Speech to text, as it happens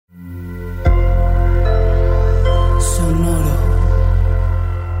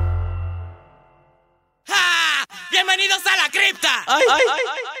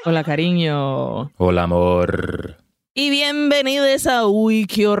Hola, cariño. Hola, amor. Y bienvenidos a Uy,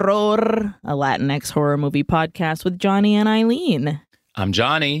 Qué Horror, a Latinx horror movie podcast with Johnny and Eileen. I'm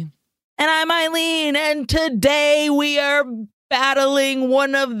Johnny. And I'm Eileen, and today we are battling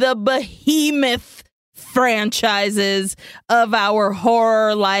one of the behemoth franchises of our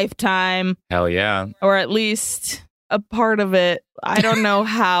horror lifetime. Hell yeah. Or at least a part of it. I don't know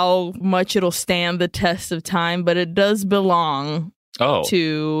how much it'll stand the test of time, but it does belong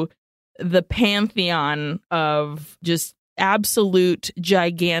to the pantheon of just absolute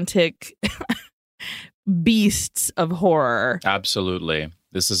gigantic beasts of horror. Absolutely.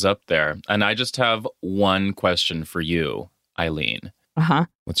 This is up there. And I just have one question for you, Eileen. Uh-huh.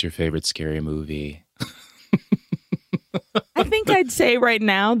 What's your favorite scary movie? I think I'd say right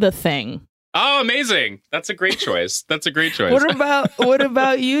now, The Thing. Oh, amazing. That's a great choice. What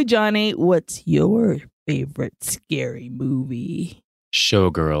about you, Johnny? What's your favorite scary movie?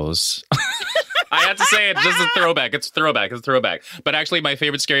 Showgirls. I have to say it. This is a throwback. It's a throwback. But actually, my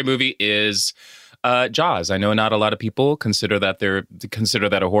favorite scary movie is Jaws. I know not a lot of people consider that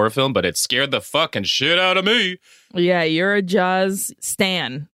a horror film, but it scared the fucking shit out of me. Yeah, you're a Jaws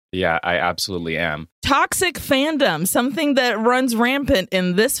stan. Yeah, I absolutely am. Toxic fandom, something that runs rampant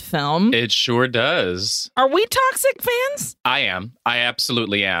in this film. It sure does. Are we toxic fans? I am. I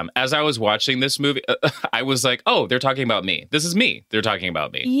absolutely am. As I was watching this movie, I was like, oh, they're talking about me. This is me. They're talking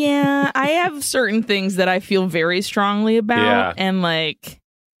about me. Yeah, I have certain things that I feel very strongly about. Yeah. And like,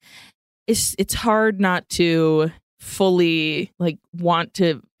 it's hard not to fully like want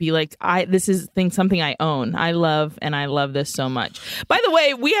to be like, this is something I own. I love this so much. By the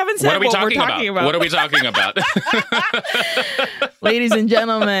way, we haven't said what we're talking about. What are we talking about? Ladies and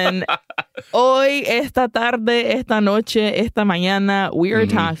gentlemen, hoy, esta tarde, esta noche, esta mañana, we are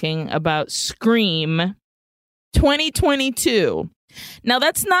talking about Scream 2022. Now,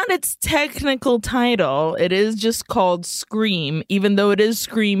 that's not its technical title. It is just called Scream, even though it is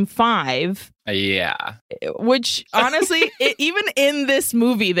Scream 5. Yeah. Which, honestly, even in this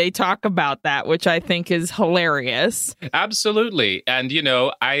movie, they talk about that, which I think is hilarious. Absolutely. And,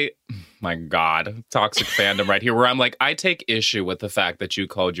 my God, toxic fandom right here, where I'm like, I take issue with the fact that you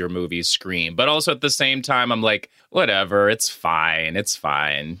called your movie Scream. But also at the same time, I'm like, whatever, it's fine. It's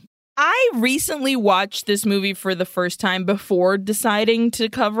fine. I recently watched this movie for the first time before deciding to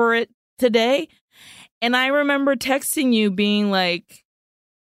cover it today. And I remember texting you being like,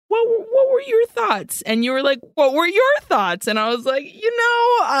 what were your thoughts? And you were like, what were your thoughts? And I was like,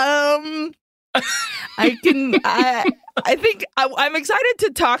 I think I'm excited to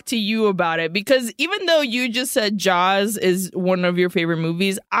talk to you about it, because even though you just said Jaws is one of your favorite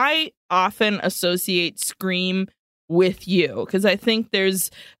movies, I often associate Scream with you, because I think there's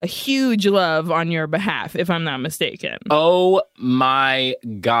a huge love on your behalf, if I'm not mistaken. Oh my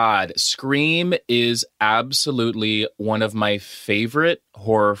God. Scream is absolutely one of my favorite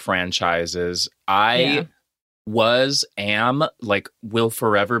horror franchises. I will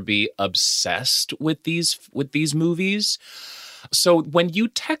forever be obsessed with these movies. So when you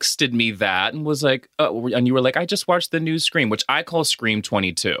texted me that and was like, and you were like, I just watched the new Scream, which I call Scream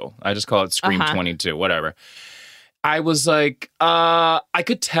 22. I just call it Scream 22, whatever. I was like, I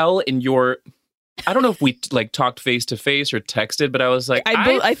could tell in your, I don't know if we like talked face to face or texted, but I was like,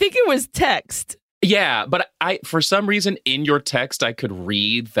 I think it was text. Yeah, but for some reason in your text, I could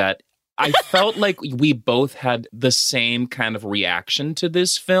read that I felt like we both had the same kind of reaction to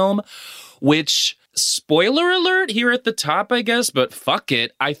this film, which, spoiler alert here at the top, I guess, but fuck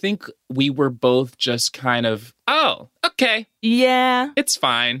it. I think we were both just kind of, oh, okay. Yeah. It's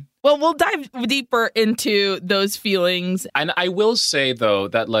fine. Well, we'll dive deeper into those feelings. And I will say, though,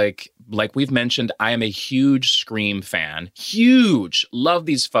 that like we've mentioned, I am a huge Scream fan. Huge. Love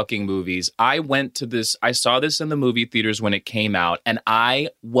these fucking movies. I saw this in the movie theaters when it came out, and I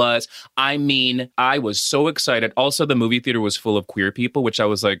was so excited. Also, the movie theater was full of queer people, which I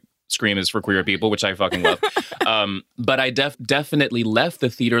was like, Scream is for queer people, which I fucking love. But I definitely left the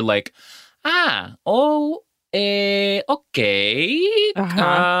theater like, okay.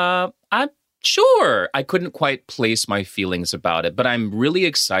 I'm sure. I couldn't quite place my feelings about it, but I'm really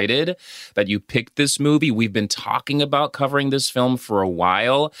excited that you picked this movie. We've been talking about covering this film for a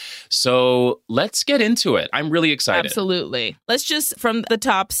while, so let's get into it. I'm really excited. Absolutely. Let's just from the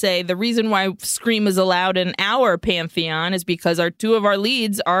top say the reason why Scream is allowed in our pantheon is because two of our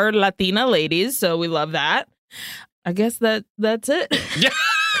leads are Latina ladies, so we love that. I guess that's it. Yeah.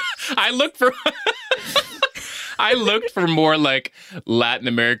 I looked for I looked for more like Latin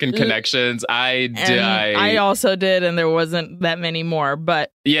American connections. I also did, and there wasn't that many more.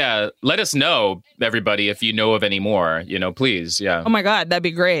 But yeah, let us know, everybody, if you know of any more. Please. Yeah. Oh my God, that'd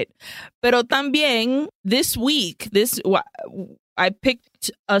be great. Pero también this week, I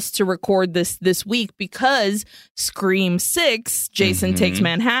picked us to record this week because Scream 6, Jason Takes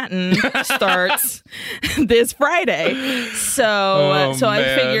Manhattan, starts this Friday. So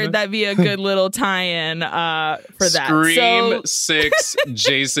I figured that'd be a good little tie-in for that. Scream 6,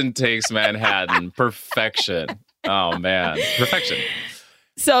 Jason Takes Manhattan. Perfection. Oh, man. Perfection.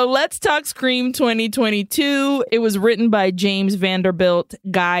 So let's talk Scream 2022. It was written by James Vanderbilt,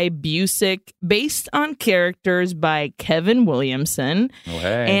 Guy Busick, based on characters by Kevin Williamson,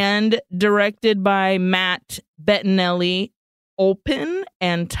 and directed by Matt Bettinelli Olpin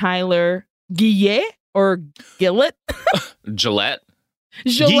and Tyler Gillett or Gillett. Gillette,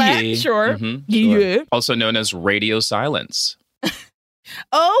 sure. Sure. Also known as Radio Silence.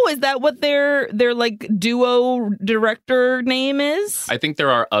 Oh, is that what their like duo director name is? I think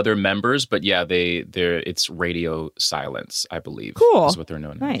there are other members, but yeah, it's Radio Silence, I believe. Cool. Is what they're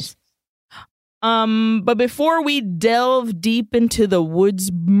known as. But before we delve deep into the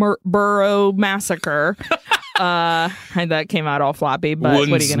Woodsboro massacre, that came out all floppy, but what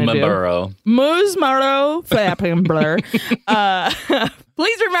are you going to do? Woodsboro, flapping blur.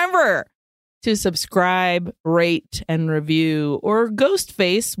 Please remember to subscribe, rate, and review, or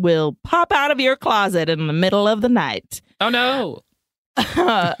Ghostface will pop out of your closet in the middle of the night. Oh, no.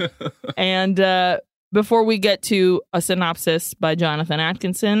 And before we get to a synopsis by Jonathan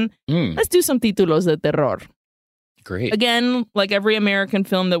Atkinson, let's do some títulos de terror. Great. Again, like every American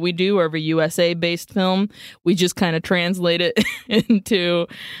film that we do, or every USA-based film, we just kind of translate it into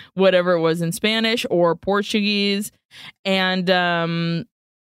whatever it was in Spanish or Portuguese. And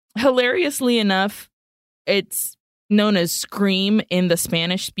hilariously enough, it's known as Scream in the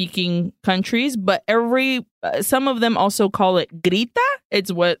Spanish-speaking countries, but some of them also call it Grita.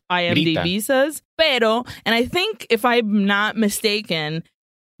 It's what IMDb says. Pero, and I think if I'm not mistaken,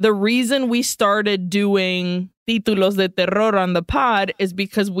 the reason we started doing títulos de terror on the pod is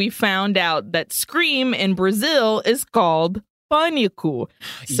because we found out that Scream in Brazil is called Pânico.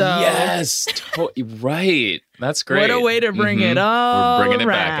 So, yes, right. That's great. What a way to bring it all We're bringing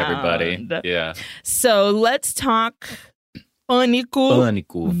around. It back, everybody. Yeah. So let's talk Pânico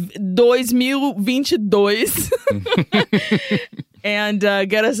 2022 and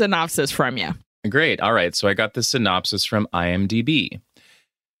get a synopsis from you. Great. All right. So I got the synopsis from IMDb.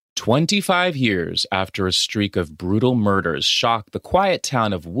 25 years after a streak of brutal murders shocked the quiet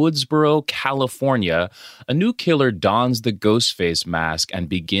town of Woodsboro, California, a new killer dons the Ghostface mask and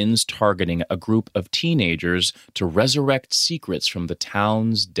begins targeting a group of teenagers to resurrect secrets from the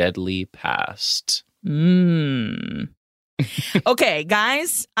town's deadly past. Okay,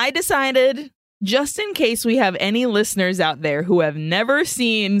 guys, I decided, just in case we have any listeners out there who have never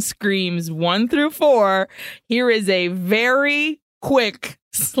seen Screams 1 through 4, here is a very quick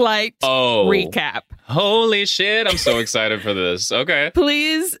slight recap. Holy shit, I'm so excited for this. Okay.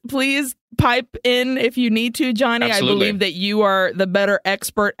 Please pipe in if you need to, Johnny. Absolutely. I believe that you are the better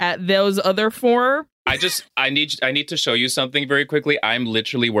expert at those other 4. I need to show you something very quickly. I'm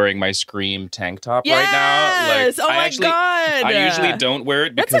literally wearing my Scream tank top right now. Yes! Oh my God. I usually don't wear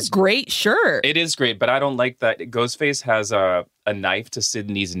it because that's a great shirt. It is great, but I don't like that Ghostface has a knife to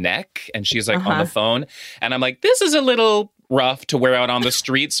Sydney's neck and she's like on the phone. And I'm like, this is a little rough to wear out on the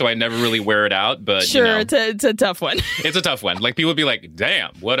street, so I never really wear it out. But sure, it's a tough one. It's a tough one. Like people would be like,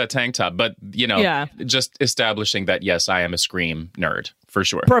 "Damn, what a tank top!" But just establishing that yes, I am a Scream nerd for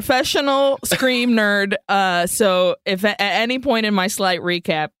sure, professional Scream nerd. So if at any point in my slight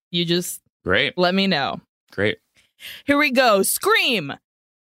recap, you just let me know. Great. Here we go. Scream.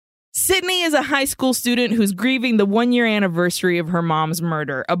 Sydney is a high school student who's grieving the 1-year anniversary of her mom's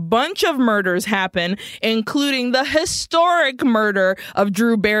murder. A bunch of murders happen, including the historic murder of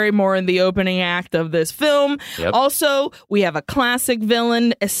Drew Barrymore in the opening act of this film. Yep. Also, we have a classic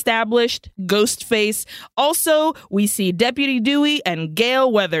villain established, Ghostface. Also, we see Deputy Dewey and Gale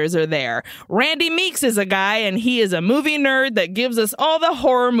Weathers are there. Randy Meeks is a guy, and he is a movie nerd that gives us all the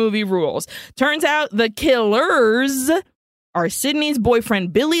horror movie rules. Turns out the killers are Sydney's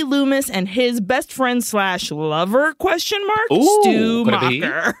boyfriend Billy Loomis and his best friend / lover ? Stu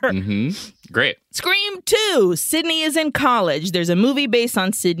Macher. Great. Scream 2, Sydney is in college. There's a movie based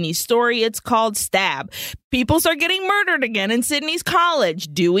on Sydney's story. It's called Stab. People start getting murdered again in Sydney's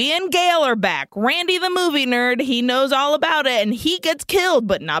college. Dewey and Gail are back. Randy, the movie nerd, he knows all about it, and he gets killed,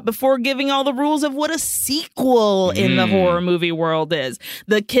 but not before giving all the rules of what a sequel in the horror movie world is.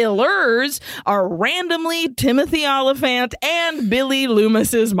 The killers are randomly Timothy Olyphant and Billy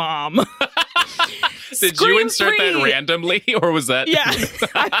Loomis's mom. Did you insert that randomly, or was that? Yeah,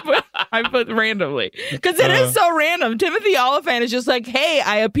 I put randomly because it is so random. Timothy Olyphant is just like, hey,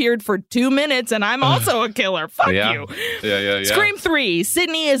 I appeared for 2 minutes and I'm also a killer. Fuck you. Yeah. Scream 3.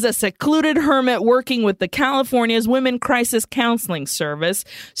 Sydney is a secluded hermit working with the California's Women Crisis Counseling Service.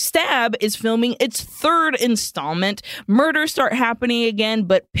 Stab is filming its 3rd installment. Murders start happening again,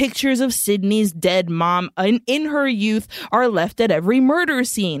 but pictures of Sydney's dead mom in her youth are left at every murder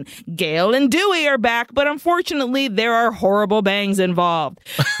scene. Gail and Dewey are back, but unfortunately, there are horrible bangs involved.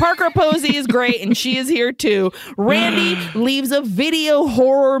 Parker Posey is great, and she is here too. Randy leaves a video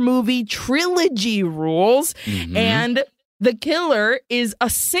horror movie trilogy rules, and the killer is a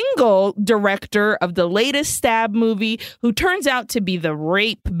single director of the latest Stab movie who turns out to be the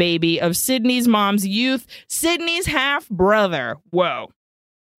rape baby of Sydney's mom's youth, Sydney's half-brother. Whoa.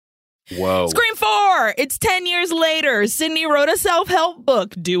 Scream 4. It's 10 years later. Sydney wrote a self-help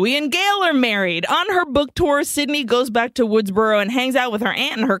book. Dewey and Gail are married. On her book tour, Sydney goes back to Woodsboro and hangs out with her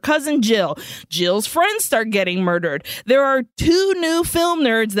aunt and her cousin Jill. Jill's friends start getting murdered. There are 2 new film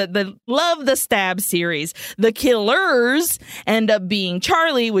nerds that love the Stab series. The killers end up being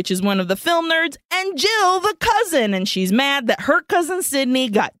Charlie, which is one of the film nerds, and Jill, the cousin. And she's mad that her cousin Sydney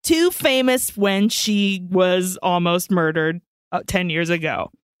got too famous when she was almost murdered 10 years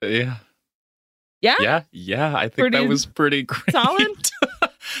ago. Yeah. I think that was pretty great. Solid?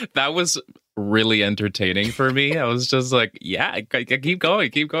 That was really entertaining for me. I was just like, keep going.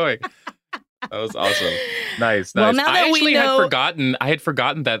 That was awesome. Nice. Well, now that I actually we know... had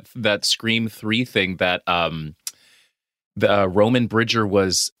forgotten that Scream 3 thing that the Roman Bridger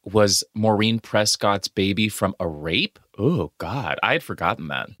was Maureen Prescott's baby from a rape. Oh, God. I had forgotten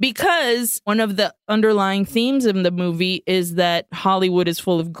that. Because one of the underlying themes in the movie is that Hollywood is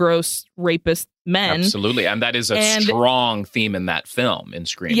full of gross rapist men. Absolutely. And that is a strong theme in that film, in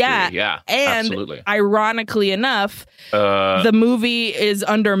Scream 3. Yeah, and absolutely. Ironically enough, the movie is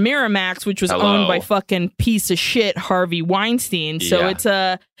under Miramax, which was owned by fucking piece of shit Harvey Weinstein. So it's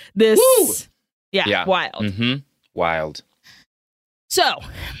wild. Mm-hmm. Wild. So,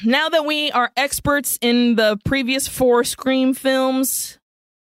 now that we are experts in the previous 4 Scream films,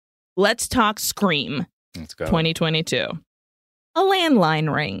 let's talk Scream. Let's go. 2022. A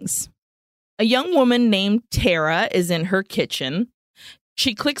landline rings. A young woman named Tara is in her kitchen.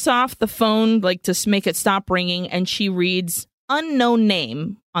 She clicks off the phone to make it stop ringing, and she reads unknown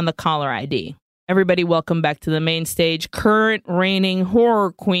name on the caller ID. Everybody, welcome back to the main stage. Current reigning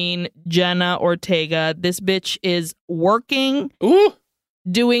horror queen, Jenna Ortega. This bitch is working. Ooh.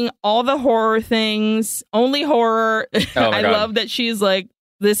 Doing all the horror things, only horror. I love that she's like,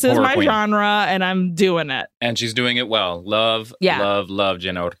 this is horror my queen. Genre, and I'm doing it. And she's doing it well. Love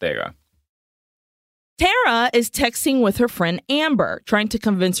Jenna Ortega. Tara is texting with her friend Amber, trying to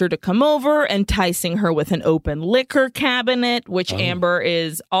convince her to come over, enticing her with an open liquor cabinet, which Amber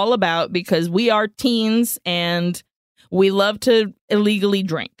is all about because we are teens and we love to illegally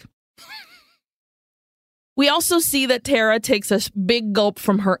drink. We also see that Tara takes a big gulp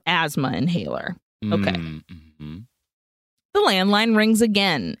from her asthma inhaler. Okay. Mm-hmm. The landline rings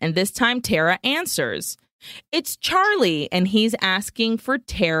again, and this time Tara answers. It's Charlie, and he's asking for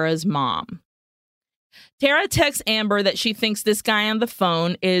Tara's mom. Tara texts Amber that she thinks this guy on the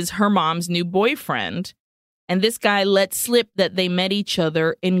phone is her mom's new boyfriend, and this guy lets slip that they met each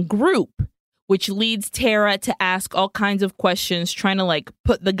other in group, which leads Tara to ask all kinds of questions, trying to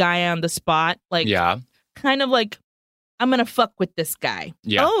put the guy on the spot. Kind of I'm going to fuck with this guy.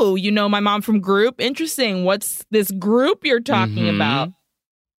 Yeah. Oh, you know my mom from group? Interesting. What's this group you're talking about?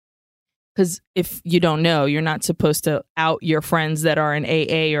 Because if you don't know, you're not supposed to out your friends that are in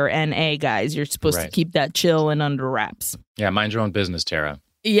AA or NA, guys. You're supposed to keep that chill and under wraps. Yeah, mind your own business, Tara.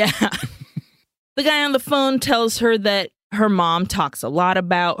 Yeah. The guy on the phone tells her that her mom talks a lot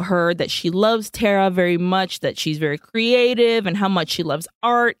about her, that she loves Tara very much, that she's very creative, and how much she loves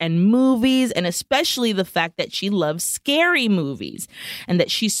art and movies, and especially the fact that she loves scary movies, and that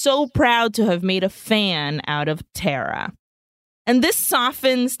she's so proud to have made a fan out of Tara. And this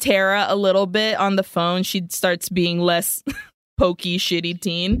softens Tara a little bit on the phone. She starts being less pokey, shitty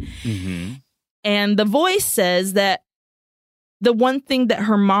teen. Mm-hmm. And the voice says that the one thing that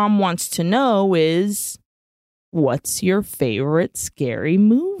her mom wants to know is, what's your favorite scary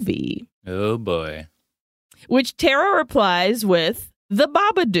movie? Oh, boy. Which Tara replies with The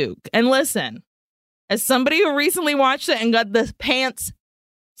Babadook. And listen, as somebody who recently watched it and got the pants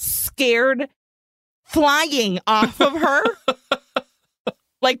scared flying off of her,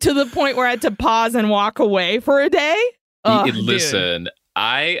 like to the point where I had to pause and walk away for a day. Oh, listen,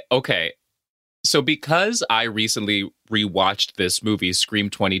 okay. So because I recently rewatched this movie, Scream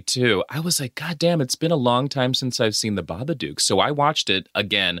 22, I was like, God damn, it's been a long time since I've seen The Babadook. So I watched it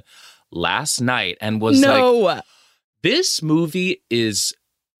again last night and was like, this movie is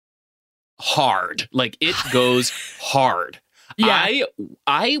hard. Like, it goes hard. Yeah.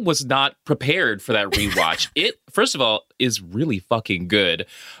 I was not prepared for that rewatch. It, first of all, is really fucking good.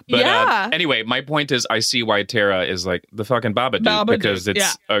 But anyway, my point is I see why Tara is like the fucking Babadook because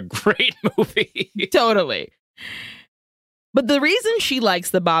it's a great movie. Totally. But the reason she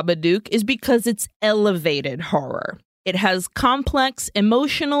likes the Babadook is because it's elevated horror. It has complex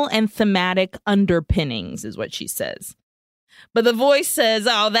emotional and thematic underpinnings, is what she says. But the voice says,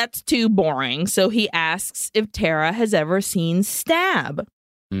 oh, that's too boring. So he asks if Tara has ever seen Stab.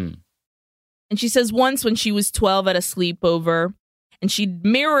 And she says once when she was 12 at a sleepover, and she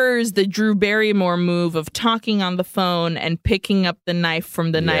mirrors the Drew Barrymore move of talking on the phone and picking up the knife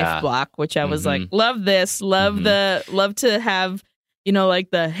from the knife block, which I was like, love this, love to have,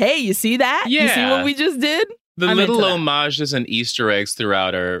 like the, hey, you see that? Yeah. You see what we just did? The little homages and Easter eggs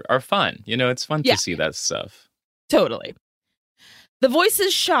throughout are fun. It's fun to see that stuff. Totally. The voice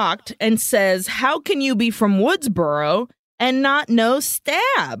is shocked and says, how can you be from Woodsboro and not know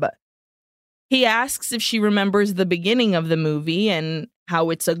Stab? He asks if she remembers the beginning of the movie and how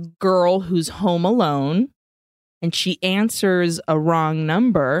it's a girl who's home alone. And she answers a wrong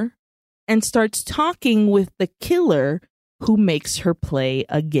number and starts talking with the killer who makes her play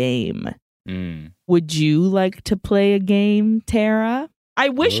a game. Would you like to play a game, Tara? I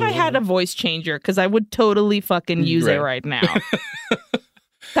wish I had a voice changer because I would totally fucking use it right now.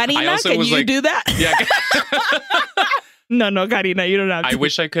 Karina, can you do that? Yeah. No, Karina, you don't have to. I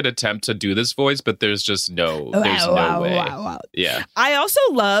wish I could attempt to do this voice, but there's no way. Wow. Yeah. I also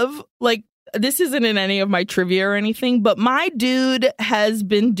love, this isn't in any of my trivia or anything, but my dude has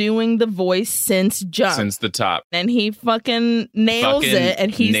been doing the voice since Jump. Since the top. And he fucking nails it,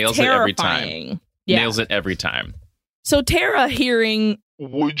 and he's nails terrifying. It every time. Yeah. Nails it every time. So Tara hearing,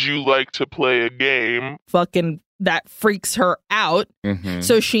 would you like to play a game? Fucking that freaks her out.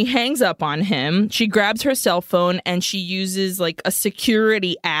 So she hangs up on him. She grabs her cell phone and she uses like a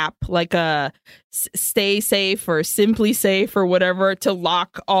security app, like a Stay Safe or Simply Safe or whatever, to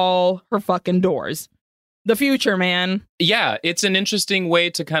lock all her fucking doors. The future, man. Yeah, it's an interesting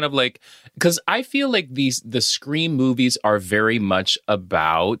way to kind of because I feel like the Scream movies are very much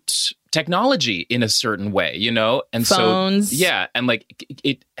about technology in a certain way, and phones. So and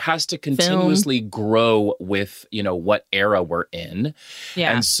it has to continuously grow with what era we're in.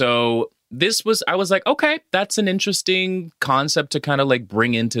 And so I was like, okay, that's an interesting concept to kind of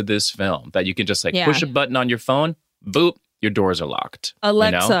bring into this film, that you can just push a button on your phone, boop, your doors are locked.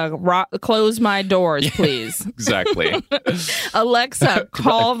 Alexa, close my doors, please. Exactly. Alexa,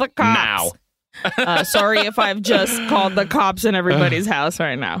 call the cops. Now. Sorry if I've just called the cops in everybody's house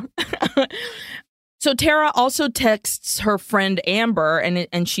right now. So Tara also texts her friend Amber,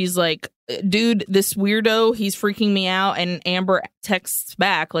 and she's like, dude, this weirdo, he's freaking me out. And Amber texts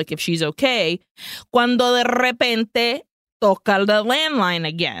back, if she's okay. Cuando de repente toca the landline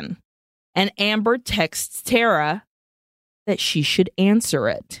again. And Amber texts Tara that she should answer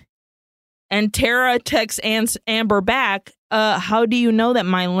it. And Tara texts Amber back, how do you know that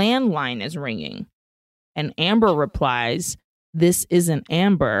my landline is ringing? And Amber replies, this isn't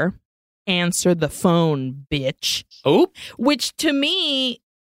Amber. Answer the phone, bitch. Oh. Which to me,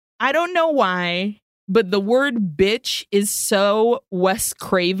 I don't know why, but the word bitch is so Wes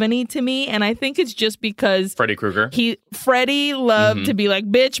Craven-y to me. And I think it's just because Freddy Krueger. Freddie loved to be like,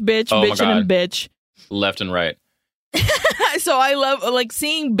 bitch, and bitch. Left and right. So I love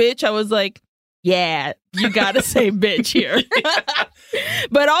seeing bitch. I was like, yeah, you gotta say bitch here.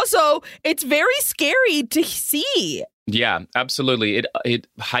 But also, it's very scary to see. Yeah, absolutely. It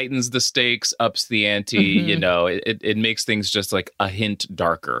heightens the stakes, ups the ante. It makes things just a hint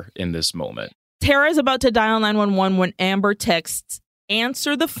darker in this moment. Tara's about to dial 911 when Amber texts,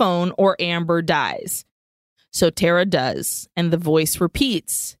 answer the phone or Amber dies. So Tara does, and the voice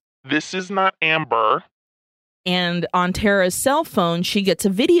repeats, this is not Amber. And on Tara's cell phone, she gets a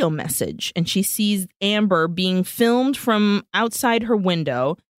video message, and she sees Amber being filmed from outside her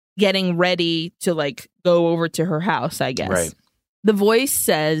window, getting ready to go over to her house, I guess. Right. The voice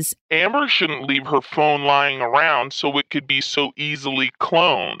says, Amber shouldn't leave her phone lying around so it could be so easily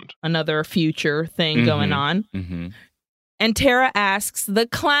cloned. another future thing going on. Mm-hmm. And Tara asks the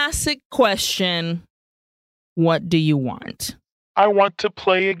classic question, what do you want? I want to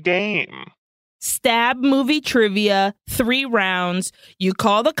play a game. Stab movie trivia, 3 rounds. You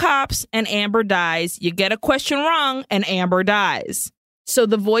call the cops and Amber dies. You get a question wrong and Amber dies. So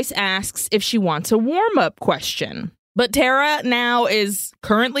the voice asks if she wants a warm-up question. But Tara now is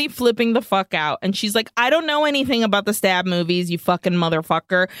currently flipping the fuck out. And she's like, I don't know anything about the Stab movies, you fucking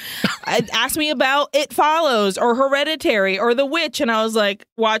motherfucker. Ask me about It Follows or Hereditary or The Witch. And I was like,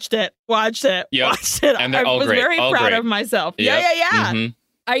 watched it. Yep. Watched it. And they're I all was great. very All proud great. of myself. Yep. Yeah. Mhm.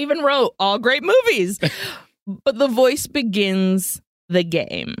 I even wrote all great movies. But the voice begins the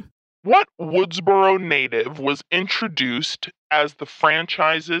game. What Woodsboro native was introduced as the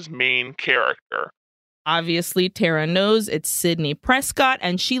franchise's main character? Obviously, Tara knows it's Sidney Prescott,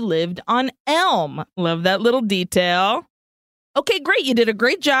 and she lived on Elm. Love that little detail. Okay, great. You did a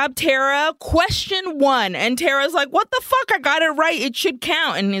great job, Tara. Question 1. And Tara's like, what the fuck? I got it right. It should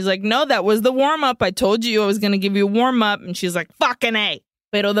count. And he's like, no, that was the warm-up. I told you I was going to give you a warm-up. And she's like, fucking A.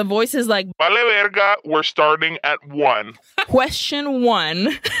 Pero the voice is like, Vale verga, we're starting at 1. question 1.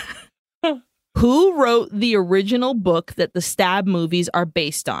 Who wrote the original book that the Stab movies are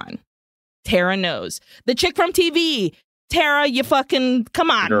based on? Tara knows. The chick from TV. Tara, you fucking, come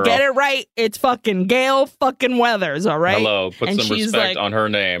on, Girl. get it right. It's fucking Gail fucking Weathers, all right? Hello, put And some she's respect like- on her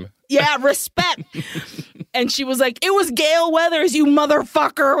name. Yeah, respect. And she was like, it was Gail Weathers, you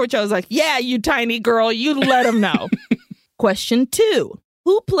motherfucker. Which I was like, yeah, you tiny girl, you let him know. Question 2.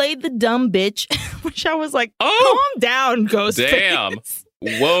 Who played the dumb bitch? Which I was like, calm down, Ghostface. Damn.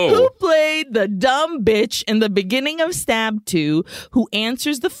 Who Whoa. played the dumb bitch in the beginning of Stab 2 who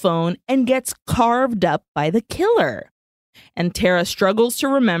answers the phone and gets carved up by the killer? And Tara struggles to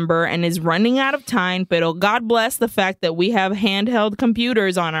remember and is running out of time, but God bless the fact that we have handheld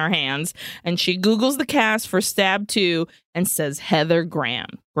computers on our hands. And she Googles the cast for Stab 2 and says Heather Graham.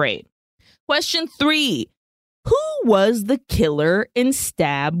 Great. Question 3. Who was the killer in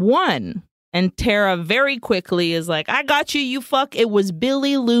Stab 1? And Tara very quickly is like, I got you, you fuck. It was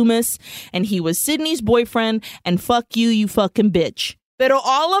Billy Loomis, and he was Sydney's boyfriend, and fuck you, you fucking bitch. But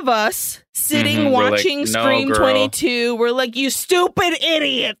all of us sitting We're like, watching "No, Scream girl." 22, we're like, you stupid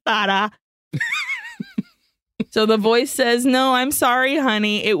idiot, Tara. So the voice says, no, I'm sorry,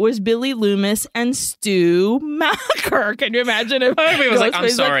 honey. It was Billy Loomis and Stu Macker. Can you imagine if He was like, I'm Ghostface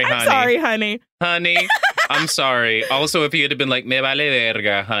sorry, I'm honey. sorry, honey. Honey, I'm sorry. Also, if he had been like, me vale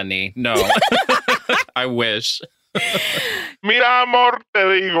verga, honey. No. I wish. Mira, amor, te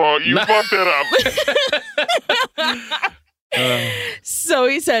digo, you fucked it up. So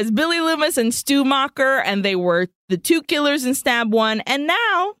he says Billy Loomis and Stu Macher, and they were the 2 killers in Stab 1, and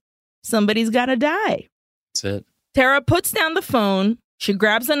now somebody's got to die. That's it. Tara puts down the phone. She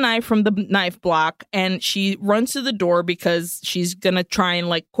grabs a knife from the knife block, and she runs to the door because she's going to try and,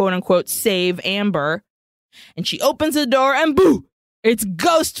 like, quote unquote, save Amber. And she opens the door, and boo! It's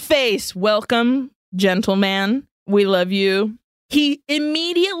Ghostface. Welcome, gentleman. We love you. He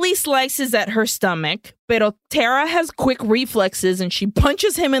immediately slices at her stomach, pero Tara has quick reflexes and she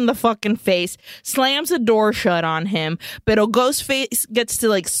punches him in the fucking face, slams the door shut on him, pero Ghostface gets to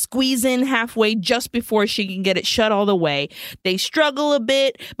like squeeze in halfway just before she can get it shut all the way. They struggle a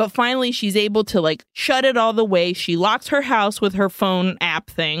bit, but finally she's able to like shut it all the way. She locks her house with her phone app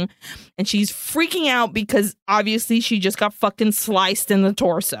thing, and she's freaking out because obviously she just got fucking sliced in the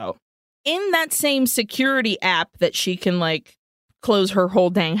torso. In that same security app that she can like close her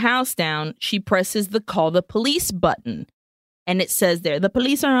whole dang house down, she presses the call the police button. And it says there, the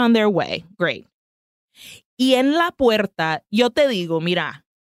police are on their way. Great. Y en la puerta, yo te digo, mira,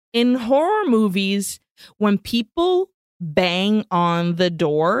 in horror movies, when people bang on the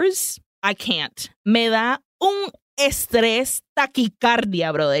doors, I can't. Me da un estrés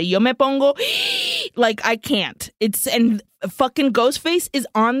taquicardia, brother. Yo me pongo, like, I can't. And fucking Ghostface is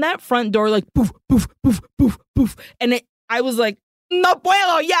on that front door, like, poof, poof, poof, poof, poof. And I was like, no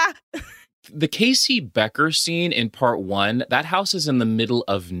puedo, ya. The Casey Becker scene in part 1, that house is in the middle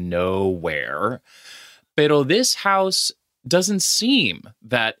of nowhere. Pero this house doesn't seem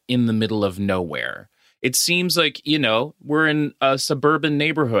that in the middle of nowhere. It seems like, you know, we're in a suburban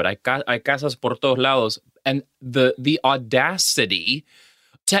neighborhood. Hay casas por todos lados. And the audacity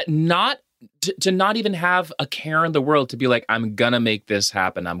to not even have a care in the world to be like, I'm gonna make this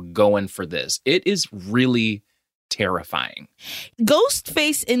happen. I'm going for this. It is really terrifying.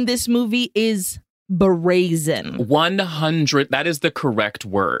 Ghostface in this movie is brazen. 100. That is the correct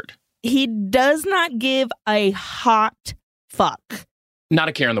word. He does not give a hot fuck. Not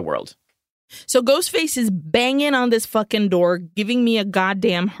a care in the world. So Ghostface is banging on this fucking door, giving me a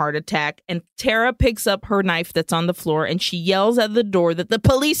goddamn heart attack. And Tara picks up her knife that's on the floor and she yells at the door that the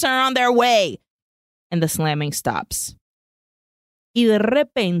police are on their way. And the slamming stops. Y de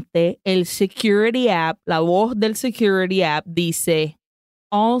repente, el security app, la voz del security app dice,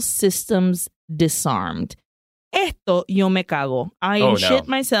 all systems disarmed. Esto yo me cago. I shit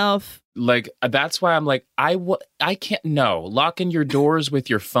myself. Like, that's why I'm like, I can't, no. Locking your doors with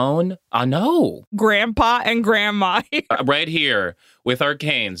your phone? No. Grandpa and grandma. Right here with our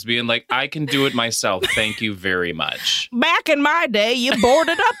canes being like, I can do it myself. Thank you very much. Back in my day, you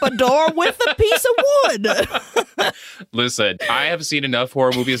boarded up a door with a piece of wood. Listen, I have seen enough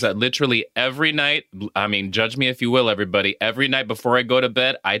horror movies that literally every night, I mean, judge me if you will, everybody, every night before I go to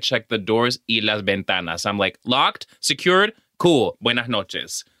bed, I check the doors y las ventanas. I'm like, locked, secured, cool, buenas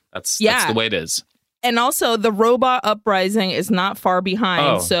noches. That's the way it is. And also, the robot uprising is not far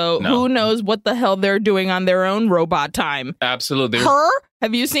behind. Who knows what the hell they're doing on their own robot time. Absolutely. Her?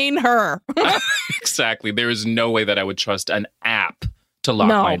 Have you seen Her? Exactly. There is no way that I would trust an app to lock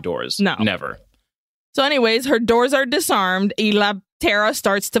my doors. No. Never. So anyways, her doors are disarmed. Y Tara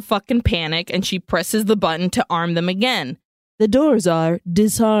starts to fucking panic and she presses the button to arm them again. The doors are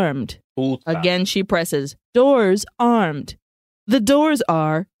disarmed. Puta. Again, she presses, doors armed. The doors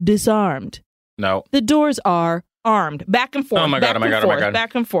are disarmed. No. The doors are armed. Back and forth. Oh my God,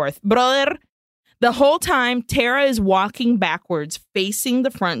 Back and forth. Brother, the whole time, Tara is walking backwards, facing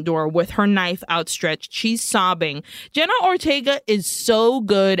the front door with her knife outstretched. She's sobbing. Jenna Ortega is so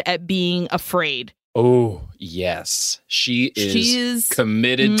good at being afraid. Oh, yes. She is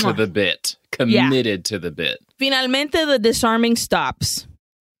committed to the bit. Committed to the bit. Finalmente, the disarming stops.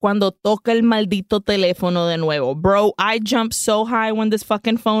 Cuando toca el maldito teléfono de nuevo. Bro, I jumped so high when this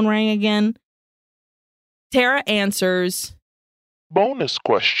fucking phone rang again. Tara answers. Bonus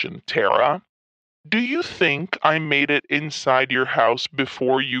question, Tara. Do you think I made it inside your house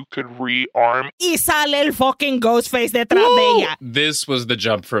before you could rearm? Y sale el fucking Ghostface detrás de ella. This was the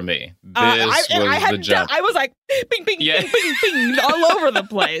jump for me. This was the jump. I was like, ping, ping, ping, ping, ping, all over the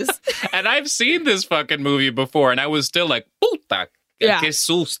place. And I've seen this fucking movie before, and I was still like, puta. Qué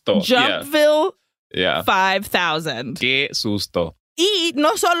susto. Jumpville 5000. Qué susto. Y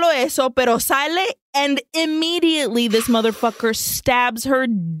no solo eso, pero sale and immediately this motherfucker stabs her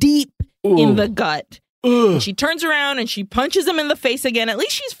deep in the gut. She turns around and she punches him in the face again. At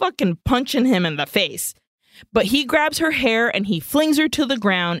least she's fucking punching him in the face. But he grabs her hair and he flings her to the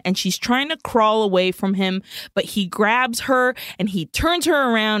ground and she's trying to crawl away from him. But he grabs her and he turns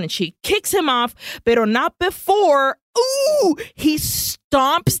her around and she kicks him off. Pero not before. Ooh! He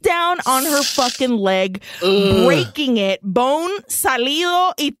stomps down on her fucking leg, breaking it. Bone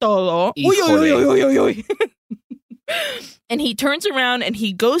salido y todo. Uy, uy, uy, uy, uy, uy. And he turns around and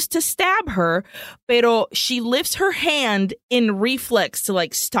he goes to stab her, pero she lifts her hand in reflex to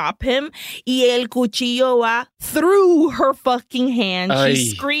like stop him. Y el cuchillo va through her fucking hand. Ay.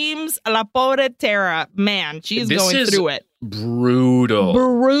 She screams, la pobre Tara. Man, she's going through it. Brutal.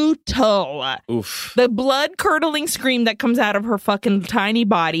 Oof. The blood-curdling scream that comes out of her fucking tiny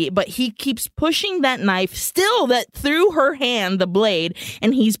body, but he keeps pushing that knife still that through her hand, the blade,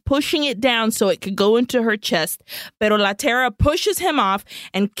 and he's pushing it down so it could go into her chest. Pero la Tara pushes him off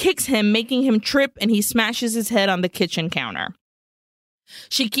and kicks him, making him trip, and he smashes his head on the kitchen counter.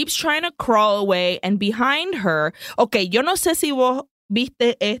 She keeps trying to crawl away, and behind her, okay, yo no sé si vos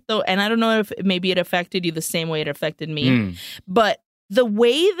viste esto, and I don't know if maybe it affected you the same way it affected me, but the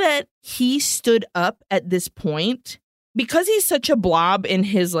way that he stood up at this point, because he's such a blob in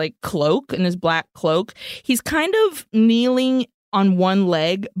his like cloak, in his black cloak, he's kind of kneeling on one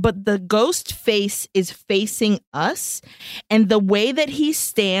leg, but the ghost face is facing us, and the way that he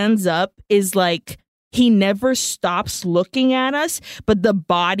stands up is like he never stops looking at us, but the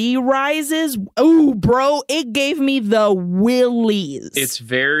body rises. Ooh, bro, it gave me the willies. It's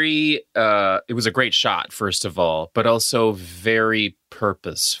very, it was a great shot, first of all, but also very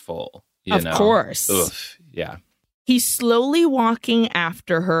purposeful. Of course. Oof, yeah. He's slowly walking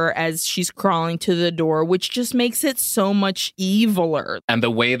after her as she's crawling to the door, which just makes it so much eviler. And the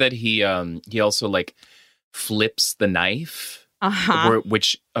way that he also like flips the knife,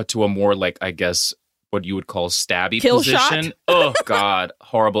 which to a more like, I guess, what you would call stabby kill position. Shot? Oh, God.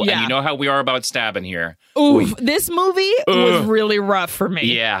 Horrible. Yeah. And you know how we are about stabbing here. Ooh, this movie was really rough for me.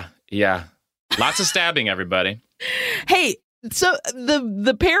 Yeah. Lots of stabbing, everybody. Hey, so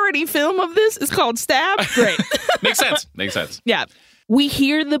the parody film of this is called Stab? Great. Makes sense. Yeah. We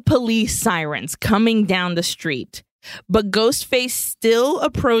hear the police sirens coming down the street. But Ghostface still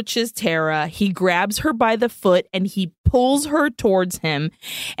approaches Tara. He grabs her by the foot and he pulls her towards him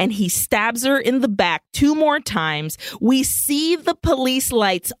and he stabs her in the back 2 more times. We see the police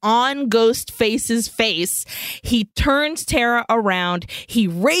lights on Ghostface's face. He turns Tara around. He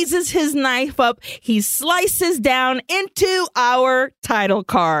raises his knife up. He slices down into our title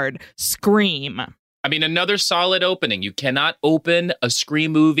card, Scream. I mean, another solid opening. You cannot open a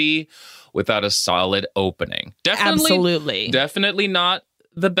Scream movie without a solid opening. Definitely not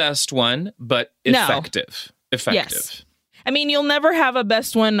the best one, but effective. No. Effective. Yes. I mean, you'll never have a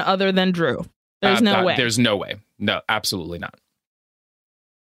best one other than Drew. There's no way. There's no way. No, absolutely not.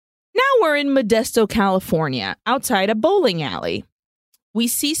 Now we're in Modesto, California, outside a bowling alley. We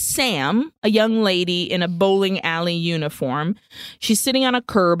see Sam, a young lady in a bowling alley uniform. She's sitting on a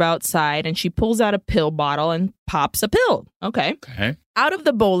curb outside and she pulls out a pill bottle and pops a pill. Okay. Out of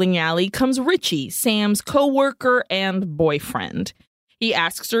the bowling alley comes Richie, Sam's coworker and boyfriend. He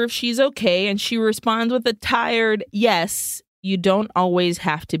asks her if she's okay and she responds with a tired, "Yes, you don't always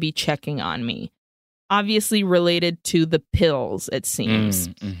have to be checking on me." Obviously related to the pills, it seems.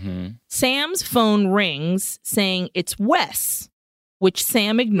 Sam's phone rings saying it's Wes, which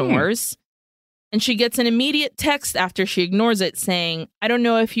Sam ignores. And she gets an immediate text after she ignores it saying, "I don't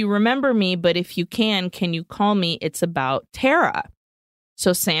know if you remember me, but if you can you call me? It's about Tara."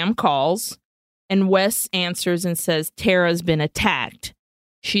 So Sam calls, and Wes answers and says Tara's been attacked.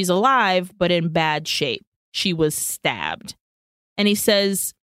 She's alive, but in bad shape. She was stabbed. And he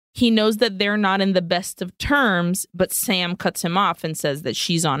says he knows that they're not in the best of terms, but Sam cuts him off and says that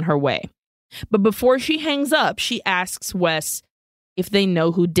she's on her way. But before she hangs up, she asks Wes if they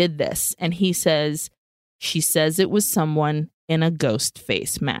know who did this. And he says, she says it was someone in a ghost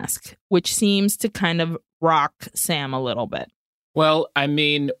face mask, which seems to kind of rock Sam a little bit. Well, I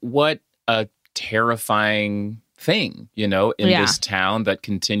mean, what a terrifying thing, in this town that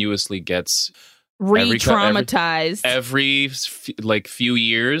continuously gets re-traumatized. Every few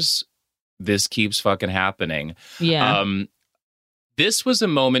years, this keeps fucking happening. Yeah. This was a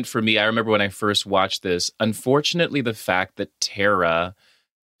moment for me. I remember when I first watched this. Unfortunately, the fact that Tara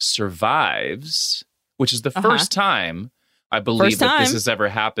survives, which is the first time I believe that this has ever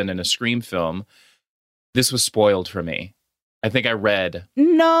happened in a Scream film, this was spoiled for me. I think I read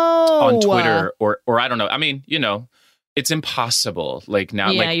on Twitter or I don't know. I mean, it's impossible. Like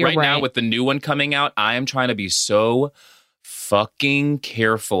now, now with the new one coming out, I am trying to be so fucking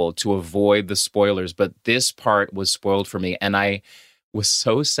careful to avoid the spoilers. But this part was spoiled for me, and I was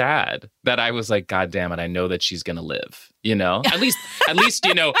so sad that I was like, God damn it, I know that she's gonna live. At least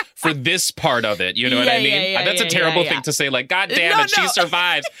for this part of it. You know what I mean? That's a terrible thing to say. Like, God damn it, she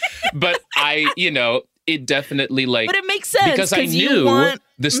survives. But it definitely but it makes sense because I knew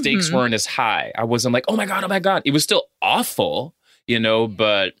the stakes weren't as high. I wasn't like, oh my God. It was still awful,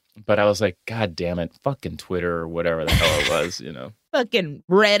 but I was like, God damn it, fucking Twitter or whatever the hell it was, Fucking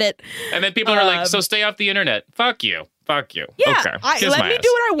Reddit. And then people are like, so stay off the internet. Fuck you. Yeah, okay. Let me do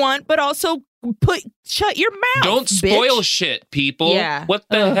what I want, but also shut your mouth. Don't spoil shit, people. Yeah. What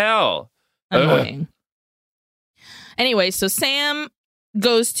the hell? Annoying. Anyway, so Sam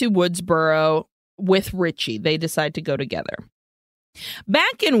goes to Woodsboro with Richie. They decide to go together.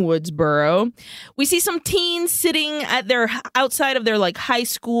 Back in Woodsboro, we see some teens sitting at outside of their high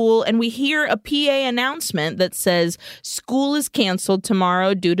school, and we hear a PA announcement that says school is canceled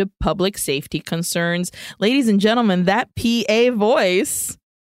tomorrow due to public safety concerns. Ladies and gentlemen, that PA voice,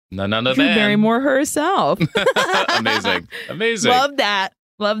 none other Drew than Barrymore herself. Amazing. Love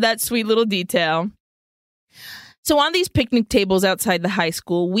that sweet little detail. So on these picnic tables outside the high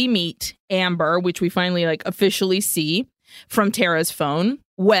school, we meet Amber, which we finally officially see from Tara's phone,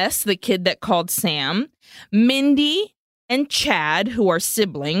 Wes, the kid that called Sam, Mindy, and Chad, who are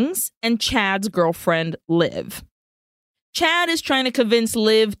siblings, and Chad's girlfriend, Liv. Chad is trying to convince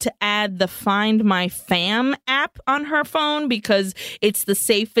Liv to add the Find My Fam app on her phone because it's the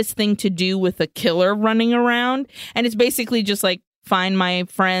safest thing to do with a killer running around. And it's basically just find my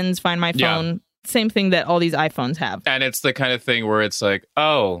friends, find my phone. Yeah. Same thing that all these iPhones have. And it's the kind of thing where it's like,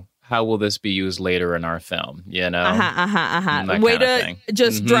 oh, how will this be used later in our film? Way to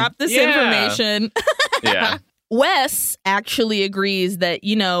just drop this information. Yeah. Wes actually agrees that,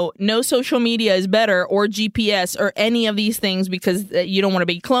 no social media is better or GPS or any of these things because you don't want to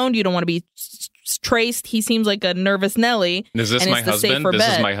be cloned. You don't want to be traced. He seems like a nervous Nelly. Is this my husband? This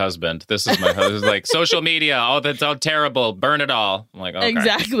is my husband. This is my husband. Like, social media. Oh, that's all terrible. Burn it all. I'm like, okay.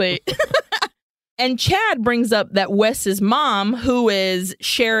 Exactly. And Chad brings up that Wes's mom, who is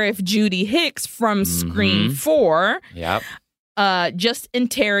Sheriff Judy Hicks from Scream 4, just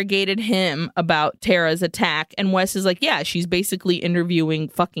interrogated him about Tara's attack. And Wes is like, yeah, she's basically interviewing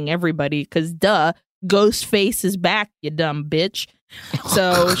fucking everybody because, duh, Ghostface is back, you dumb bitch.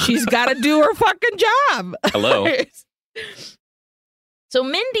 So she's got to do her fucking job. Hello. So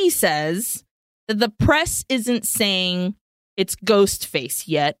Mindy says that the press isn't saying it's Ghostface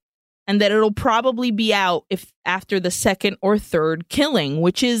yet, and that it'll probably be out if after the second or third killing,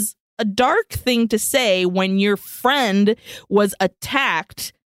 which is a dark thing to say when your friend was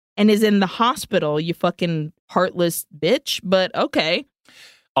attacked and is in the hospital, you fucking heartless bitch. But okay.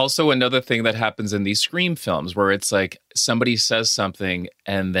 Also, another thing that happens in these Scream films where it's like somebody says something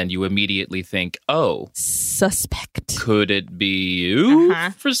and then you immediately think, oh, suspect. Could it be you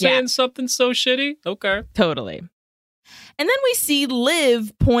for saying something so shitty? Okay. Totally. And then we see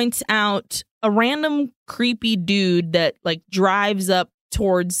Liv points out a random creepy dude that like drives up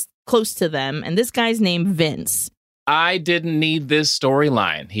towards close to them. And this guy's named Vince. I didn't need this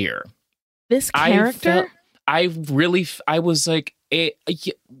storyline here. This character? I was like,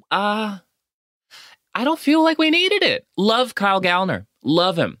 I don't feel like we needed it. Love Kyle Gallner.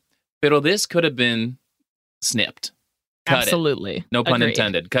 Love him. But this could have been snipped. Cut Absolutely. it. No pun Agreed.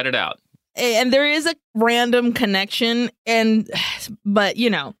 intended. Cut it out. And there is a random connection, but you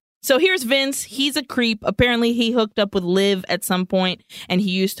know. So here's Vince. He's a creep. Apparently he hooked up with Liv at some point, and he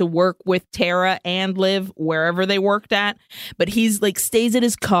used to work with Tara and Liv wherever they worked at. But he's like stays at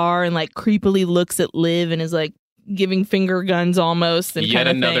his car and like creepily looks at Liv and is like giving finger guns almost. And yet kind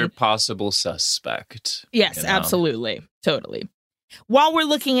of another thing. Possible suspect. Yes, you know? Absolutely. Totally. While we're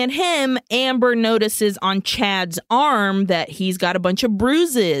looking at him, Amber notices on Chad's arm that he's got a bunch of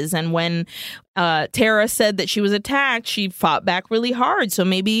bruises. And when Tara said that she was attacked, she fought back really hard. So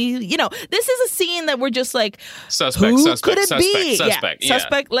maybe, you know, this is a scene that we're just like, suspect.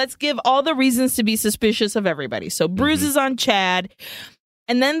 Suspect. Let's give all the reasons to be suspicious of everybody. So bruises on Chad.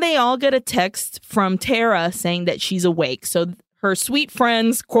 And then they all get a text from Tara saying that she's awake. So her sweet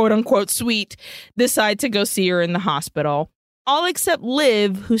friends, quote unquote sweet, decide to go see her in the hospital. All except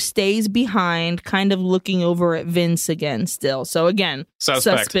Liv, who stays behind, kind of looking over at Vince again still. So again,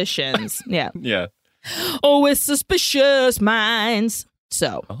 suspicions. Yeah. Yeah. Oh, with suspicious minds.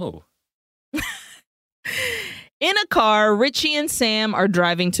 So. Oh. In a car, Richie and Sam are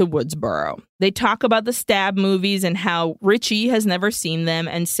driving to Woodsboro. They talk about the Stab movies and how Richie has never seen them,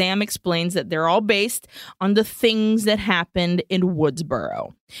 and Sam explains that they're all based on the things that happened in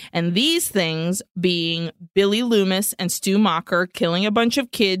Woodsboro. And these things being Billy Loomis and Stu Macher killing a bunch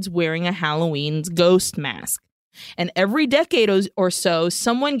of kids wearing a Halloween's ghost mask. And every decade or so,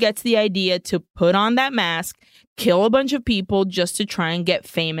 someone gets the idea to put on that mask, kill a bunch of people just to try and get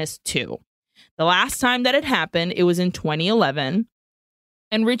famous too. The last time that it happened, it was in 2011.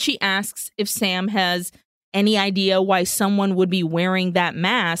 And Richie asks if Sam has any idea why someone would be wearing that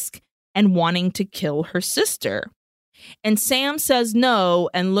mask and wanting to kill her sister. And Sam says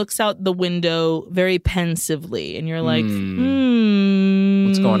no and looks out the window very pensively. And you're like,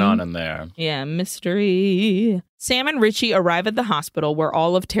 What's going on in there? Yeah, mystery. Sam and Richie arrive at the hospital where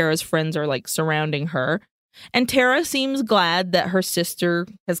all of Tara's friends are like surrounding her. And Tara seems glad that her sister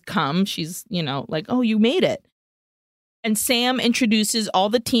has come. She's, you know, like, oh, you made it. And Sam introduces all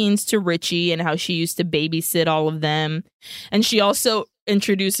the teens to Richie and how she used to babysit all of them. And she also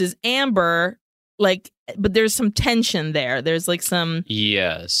introduces Amber, like, but there's some tension there. There's like some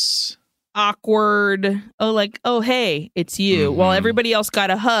awkward, oh, hey, it's you. While everybody else got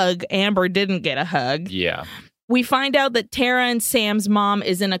a hug, Amber didn't get a hug. Yeah. We find out that Tara and Sam's mom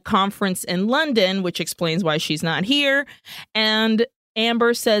is in a conference in London, which explains why she's not here. And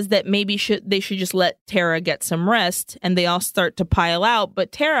Amber says that maybe they should just let Tara get some rest, and they all start to pile out,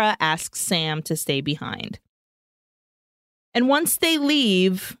 but Tara asks Sam to stay behind. And once they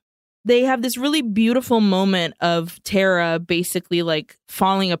leave, they have this really beautiful moment of Tara basically like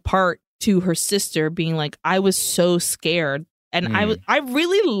falling apart to her sister, being like, I was so scared. And I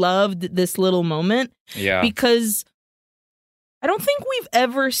really loved this little moment because I don't think we've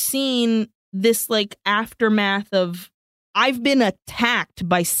ever seen this like aftermath of I've been attacked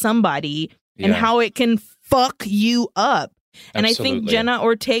by somebody and how it can fuck you up. And I think Jenna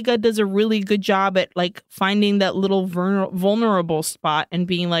Ortega does a really good job at like finding that little vulnerable spot and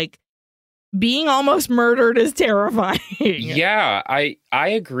being like, being almost murdered is terrifying. Yeah, I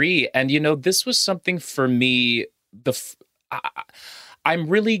agree. And, you know, this was something for me, I'm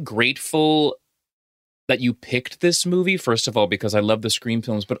really grateful that you picked this movie, first of all, because I love the Scream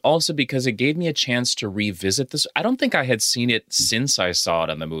films, but also because it gave me a chance to revisit this. I don't think I had seen it since I saw it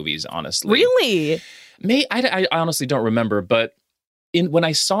in the movies, honestly. Really? I honestly don't remember, but when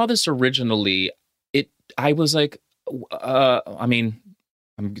I saw this originally, I was like, I mean,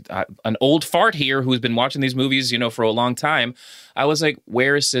 I'm an old fart here who's been watching these movies, for a long time. I was like,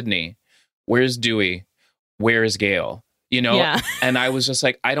 where is Sydney? Where's Dewey? Where is Gail? And I was just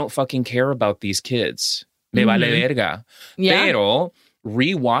like, I don't fucking care about these kids. Me vale verga. Yeah. Pero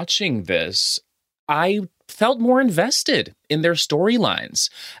rewatching this, I felt more invested in their storylines.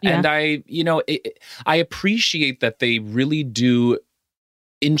 Yeah. And I appreciate that they really do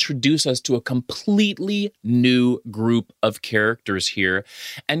introduce us to a completely new group of characters here,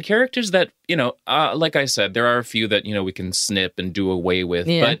 and characters that, like I said, there are a few that, we can snip and do away with,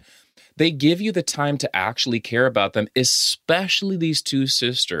 but they give you the time to actually care about them, especially these two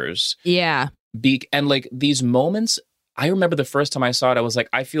sisters. Yeah. And like these moments, I remember the first time I saw it, I was like,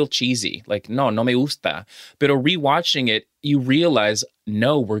 I feel cheesy. Like, no me gusta. But rewatching it, you realize,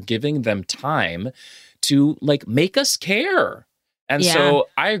 no, we're giving them time to like make us care. And so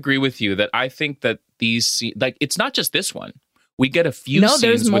I agree with you that I think that these, like, it's not just this one. We get a few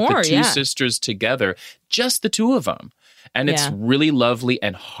scenes with the two sisters together, just the two of them. And it's really lovely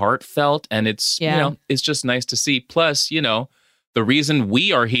and heartfelt. And it's, it's just nice to see. Plus, the reason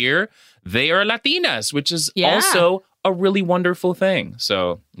we are here, they are Latinas, which is also a really wonderful thing.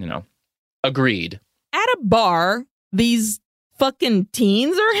 So, agreed. At a bar, these fucking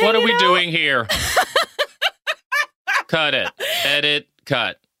teens are hanging What are we out? doing here? Cut it. Edit.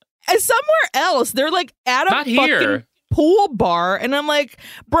 Cut. And somewhere else, they're like at a Not fucking here. pool bar. And I'm like,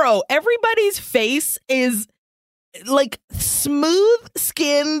 bro, everybody's face is like smooth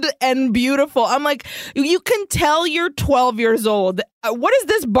skinned and beautiful. I'm like, you can tell you're 12 years old. What is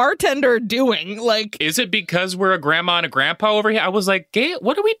this bartender doing? Like, is it because we're a grandma and a grandpa over here? I was like,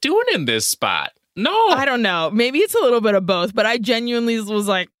 what are we doing in this spot? No. I don't know. Maybe it's a little bit of both, but I genuinely was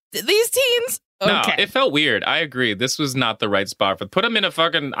like, these teens? Okay. No, it felt weird. I agree. This was not the right spot for. Put them in a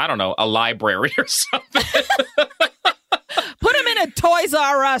fucking, I don't know, a library or something. Put them in a Toys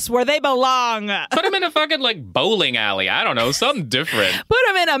R Us where they belong. Put them in a fucking like bowling alley. I don't know, something different. Put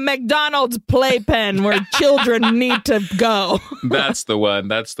them in a McDonald's playpen where children need to go. That's the one.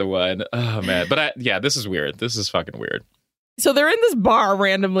 That's the one. Oh man, but this is weird. This is fucking weird. So they're in this bar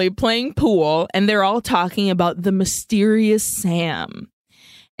randomly playing pool, and they're all talking about the mysterious Sam.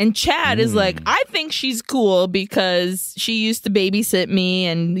 And Chad is like, I think she's cool because she used to babysit me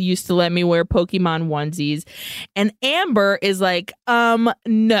and used to let me wear Pokemon onesies. And Amber is like,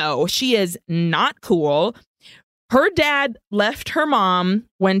 no, she is not cool. Her dad left her mom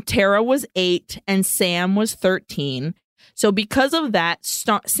when Tara was 8 and Sam was 13. So because of that,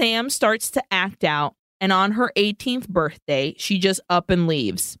 Sam starts to act out. And on her 18th birthday, she just up and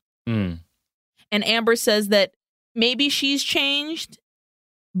leaves. And Amber says that maybe she's changed,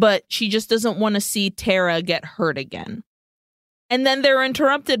 but she just doesn't want to see Tara get hurt again. And then they're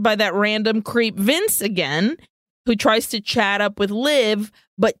interrupted by that random creep Vince again, who tries to chat up with Liv,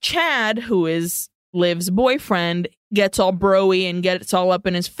 but Chad, who is Liv's boyfriend, gets all broy and gets all up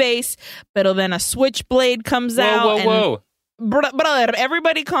in his face, but then a switchblade comes out. Whoa. Brother,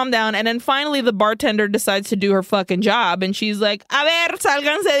 everybody calm down. And then finally the bartender decides to do her fucking job, and she's like, a ver,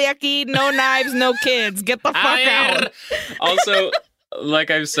 sálganse de aquí, no knives, no kids, get the fuck out. Also,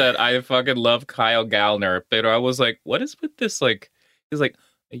 like I've said, I fucking love Kyle Gallner, but I was like, what is with this? Like, he's like,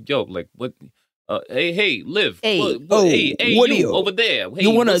 yo, like, what? Hey, Liv. Hey, hey, what you are you over there? Hey,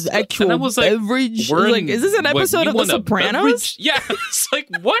 you want an actual and I was like, beverage? Like, is this an episode of The Sopranos? Yeah, it's like,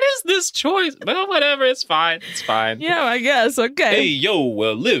 what is this choice? Well, whatever, it's fine. It's fine. Yeah, I guess. Okay. Hey, yo,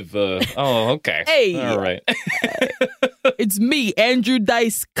 Liv. Oh, okay. Hey. All right. It's me, Andrew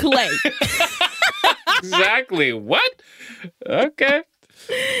Dice Clay. Exactly. What? Okay.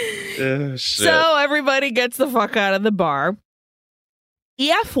 Shit. So everybody gets the fuck out of the bar.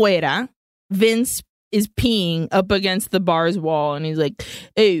 Y afuera, Vince is peeing up against the bar's wall, and he's like,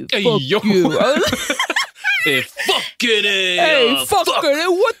 hey, fuck yo. you. Hey, fucking it. Hey, fucking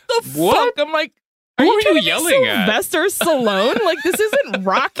it. What the fuck? I'm like, who are trying you to be yelling at? Sylvester Stallone? Like, this isn't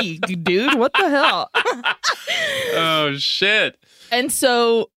Rocky, dude. What the hell? Oh, shit. And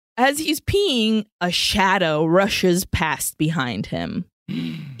so as he's peeing, a shadow rushes past behind him.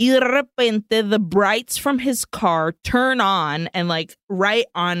 Y de repente, the brights from his car turn on and like right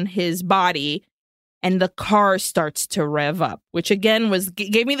on his body, and the car starts to rev up, which again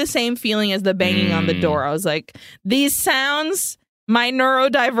gave me the same feeling as the banging on the door. I was like, these sounds, my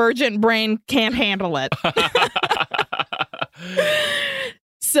neurodivergent brain can't handle it.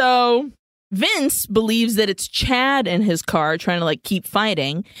 So Vince believes that it's Chad in his car trying to like keep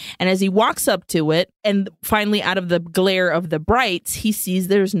fighting. And as he walks up to it and finally out of the glare of the brights, he sees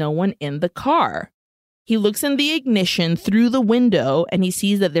there's no one in the car. He looks in the ignition through the window and he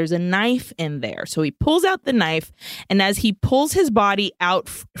sees that there's a knife in there. So he pulls out the knife, and as he pulls his body out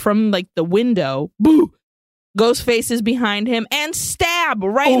from like the window, boo, Ghostface is behind him and stab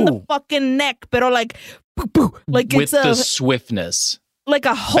right in the fucking neck. Pero like, boo, boo, like with it's the swiftness. Like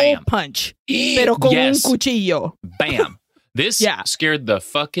a hole Bam. punch. Pero con un cuchillo. Bam. This scared the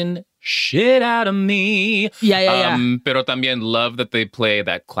fucking shit out of me. Yeah. Pero también love that they play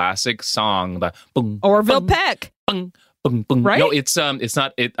that classic song, the boom, Orville boom, Peck. Boom, boom, boom. Right? No, it's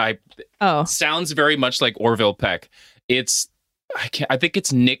not. Sounds very much like Orville Peck. I think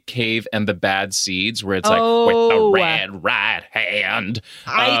it's Nick Cave and the Bad Seeds, where it's like with the red right hand,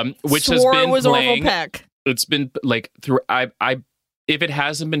 which has been it was playing. Orville Peck. It's been like through. If it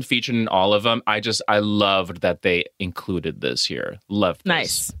hasn't been featured in all of them, I loved that they included this here. Loved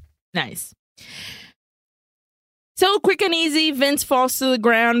this. Nice. So quick and easy, Vince falls to the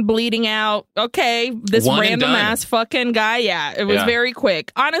ground, bleeding out. Okay, this random ass fucking guy. Yeah, it was very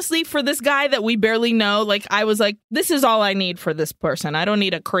quick. Honestly, for this guy that we barely know, like I was like, this is all I need for this person. I don't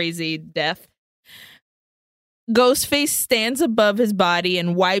need a crazy death. Ghostface stands above his body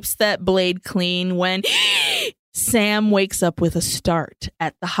and wipes that blade clean when Sam wakes up with a start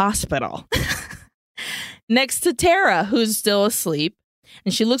at the hospital. Next to Tara, who's still asleep.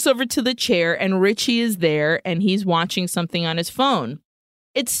 And she looks over to the chair, and Richie is there, and he's watching something on his phone.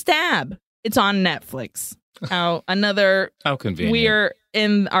 It's Stab. It's on Netflix. How convenient. We're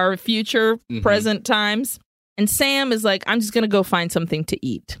in our future, present times. And Sam is like, I'm just going to go find something to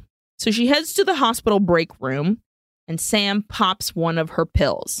eat. So she heads to the hospital break room, and Sam pops one of her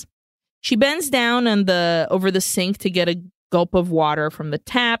pills. She bends down over the sink to get a gulp of water from the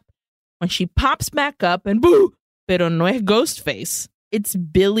tap. When she pops back up, and boo, pero no es Ghostface. It's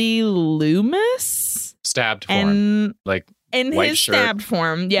Billy Loomis. Stabbed form. And like in his shirt. stabbed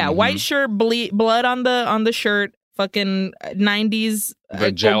form. Yeah, white shirt, blood on the shirt, fucking 90s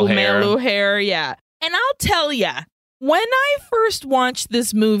gel hair. Yeah. And I'll tell ya, when I first watched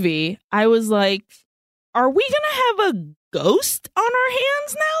this movie, I was like, are we going to have a ghost on our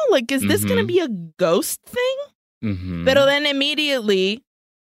hands now? Like, is this going to be a ghost thing? But then immediately,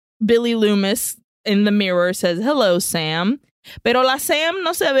 Billy Loomis in the mirror says, hello, Sam. Pero la Sam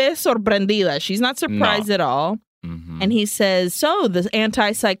no se ve sorprendida. She's not surprised at all. And he says, so the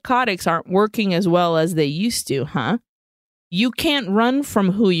antipsychotics aren't working as well as they used to, huh? You can't run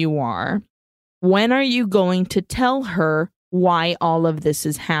from who you are. When are you going to tell her why all of this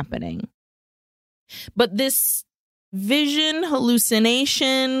is happening? But this vision,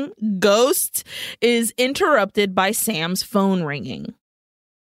 hallucination, ghost is interrupted by Sam's phone ringing.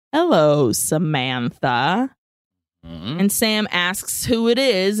 Hello, Samantha. And Sam asks who it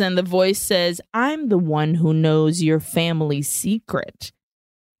is, and the voice says, I'm the one who knows your family's secret.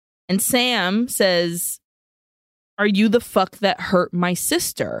 And Sam says, are you the fuck that hurt my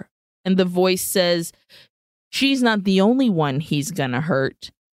sister? And the voice says, she's not the only one he's gonna hurt.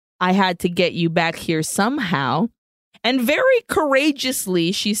 I had to get you back here somehow. And very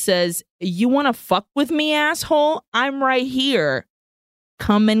courageously, she says, you want to fuck with me, asshole? I'm right here.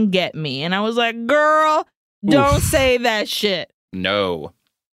 Come and get me. And I was like, girl, don't say that shit. No.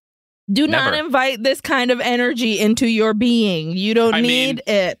 Do not invite this kind of energy into your being. You don't need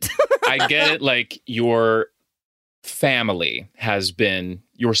it. I get it. Like, your family has been,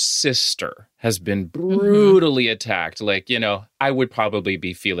 your sister has been brutally attacked. Like, you know, I would probably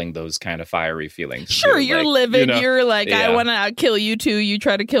be feeling those kind of fiery feelings. Sure, too. you're like, livid. You know, you're like, I want to kill you too. You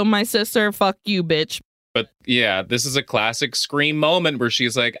try to kill my sister. Fuck you, bitch. But yeah, this is a classic Scream moment where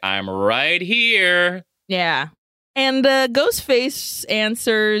she's like, I'm right here. Yeah. And Ghostface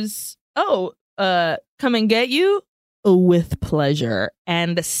answers, come and get you? With pleasure.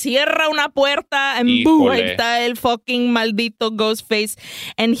 And cierra una puerta and boom, ahí está el fucking maldito Ghostface.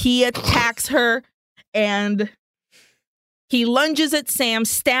 And he attacks her and he lunges at Sam,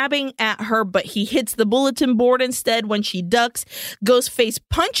 stabbing at her, but he hits the bulletin board instead. When she ducks, Ghostface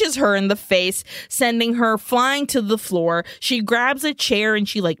punches her in the face, sending her flying to the floor. She grabs a chair and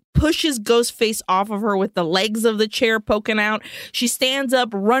she pushes Ghostface off of her with the legs of the chair poking out. She stands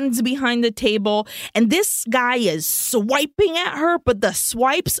up, runs behind the table, and this guy is swiping at her, but the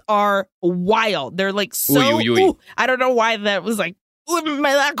swipes are wild. They're so, ooh, I don't know why that was me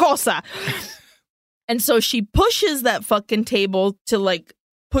da cosa. And so she pushes that fucking table to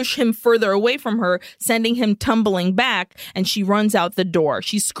push him further away from her, sending him tumbling back, and she runs out the door.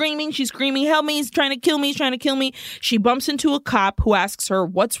 She's screaming, help me, he's trying to kill me. She bumps into a cop who asks her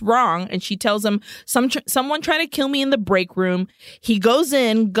what's wrong, and she tells him someone trying to kill me in the break room. He goes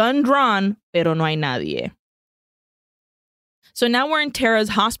in, gun drawn, pero no hay nadie. So now we're in Tara's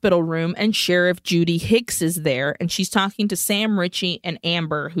hospital room, and Sheriff Judy Hicks is there, and she's talking to Sam, Richie, and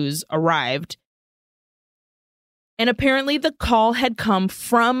Amber, who's arrived. And apparently the call had come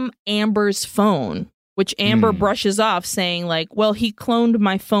from Amber's phone, which Amber brushes off, saying, like, well, he cloned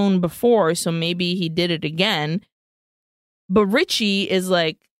my phone before, so maybe he did it again. But Richie is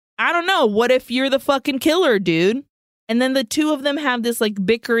like, I don't know, what if you're the fucking killer, dude? And then the two of them have this like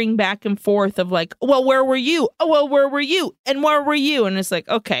bickering back and forth of like, well, where were you? Oh, well, where were you? And where were you? And it's like,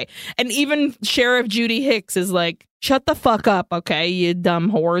 okay. And even Sheriff Judy Hicks is like, shut the fuck up, okay, you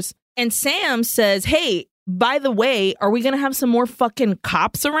dumb whores. And Sam says, hey, by the way, are we going to have some more fucking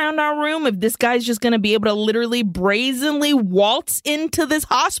cops around our room if this guy's just going to be able to literally brazenly waltz into this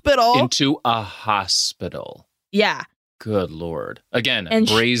hospital? Into a hospital. Yeah. Good Lord. Again, And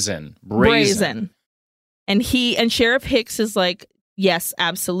brazen. And Sheriff Hicks is like, yes,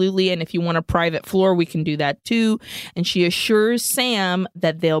 absolutely. And if you want a private floor, we can do that too. And she assures Sam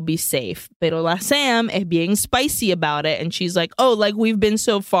that they'll be safe. Pero la Sam es being spicy about it. And she's like, oh, like we've been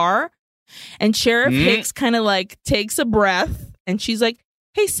so far. And Sheriff Hicks kind of like takes a breath. And she's like,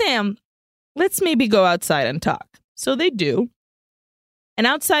 hey, Sam, let's maybe go outside and talk. So they do. And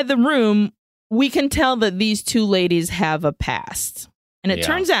outside the room, we can tell that these two ladies have a past. And it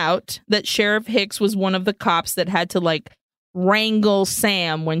turns out that Sheriff Hicks was one of the cops that had to like wrangle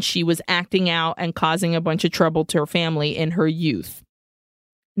Sam when she was acting out and causing a bunch of trouble to her family in her youth.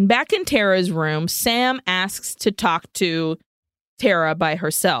 And back in Tara's room, Sam asks to talk to Tara by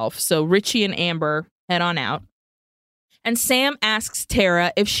herself. So Richie and Amber head on out. And Sam asks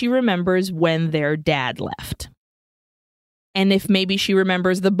Tara if she remembers when their dad left. And if maybe she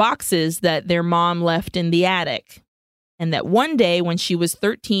remembers the boxes that their mom left in the attic. And that one day when she was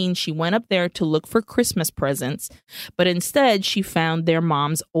 13, she went up there to look for Christmas presents, but instead she found their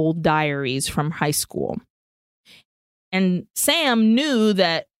mom's old diaries from high school. And Sam knew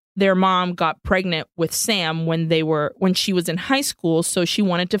that their mom got pregnant with Sam when she was in high school, so she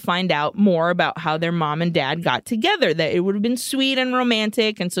wanted to find out more about how their mom and dad got together, that it would have been sweet and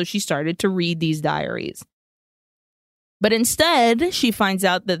romantic, and so she started to read these diaries. But instead, she finds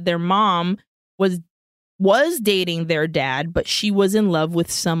out that their mom was dating their dad, but she was in love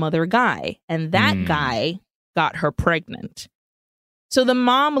with some other guy. And that guy got her pregnant. So the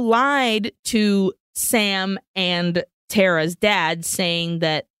mom lied to Sam and Tara's dad, saying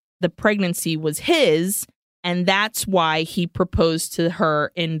that the pregnancy was his, and that's why he proposed to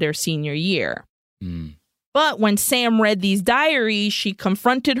her in their senior year. But when Sam read these diaries, she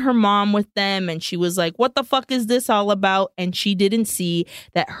confronted her mom with them, and she was like, what the fuck is this all about? And she didn't see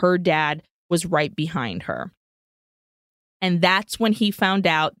that her dad was right behind her. And that's when he found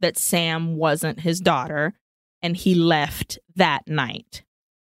out that Sam wasn't his daughter, and he left that night.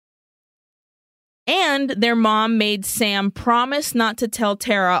 And their mom made Sam promise not to tell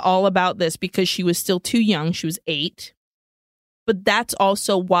Tara all about this because she was still too young. She was 8. But that's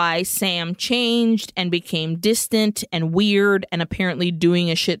also why Sam changed and became distant and weird and apparently doing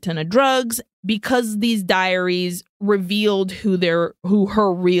a shit ton of drugs, because these diaries revealed who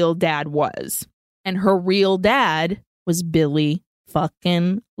her real dad was. And her real dad was Billy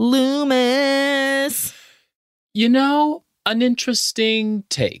fucking Loomis. You know, an interesting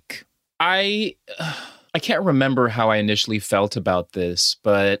take. I can't remember how I initially felt about this,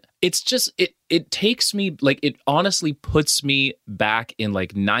 but it's just, it takes me, like, it honestly puts me back in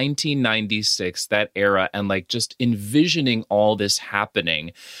like 1996, that era, and like just envisioning all this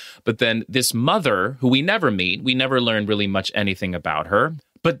happening. But then this mother, who we never meet, we never learn really much anything about her,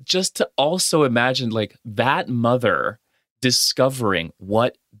 but just to also imagine like that mother discovering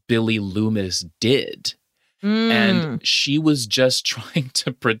what Billy Loomis did. And she was just trying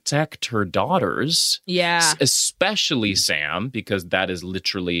to protect her daughters. Yeah. Especially Sam, because that is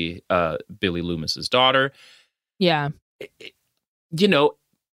literally Billy Loomis's daughter. Yeah. You know,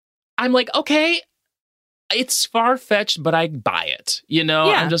 I'm like, okay, it's far-fetched, but I buy it. You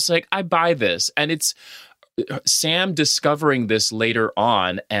know, I'm just like, I buy this. And it's Sam discovering this later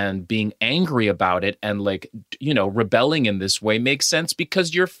on and being angry about it and like, you know, rebelling in this way makes sense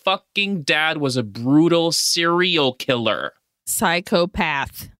because your fucking dad was a brutal serial killer.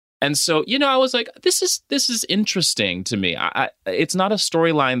 Psychopath. And so, you know, I was like, this is interesting to me. It's not a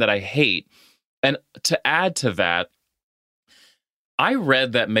storyline that I hate. And to add to that, I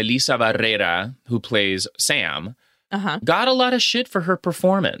read that Melissa Barrera, who plays Sam, got a lot of shit for her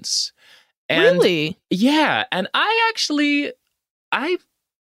performance. And really? Yeah. And I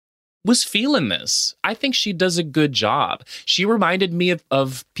was feeling this. I think she does a good job. She reminded me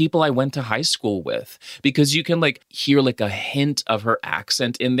of people I went to high school with, because you can like hear like a hint of her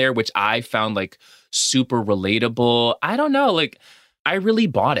accent in there, which I found like super relatable. I don't know, like I really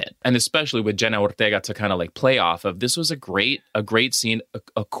bought it. And especially with Jenna Ortega to kind of like play off of, this was a great scene,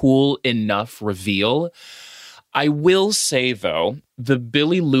 a cool enough reveal. I will say, though, the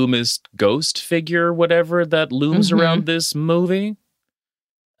Billy Loomis ghost figure, whatever that looms around this movie,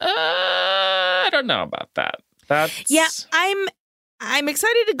 I don't know about that. Yeah, I'm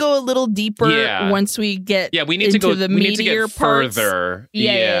excited to go a little deeper once we get we need to go the we need to meatier get further.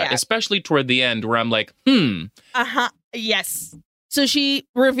 Yeah. Especially toward the end where I'm like, Yes. So she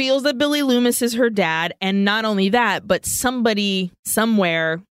reveals that Billy Loomis is her dad, and not only that, but somebody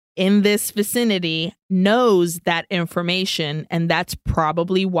somewhere in this vicinity knows that information, and that's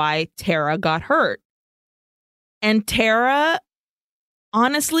probably why Tara got hurt. And Tara,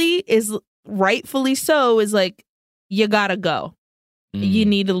 honestly, is rightfully so, is like, you gotta go. You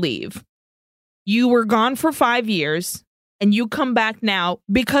need to leave. You were gone for 5 years, and you come back now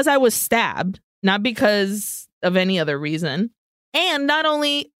because I was stabbed, not because of any other reason. And not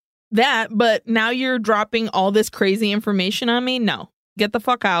only that, but now you're dropping all this crazy information on me. No. Get the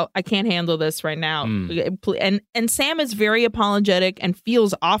fuck out. I can't handle this right now. And Sam is very apologetic and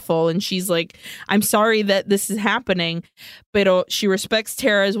feels awful. And she's like, I'm sorry that this is happening. But she respects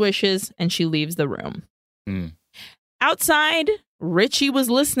Tara's wishes and she leaves the room. Outside, Richie was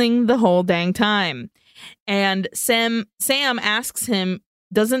listening the whole dang time. And Sam asks him,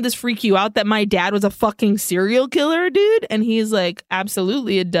 doesn't this freak you out that my dad was a fucking serial killer, dude? And he's like,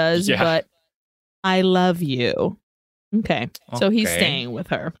 absolutely it does. But I love you. Okay, so he's staying with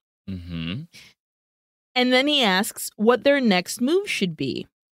her. And then he asks what their next move should be.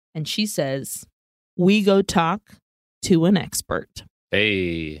 And she says, we go talk to an expert.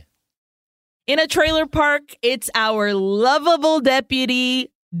 Hey. In a trailer park, it's our lovable deputy,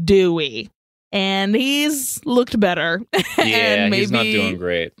 Dewey. And he's looked better. Yeah, and maybe he's not doing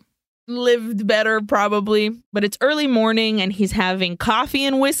great. Lived better, probably. But it's early morning, and he's having coffee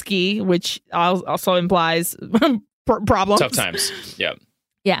and whiskey, which also implies problems. Tough times. Yeah.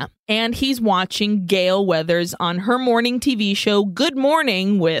 Yeah. And he's watching Gail Weathers on her morning TV show, Good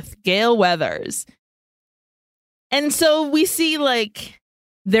Morning with Gail Weathers. And so we see, like,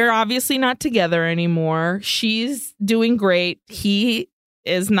 they're obviously not together anymore. She's doing great. He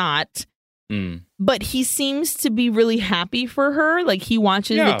is not. But he seems to be really happy for her. Like, he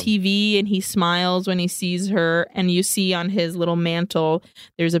watches the TV and he smiles when he sees her. And you see on his little mantle,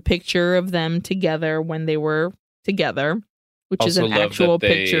 there's a picture of them together when they were together, which also is an actual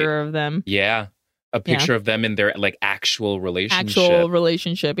picture of them. Yeah. A picture of them in their like actual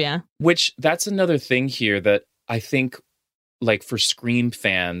relationship. Yeah. Which that's another thing here that I think, like, for Scream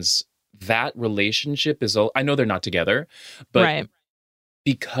fans, that relationship is, I know they're not together, but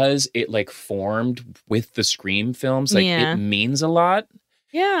because it like formed with the Scream films, like it means a lot.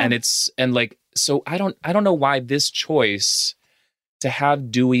 Yeah. And like, so I don't know why this choice to have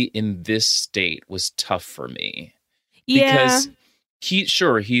Dewey in this state was tough for me. Because he's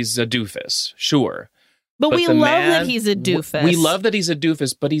a doofus. Sure. But we love that he's a doofus. We love that he's a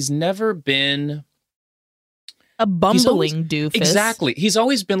doofus, but he's never been a bumbling doofus. Exactly. He's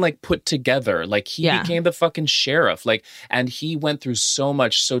always been like put together. Like he became the fucking sheriff. Like, and he went through so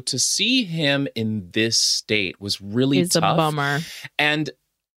much. So to see him in this state was really tough. It's a bummer. And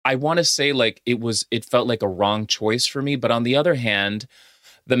I want to say, like, it felt like a wrong choice for me. But on the other hand,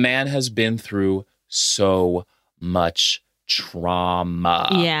 the man has been through so much trauma.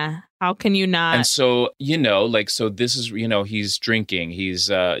 Yeah. How can you not? And so, so this is, he's drinking.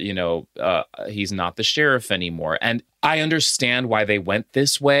 He's, he's not the sheriff anymore. And I understand why they went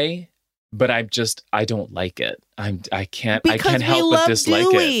this way, but I don't like it. I can't help but dislike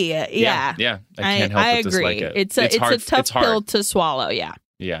Dewey. it. Yeah. Yeah. I can't help but dislike it. It's a tough pill to swallow. Yeah.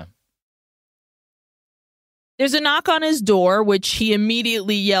 Yeah. There's a knock on his door, which he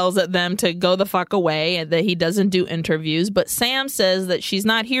immediately yells at them to go the fuck away and that he doesn't do interviews. But Sam says that she's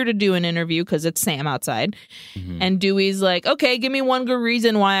not here to do an interview because it's Sam outside. And Dewey's like, okay, give me one good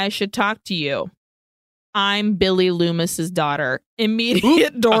reason why I should talk to you. I'm Billy Loomis's daughter.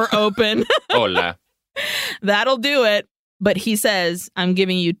 Immediate door open. Hola. That'll do it. But he says, I'm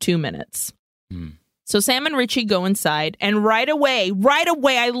giving you 2 minutes. So Sam and Richie go inside, and right away,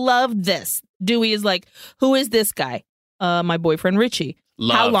 I love this. Dewey is like, who is this guy? My boyfriend, Richie.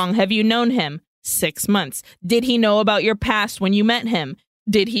 Love. How long have you known him? 6 months. Did he know about your past when you met him?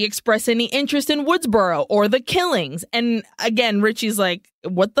 Did he express any interest in Woodsboro or the killings? And again, Richie's like,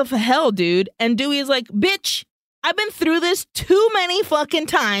 what the hell, dude? And Dewey's like, bitch, I've been through this too many fucking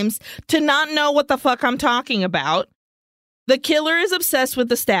times to not know what the fuck I'm talking about. The killer is obsessed with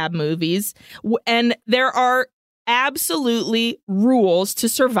the stab movies, and there are absolutely rules to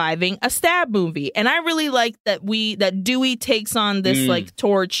surviving a stab movie. And I really like that Dewey takes on this like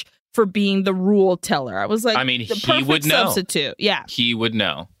torch for being the rule teller. I was like, I mean, the he would know. Substitute. Yeah. He would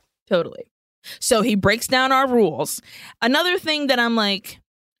know. Totally. So he breaks down our rules. Another thing that I'm like,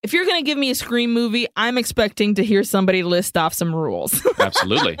 if you're going to give me a Scream movie, I'm expecting to hear somebody list off some rules.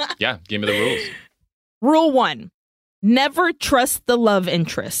 Absolutely. Yeah. Give me the rules. Rule 1, never trust the love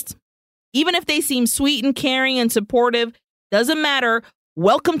interest. Even if they seem sweet and caring and supportive, doesn't matter.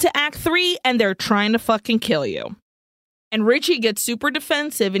 Welcome to Act 3, and they're trying to fucking kill you. And Richie gets super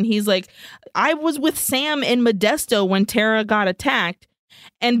defensive, and he's like, I was with Sam in Modesto when Tara got attacked.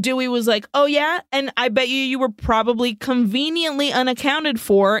 And Dewey was like, oh, yeah? And I bet you were probably conveniently unaccounted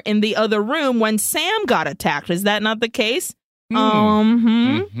for in the other room when Sam got attacked. Is that not the case?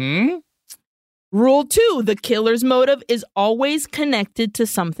 Rule 2, the killer's motive is always connected to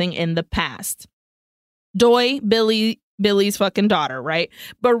something in the past. Doy, Billy's fucking daughter, right?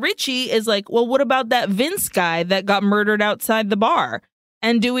 But Richie is like, well, what about that Vince guy that got murdered outside the bar?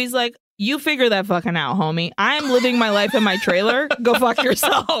 And Dewey's like, you figure that fucking out, homie. I'm living my life in my trailer. Go fuck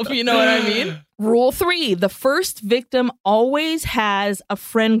yourself. You know what I mean? Rule 3, the first victim always has a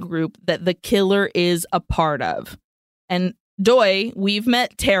friend group that the killer is a part of. And Doy, we've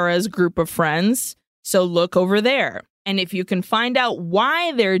met Tara's group of friends, so look over there. And if you can find out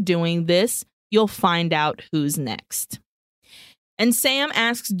why they're doing this, you'll find out who's next. And Sam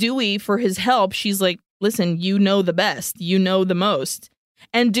asks Dewey for his help. She's like, listen, you know the best. You know the most.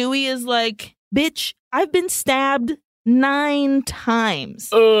 And Dewey is like, bitch, I've been stabbed 9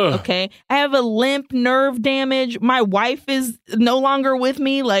 times. Ugh. Okay? I have a limp, nerve damage. My wife is no longer with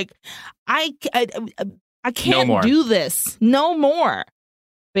me. Like, I can't do this. No more.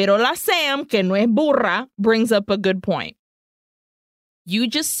 Pero la Sam, que no es burra, brings up a good point. You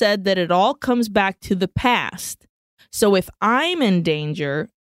just said that it all comes back to the past. So if I'm in danger,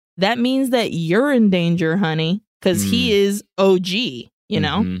 that means that you're in danger, honey, because he is OG, you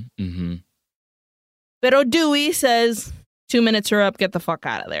know? Pero Dewey says, 2 minutes are up, get the fuck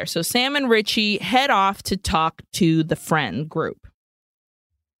out of there. So Sam and Richie head off to talk to the friend group.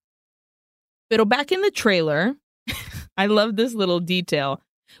 Pero back in the trailer, I love this little detail.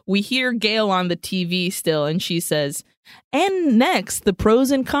 We hear Gail on the TV still, and she says, and next, the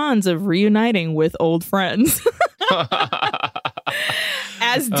pros and cons of reuniting with old friends.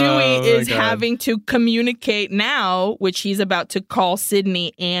 As Dewey is having to communicate now, which he's about to call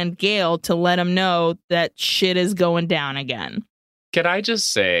Sidney and Gail to let him know that shit is going down again. Can I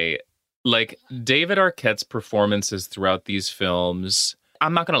just say, like, David Arquette's performances throughout these films,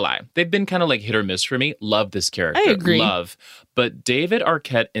 I'm not going to lie, they've been kind of like hit or miss for me. Love this character. I agree. Love. But David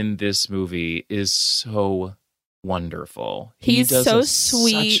Arquette in this movie is so wonderful. He's he does so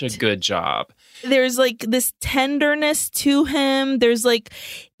sweet. Such a good job. There's like this tenderness to him. There's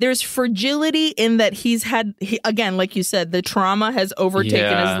fragility in that again, like you said, the trauma has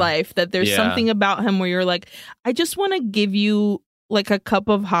overtaken his life, that there's something about him where you're like, I just want to give you like a cup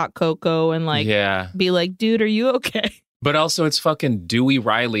of hot cocoa and like be like, dude, are you okay? But also it's fucking Dewey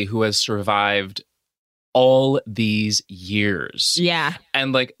Riley who has survived all these years. Yeah.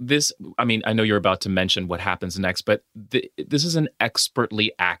 And like this, I mean, I know you're about to mention what happens next, but this is an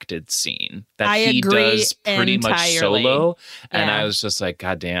expertly acted scene that he does pretty much solo. And I was just like,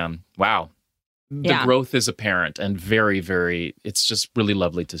 God damn, wow. The growth is apparent and very, very, it's just really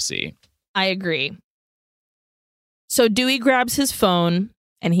lovely to see. I agree. So Dewey grabs his phone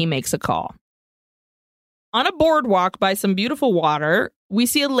and he makes a call. On a boardwalk by some beautiful water, we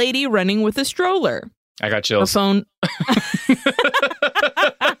see a lady running with a stroller. I got chills. Her phone.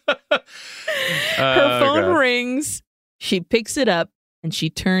 Her phone rings. She picks it up and she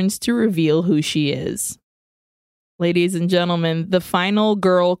turns to reveal who she is. Ladies and gentlemen, the final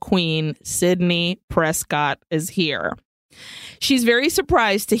girl queen, Sidney Prescott, is here. She's very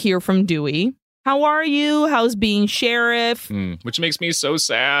surprised to hear from Dewey. How are you? How's being sheriff? Which makes me so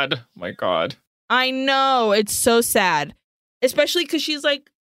sad. My God. I know. It's so sad. Especially because she's like,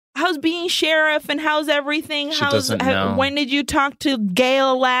 how's being sheriff and how's everything? She doesn't know. When did you talk to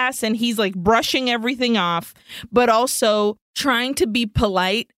Gail last? And he's like brushing everything off, but also trying to be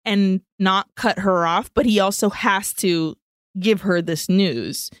polite and not cut her off. But he also has to give her this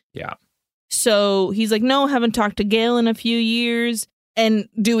news. Yeah. So he's like, no, haven't talked to Gail in a few years. And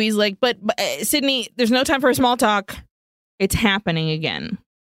Dewey's like, but Sidney, there's no time for small talk. It's happening again.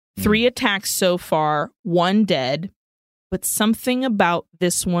 3 attacks so far, 1 dead. But something about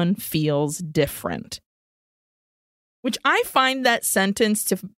this one feels different. which I find that sentence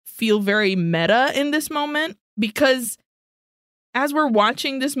to feel very meta in this moment because as we're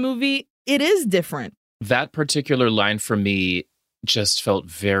watching this movie, it is different. That particular line for me just felt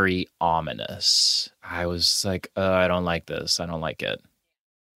very ominous. I was like, I don't like this. I don't like it.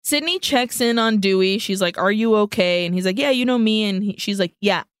 Sydney checks in on Dewey. She's like, are you okay? And he's like, yeah, you know me. And she's like,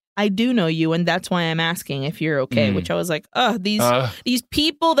 yeah, I do know you. And that's why I'm asking if you're okay. Which I was like, these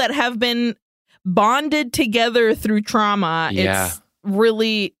people that have been bonded together through trauma. Yeah.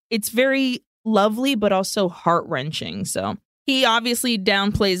 It's very lovely, but also heart-wrenching. So he obviously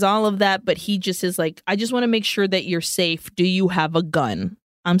downplays all of that, but he just is like, I just want to make sure that you're safe. Do you have a gun?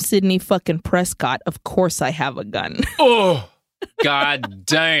 I'm Sidney fucking Prescott. Of course I have a gun. Oh, God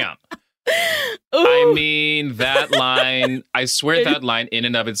damn. I mean, that line, I swear that line in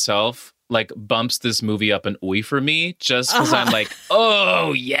and of itself, like, bumps this movie up an ooey for me, just because I'm like,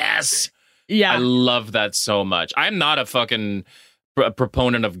 oh, yes. Yeah. I love that so much. I'm not a fucking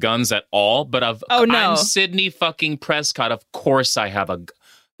proponent of guns at all, but I'm Sidney fucking Prescott. Of course I have a gun.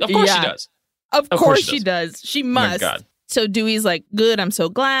 Of course she does. Of course she does. She must. Oh my God. So Dewey's like, good, I'm so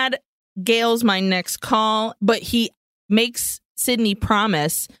glad. Gail's my next call, but he makes Sydney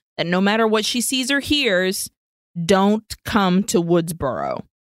promise that no matter what she sees or hears, don't come to Woodsboro.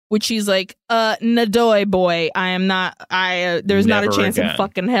 Which she's like, Nadoy boy, there's Never not a chance again. in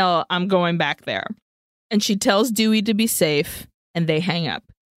fucking hell I'm going back there. And she tells Dewey to be safe, and they hang up.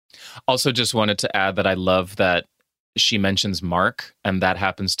 Also, just wanted to add that I love that she mentions Mark, and that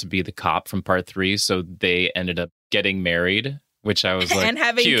happens to be the cop from part 3. So they ended up getting married, which I was like, and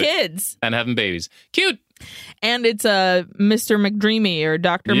having cute. kids. And having babies. Cute. And it's Mr. McDreamy or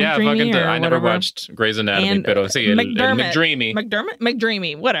Dr. McDreamy. I never watched Grey's Anatomy, pero sí, McDreamy.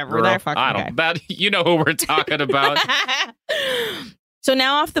 McDreamy, whatever. Girl, That fucking I don't, that, you know who we're talking about. So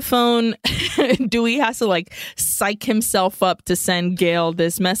now off the phone, Dewey has to like psych himself up to send Gail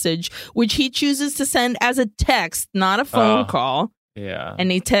this message, which he chooses to send as a text, not a phone call. Yeah.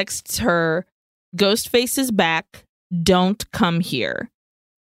 And he texts her, Ghostface is back. Don't come here.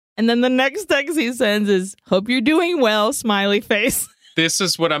 And then the next text he sends is, hope you're doing well, smiley face. This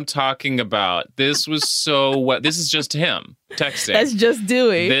is what I'm talking about. This was this is just him texting. That's just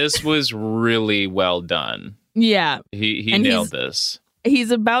Dewey. This was really well done. Yeah. He nailed this.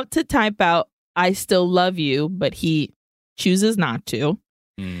 He's about to type out, I still love you, but he chooses not to.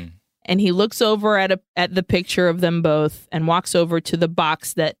 And he looks over at the picture of them both and walks over to the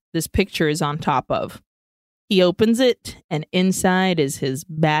box that this picture is on top of. He opens it, and inside is his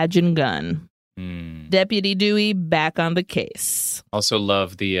badge and gun. Deputy Dewey back on the case. Also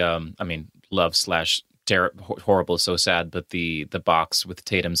love the, horrible, so sad, but the box with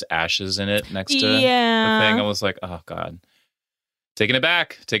Tatum's ashes in it next to the thing. I was like, oh, God. Taking it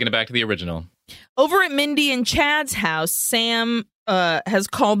back to the original. Over at Mindy and Chad's house, Sam has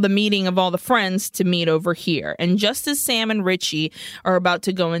called the meeting of all the friends to meet over here. And just as Sam and Richie are about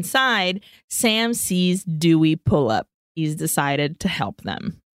to go inside, Sam sees Dewey pull up. He's decided to help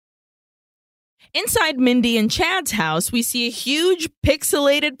them. Inside Mindy and Chad's house, we see a huge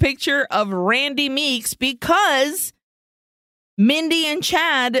pixelated picture of Randy Meeks because Mindy and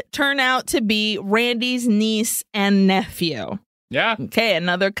Chad turn out to be Randy's niece and nephew. Yeah. Okay,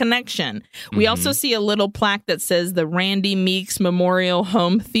 another connection. We also see a little plaque that says the Randy Meeks Memorial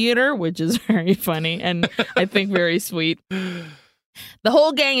Home Theater, which is very funny and I think very sweet. The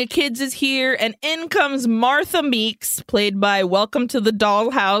whole gang of kids is here, and in comes Martha Meeks, played by Welcome to the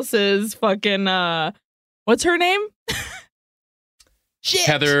Dollhouse's fucking, what's her name? Shit.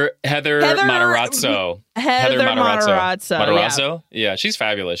 Heather Matarazzo. Heather Matarazzo. Matarazzo? Yeah, she's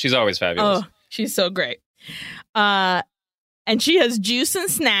fabulous. She's always fabulous. Oh, she's so great. And she has juice and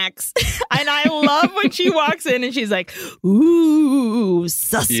snacks. And I love when she walks in and she's like, ooh,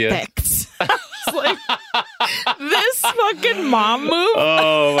 suspects. Yeah. Like, this fucking mom move.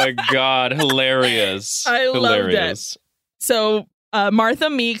 Oh, my God. Hilarious. I love that. So Martha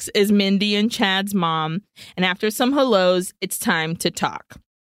Meeks is Mindy and Chad's mom. And after some hellos, it's time to talk.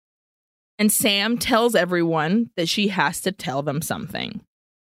 And Sam tells everyone that she has to tell them something.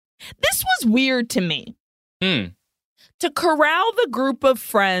 This was weird to me. To corral the group of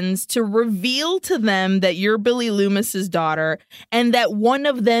friends to reveal to them that you're Billy Loomis's daughter and that one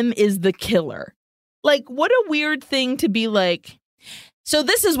of them is the killer. Like, what a weird thing to be like, so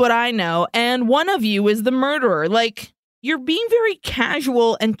this is what I know, and one of you is the murderer. Like, you're being very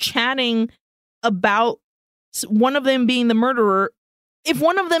casual and chatting about one of them being the murderer. If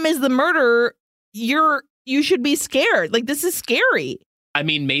one of them is the murderer, you should be scared. Like, this is scary. I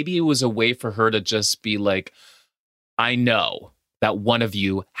mean, maybe it was a way for her to just be like, I know. that one of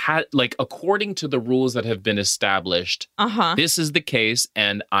you had, like, according to the rules that have been established, this is the case,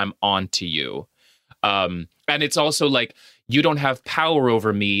 and I'm on to you. And it's also like, you don't have power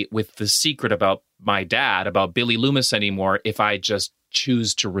over me with the secret about my dad, about Billy Loomis anymore, if I just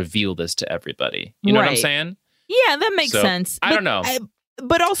choose to reveal this to everybody. You know what I'm saying? Yeah, that makes sense. I don't know.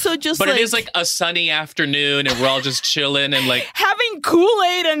 But also just But it is like a sunny afternoon and we're all just chilling and like having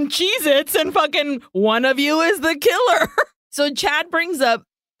Kool-Aid and Cheez-Its and fucking one of you is the killer. So Chad brings up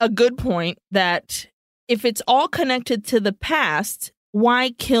a good point that if it's all connected to the past,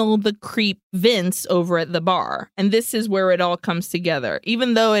 why kill the creep Vince over at the bar? And this is where it all comes together.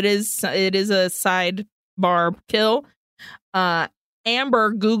 Even though it is a sidebar kill,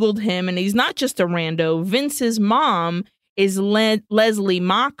 Amber Googled him, and he's not just a rando. Vince's mom is Leslie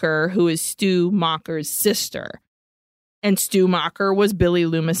Mocker, who is Stu Mocker's sister. And Stu Mocker was Billy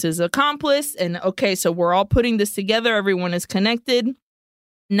Loomis's accomplice. And okay, so we're all putting this together. Everyone is connected.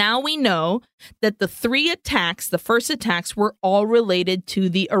 Now we know that the first attacks were all related to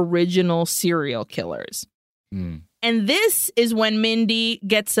the original serial killers. And this is when Mindy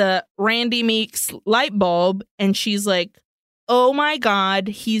gets a Randy Meeks light bulb and she's like, oh my God,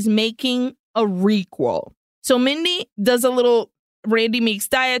 he's making a requel. So Mindy does a little Randy Meeks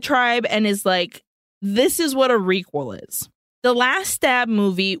diatribe and is like, this is what a requel is. The last Stab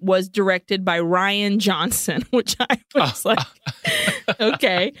movie was directed by Rian Johnson, which I was like,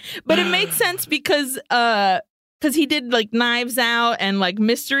 okay. But it makes sense because he did like Knives Out and like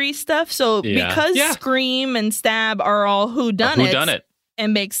mystery stuff. So because Scream and Stab are all whodunits, it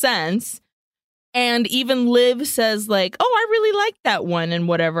makes sense. And even Liv says like, oh, I really like that one and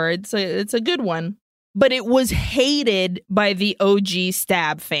whatever. It's a good one. But it was hated by the OG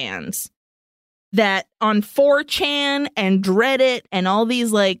Stab fans. That on 4chan and Reddit and all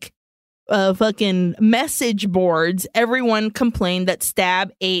these like fucking message boards, everyone complained that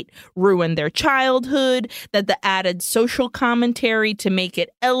Stab 8 ruined their childhood, that the added social commentary to make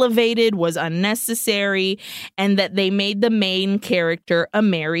it elevated was unnecessary, and that they made the main character a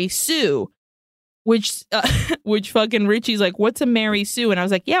Mary Sue. Which fucking Richie's like, what's a Mary Sue? And I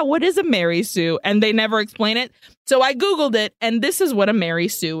was like, yeah, what is a Mary Sue? And they never explain it. So I Googled it, and this is what a Mary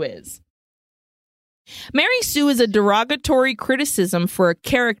Sue is. Mary Sue is a derogatory criticism for a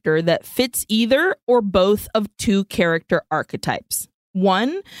character that fits either or both of two character archetypes.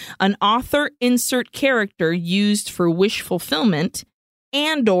 One, an author insert character used for wish fulfillment,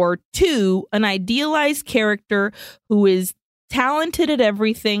 and or two, an idealized character who is talented at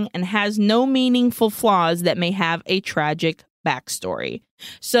everything and has no meaningful flaws that may have a tragic backstory.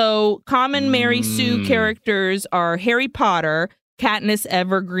 So common Mary Sue characters are Harry Potter, Katniss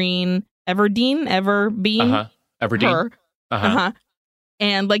Everdeen,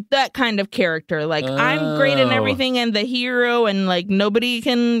 and like that kind of character. Like I'm great in everything and the hero and like nobody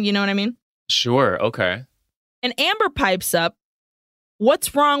can, you know what I mean? Sure, okay. And Amber pipes up,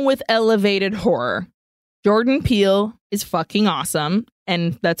 what's wrong with elevated horror? Jordan Peele is fucking awesome,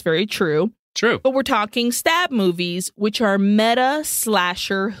 and that's very true. True. But we're talking Stab movies, which are meta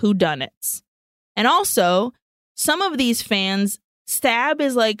slasher whodunits. And also, some of these fans, Stab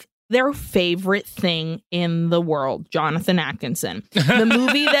is like their favorite thing in the world. Jonathan Atkinson. The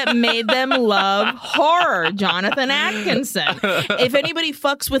movie that made them love horror. Jonathan Atkinson. If anybody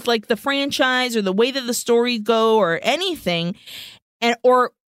fucks with like the franchise or the way that the stories go or anything,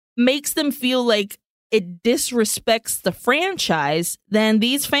 or makes them feel like it disrespects the franchise, then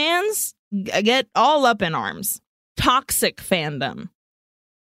these fans get all up in arms. Toxic fandom.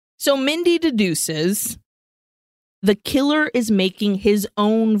 So Mindy deduces the killer is making his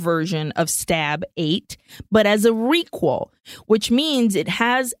own version of Stab 8, but as a requel, which means it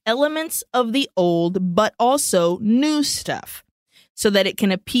has elements of the old, but also new stuff, so that it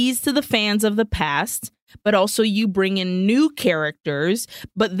can appease to the fans of the past, but also you bring in new characters,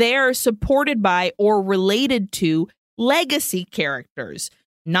 but they are supported by or related to legacy characters.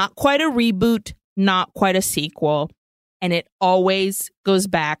 Not quite a reboot, not quite a sequel, and it always goes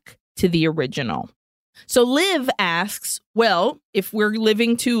back to the original. So Liv asks, well, if we're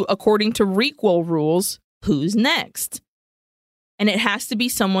living according to requel rules, who's next? And it has to be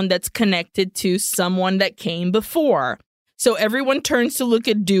someone that's connected to someone that came before. So everyone turns to look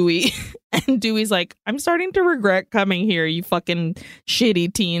at Dewey, and Dewey's like, I'm starting to regret coming here, you fucking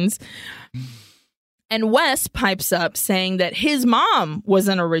shitty teens. And Wes pipes up saying that his mom was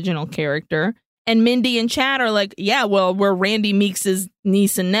an original character. And Mindy and Chad are like, yeah, well, we're Randy Meeks'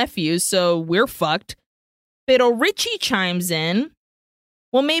 niece and nephew, so we're fucked. Pero Richie chimes in,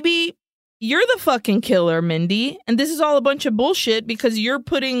 well, maybe you're the fucking killer, Mindy. And this is all a bunch of bullshit because you're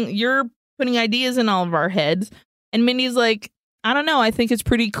putting ideas in all of our heads. And Mindy's like, I don't know. I think it's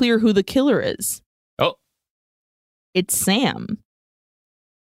pretty clear who the killer is. Oh. It's Sam.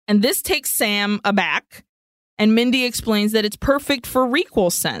 And this takes Sam aback. And Mindy explains that it's perfect for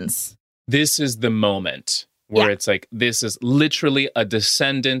requel sense. This is the moment where it's like, this is literally a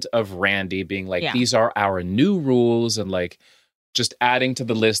descendant of Randy being like, these are our new rules, and like just adding to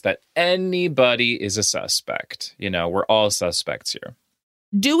the list that anybody is a suspect. You know, we're all suspects here.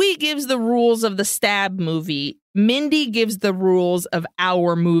 Dewey gives the rules of the Stab movie. Mindy gives the rules of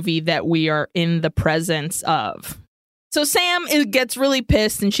our movie that we are in the presence of. So Sam gets really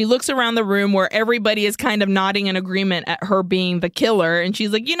pissed, and she looks around the room where everybody is kind of nodding in agreement at her being the killer. And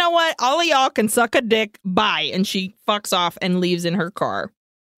she's like, you know what? All of y'all can suck a dick. Bye. And she fucks off and leaves in her car.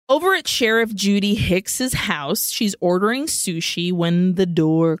 Over at Sheriff Judy Hicks's house, she's ordering sushi when the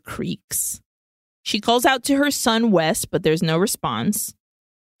door creaks. She calls out to her son, Wes, but there's no response.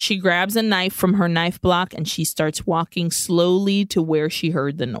 She grabs a knife from her knife block, and she starts walking slowly to where she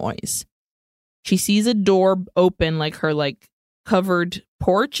heard the noise. She sees a door open, like her covered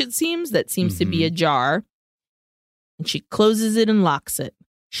porch, it seems, that seems to be ajar. And she closes it and locks it.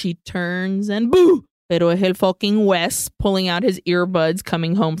 She turns and boo! Pero es el fucking Wes pulling out his earbuds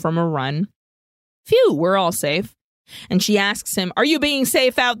coming home from a run. Phew, we're all safe. And she asks him, are you being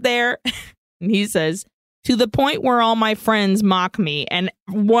safe out there? And he says, to the point where all my friends mock me. And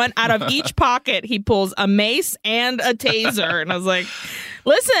one out of each pocket, he pulls a mace and a taser. And I was like,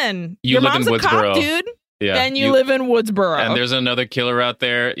 listen, your mom's a cop, dude. Yeah, and you live in Woodsboro. And there's another killer out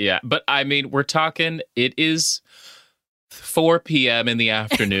there. Yeah. But I mean, we're talking, it is 4 p.m. in the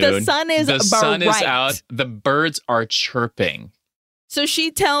afternoon. The sun is out. The birds are chirping. So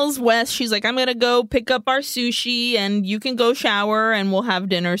she tells Wes, she's like, I'm going to go pick up our sushi and you can go shower and we'll have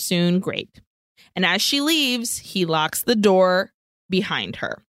dinner soon. Great. And as she leaves, he locks the door behind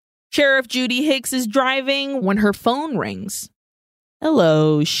her. Sheriff Judy Hicks is driving when her phone rings.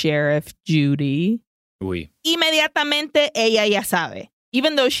 Hello, Sheriff Judy. Oui. Inmediatamente ella ya sabe.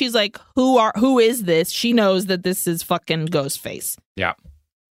 Even though she's like, who is this? She knows that this is fucking Ghostface. Yeah.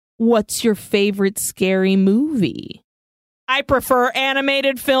 What's your favorite scary movie? I prefer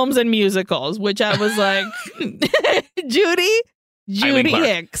animated films and musicals, which I was like, Judy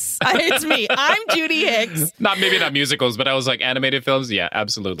Hicks. It's me. I'm Judy Hicks. Not musicals, but I was like, animated films? Yeah,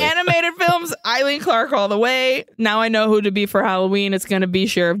 absolutely. Animated films, Eileen Clark all the way. Now I know who to be for Halloween. It's going to be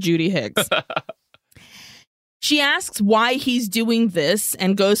Sheriff Judy Hicks. She asks why he's doing this,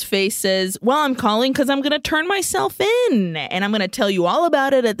 and Ghostface says, well, I'm calling because I'm going to turn myself in, and I'm going to tell you all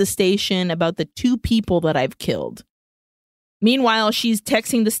about it at the station, about the 2 people that I've killed. Meanwhile, she's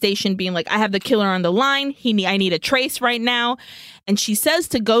texting the station being like, I have the killer on the line. I need a trace right now. And she says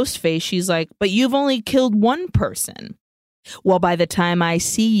to Ghostface, she's like, but you've only killed 1 person. Well, by the time I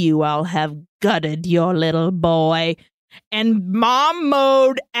see you, I'll have gutted your little boy. And mom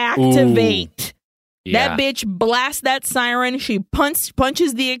mode activate. Ooh. Yeah. That bitch blasts that siren. She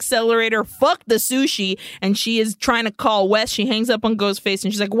punches the accelerator. Fuck the sushi. And she is trying to call Wes. She hangs up on Ghostface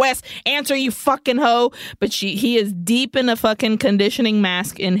and she's like, Wes, answer, you fucking hoe. But he is deep in a fucking conditioning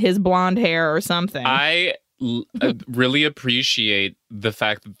mask in his blonde hair or something. I really appreciate the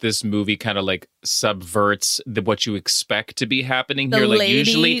fact that this movie kind of like subverts what you expect to be happening here. Like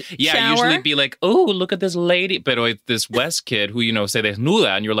usually be like, oh, look at this lady, but this West kid who, se desnuda,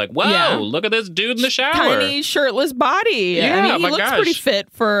 and you're like, wow, look at this dude in the shower. Tiny shirtless body. Yeah, I mean, he looks pretty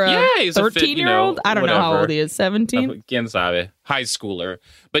fit for a 13-year-old. I don't know how old he is, 17? Quien sabe, high schooler.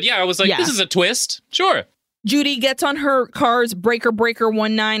 But yeah, I was like, this is a twist. Sure. Judy gets on her car's breaker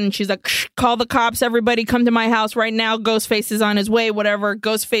 19 and she's like, call the cops, everybody come to my house right now. Ghostface is on his way, whatever.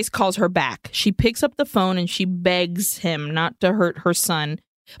 Ghostface calls her back. She picks up the phone and she begs him not to hurt her son.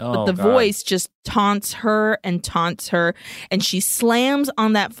 But the voice just taunts her. And she slams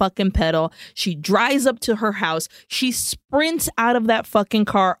on that fucking pedal. She drives up to her house. She sprints out of that fucking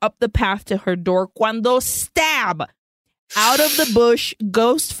car up the path to her door. Cuando stab! Out of the bush,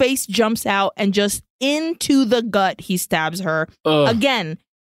 Ghostface jumps out and just into the gut, he stabs her. Ugh. Again,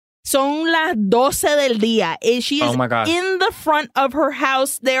 son las 12 del día. She is in the front of her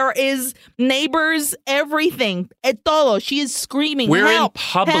house. There is neighbors, everything. Todo. She is screaming, We're help, in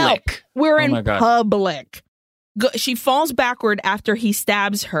public. Help. We're in public. She falls backward after he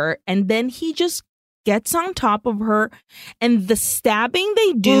stabs her, and then he just gets on top of her. And the stabbing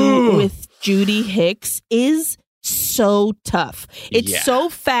they do with Judy Hicks is so tough. It's so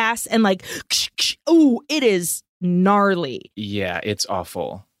fast and like, it is gnarly. Yeah, it's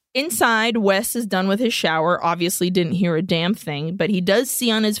awful. Inside, Wes is done with his shower, obviously didn't hear a damn thing, but he does see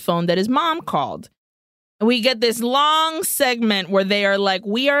on his phone that his mom called. And we get this long segment where they are like,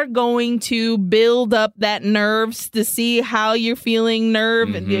 we are going to build up that nerves to see how you're feeling.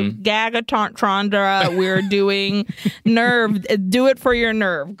 Gagatrondra, we're doing nerve. Do it for your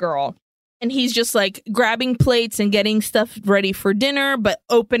nerve, girl. And he's just like grabbing plates and getting stuff ready for dinner, but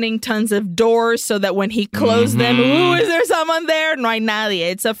opening tons of doors so that when he closed them, ooh, is there someone there? No hay nadie.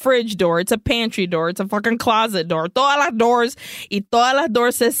 It's a fridge door. It's a pantry door. It's a fucking closet door. Todas las doors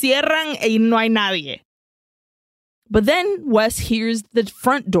se cierran y no hay nadie. But then Wes hears the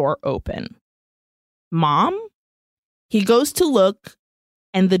front door open. Mom? He goes to look,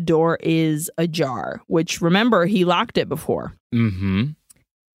 and the door is ajar, which, remember, he locked it before. Mm-hmm.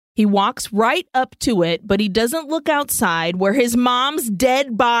 He walks right up to it, but he doesn't look outside where his mom's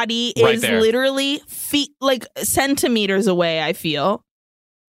dead body is literally feet, like centimeters away, I feel.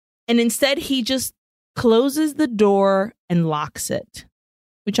 And instead, he just closes the door and locks it.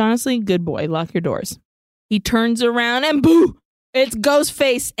 Which, honestly, good boy, lock your doors. He turns around and boo! It's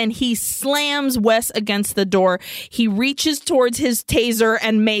Ghostface, and he slams Wes against the door. He reaches towards his taser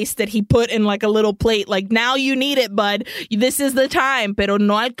and mace that he put in like a little plate. Like, now you need it, bud. This is the time. Pero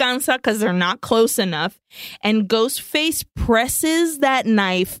no alcanza because they're not close enough. And Ghostface presses that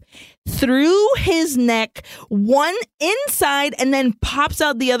knife through his neck, one inside, and then pops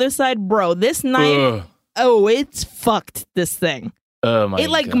out the other side. Bro, this knife, it's fucked, this thing. Oh my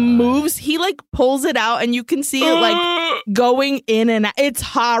God. God. Moves. He pulls it out and you can see it going in and out. It's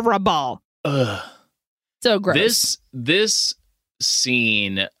horrible. So gross. This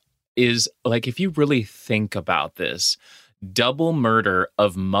scene is if you really think about this, double murder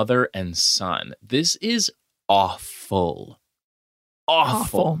of mother and son. This is awful.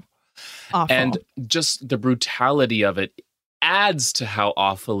 And just the brutality of it adds to how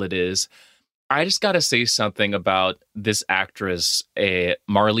awful it is. I just got to say something about this actress,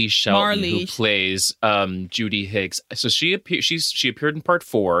 Marley Shelton, who plays Judy Hicks. So she appeared in part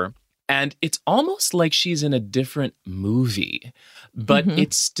 4, and it's almost like she's in a different movie, but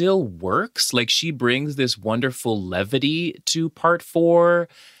it still works. Like, she brings this wonderful levity to part 4.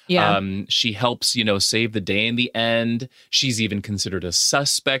 Yeah. She helps, save the day in the end. She's even considered a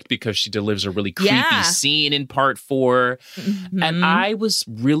suspect because she delivers a really creepy scene in part 4. And I was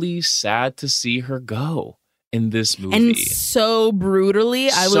really sad to see her go in this movie. And so brutally.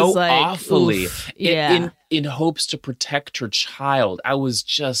 I was like, awfully. Oof. Yeah. In hopes to protect her child. I was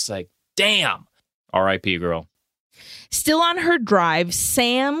just like, damn. R.I.P. girl. Still on her drive,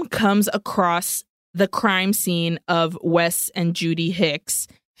 Sam comes across the crime scene of Wes and Judy Hicks.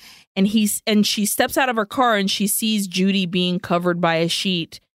 And she steps out of her car and she sees Judy being covered by a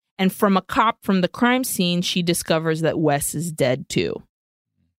sheet. And from a cop from the crime scene, she discovers that Wes is dead too.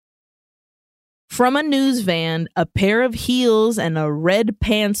 From a news van, a pair of heels and a red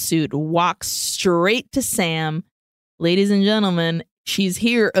pantsuit walks straight to Sam. Ladies and gentlemen, she's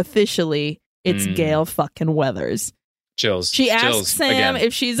here officially. It's Gale fucking Weathers. Chills. She asks Chills Sam again.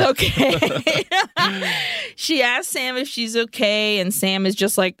 if she's okay. She asks Sam if she's okay, and Sam is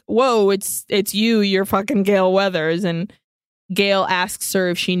just like, whoa, it's you, you're fucking Gale Weathers. And Gale asks her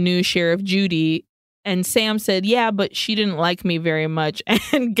if she knew Sheriff Judy, and Sam said, yeah, but she didn't like me very much.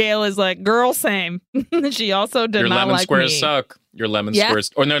 And Gale is like, girl, same. She also did not like me. Your lemon squares suck. Your lemon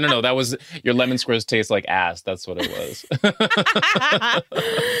squares. Or no, that was your lemon squares taste like ass. That's what it was.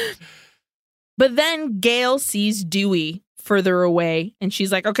 But then Gale sees Dewey further away, and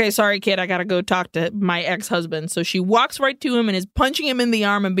she's like, okay, sorry, kid, I gotta go talk to my ex-husband. So she walks right to him and is punching him in the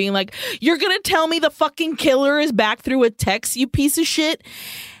arm and being like, you're gonna tell me the fucking killer is back through a text, you piece of shit?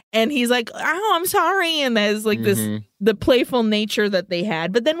 And he's like, oh, I'm sorry. And there's the playful nature that they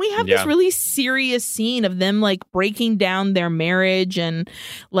had. But then we have this really serious scene of them breaking down their marriage, and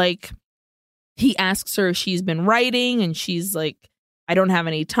he asks her if she's been writing, and she's like, I don't have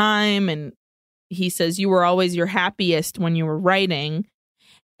any time. And he says, you were always your happiest when you were writing.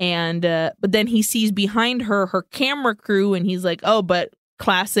 And but then he sees behind her camera crew, and he's like, oh, but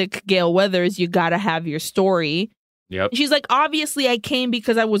classic Gale Weathers, you gotta have your story. Yep. And she's like, obviously I came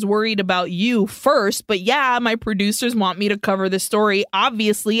because I was worried about you first, but yeah, my producers want me to cover the story.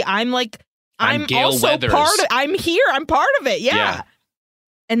 Obviously, I'm Gale also Weathers. I'm here. I'm part of it. Yeah.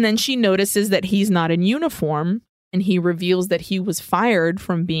 And then she notices that he's not in uniform, and he reveals that he was fired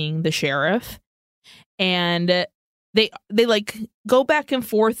from being the sheriff. And they go back and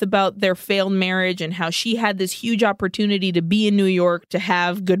forth about their failed marriage and how she had this huge opportunity to be in New York to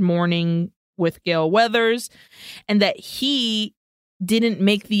have Good Morning with Gale Weathers, and that he didn't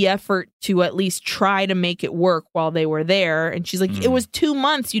make the effort to at least try to make it work while they were there. And she's like, it was 2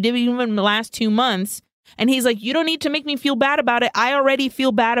 months. You didn't even last 2 months. And he's like, you don't need to make me feel bad about it. I already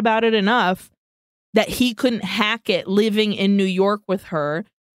feel bad about it enough. that he couldn't hack it living in New York with her,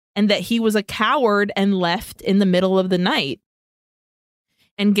 and that he was a coward and left in the middle of the night.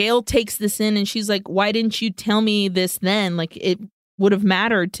 And Gail takes this in and she's like, why didn't you tell me this then? Like, it would have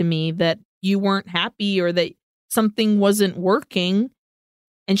mattered to me that you weren't happy or that something wasn't working.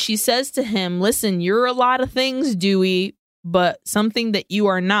 And she says to him, listen, you're a lot of things, Dewey, but something that you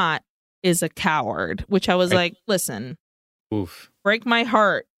are not is a coward, which I was like, listen, oof, break my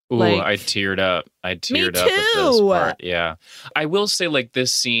heart. Ooh, Like, I teared up. I teared me up at this too. part. Yeah. I will say, like,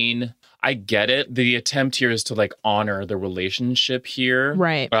 this scene, I get it. The attempt here is to, like, honor the relationship here.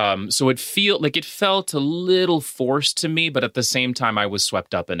 Right. So it felt a little forced to me, but at the same time, I was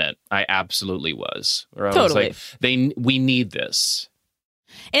swept up in it. I absolutely was. Or I Totally. was like, we need this.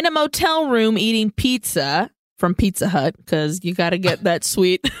 In a motel room eating pizza from Pizza Hut, because you got to get that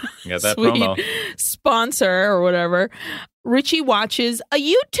sweet, Yeah, that sweet promo. sponsor or whatever. Richie watches a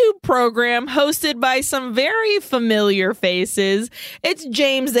YouTube program hosted by some very familiar faces. It's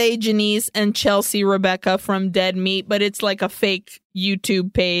James A. Janice and Chelsea Rebecca from Dead Meat, but it's like a fake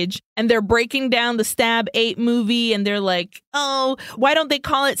YouTube page. And they're breaking down the Stab 8 movie, and they're like, oh, why don't they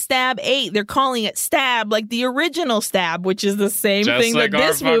call it Stab 8? They're calling it Stab, like the original Stab, which is the same Just thing like that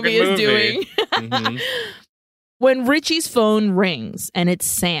this our movie fucking is doing. Mhm. When Richie's phone rings, and it's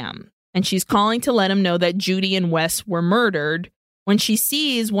Sam, and she's calling to let him know that Judy and Wes were murdered, when she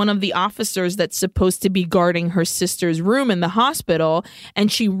sees one of the officers that's supposed to be guarding her sister's room in the hospital,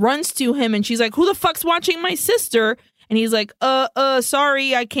 and she runs to him and she's like, who the fuck's watching my sister? And he's like,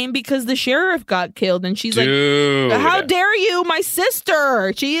 sorry, I came because the sheriff got killed. And she's Dude. like, how dare you, my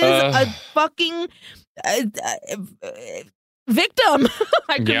sister? She is a fucking victim.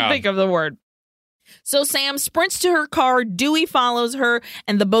 I couldn't think of the word. So Sam sprints to her car, Dewey follows her,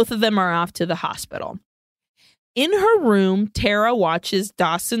 and the both of them are off to the hospital. In her room, Tara watches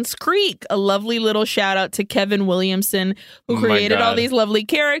Dawson's Creek, a lovely little shout out to Kevin Williamson, who created all these lovely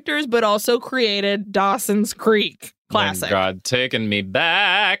characters, but also created Dawson's Creek. Classic. My God, taking me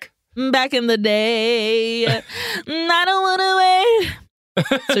back. Back in the day, I don't want to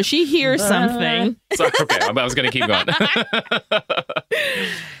wait. So she hears something. Sorry, okay, I was going to keep going.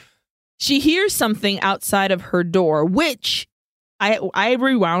 She hears something outside of her door, which I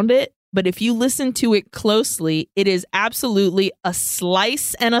rewound it, but if you listen to it closely, it is absolutely a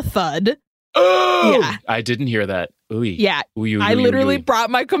slice and a thud. Oh! Yeah. I didn't hear that. Ooh. Yeah. Ooh, I literally brought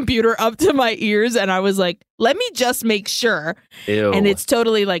my computer up to my ears and I was like, let me just make sure. Ew. And it's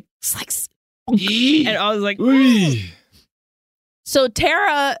totally like, slice. And I was like, Ooh. So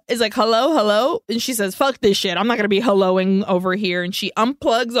Tara is like, hello. And she says, fuck this shit. I'm not going to be helloing over here. And she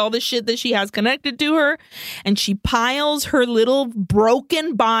unplugs all the shit that she has connected to her. And she piles her little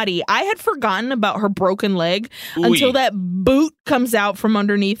broken body. I had forgotten about her broken leg until that boot comes out from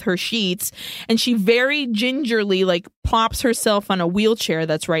underneath her sheets. And she very gingerly like plops herself on a wheelchair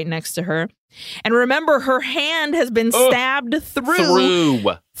that's right next to her. And remember, her hand has been stabbed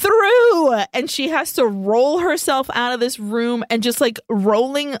through. And she has to roll herself out of this room and just like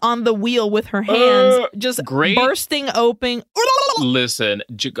rolling on the wheel with her hands, just bursting open. Listen,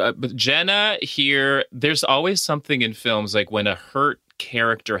 Jenna here, there's always something in films like when a hurt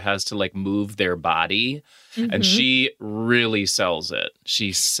character has to like move their body, and she really sells it.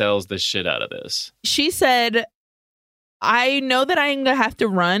 She sells the shit out of this. She said, I know that I'm going to have to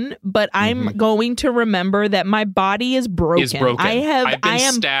run, but I'm going to remember that my body is broken. I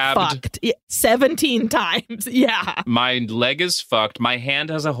am stabbed fucked 17 times. Yeah. My leg is fucked. My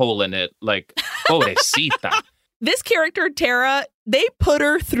hand has a hole in it. Like, pobrecita. This character, Tara, they put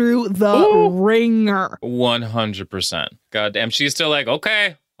her through the ringer. 100%. Goddamn. She's still like,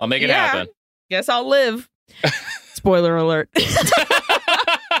 okay, I'll make it happen. Guess I'll live. Spoiler alert.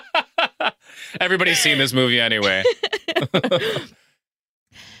 Everybody's seen this movie anyway.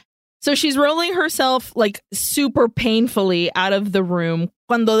 So she's rolling herself like super painfully out of the room.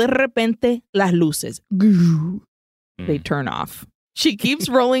 Cuando de repente las luces, they turn off. She keeps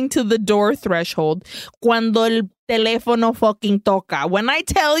rolling to the door threshold. Cuando el teléfono fucking toca. When I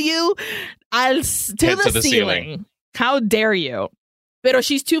tell you, I'll to the ceiling. How dare you? Pero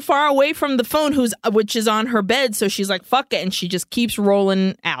she's too far away from the phone, which is on her bed. So she's like, fuck it. And she just keeps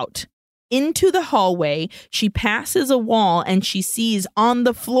rolling out. Into the hallway, she passes a wall and she sees on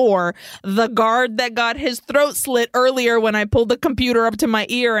the floor the guard that got his throat slit earlier when I pulled the computer up to my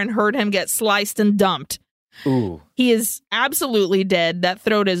ear and heard him get sliced and dumped. Ooh. He is absolutely dead. That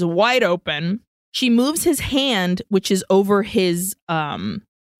throat is wide open. She moves his hand, which is over his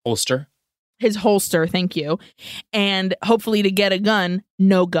holster. His holster, thank you. And hopefully to get a gun,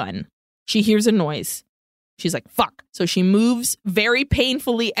 no gun. She hears a noise. She's like, fuck. So she moves very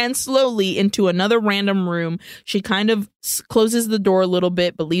painfully and slowly into another random room. She kind of closes the door a little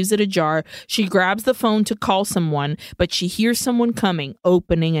bit, but leaves it ajar. She grabs the phone to call someone, but she hears someone coming,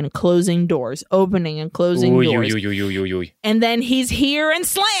 opening and closing doors, opening and closing doors. And then he's here and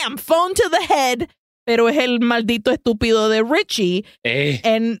slam, phone to the head. Pero es el maldito estúpido de Richie.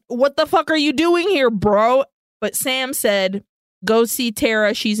 And what the fuck are you doing here, bro? But Sam said, go see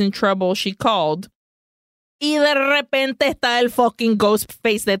Tara. She's in trouble. She called. Y de repente está el fucking ghost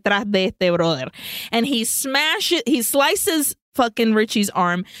face detrás de este brother. And he slices fucking Richie's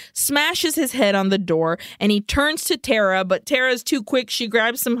arm, smashes his head on the door, and he turns to Tara, but Tara's too quick. She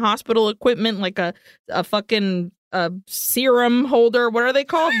grabs some hospital equipment like a fucking serum holder. What are they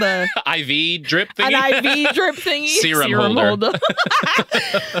called? The IV drip thingy? An IV drip thingy. Serum holder.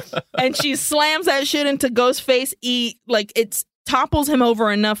 And she slams that shit into Ghostface. It's topples him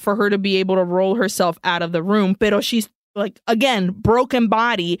over enough for her to be able to roll herself out of the room. Pero she's like, again, broken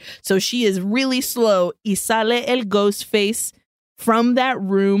body. So she is really slow. Y sale el Ghostface from that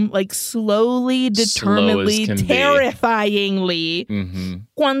room, like slowly, determinedly, terrifyingly.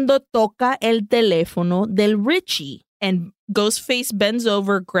 Cuando toca el teléfono del Richie. And Ghostface bends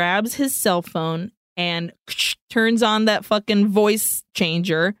over, grabs his cell phone, and turns on that fucking voice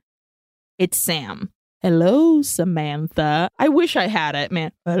changer. It's Sam. Hello, Samantha. I wish I had it,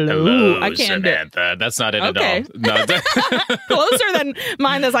 man. Hello, I can't Samantha. That's not it at all. No. Closer than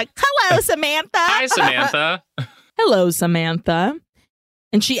mine is like, hello, Samantha. Hi, Samantha. Hello, Samantha.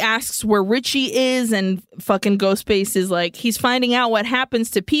 And she asks where Richie is, and fucking Ghostface is like, he's finding out what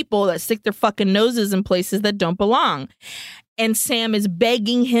happens to people that stick their fucking noses in places that don't belong. And Sam is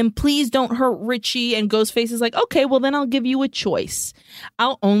begging him, please don't hurt Richie. And Ghostface is like, okay, well, then I'll give you a choice.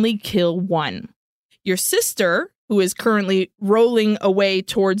 I'll only kill one. Your sister, who is currently rolling away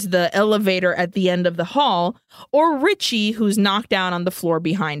towards the elevator at the end of the hall, or Richie, who's knocked down on the floor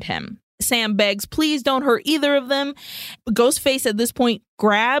behind him. Sam begs, please don't hurt either of them. Ghostface at this point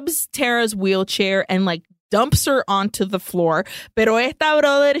grabs Tara's wheelchair and dumps her onto the floor. Pero esta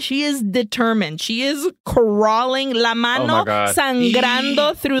brother, she is determined. She is crawling, la mano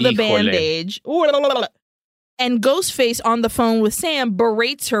sangrando through the bandage. And Ghostface on the phone with Sam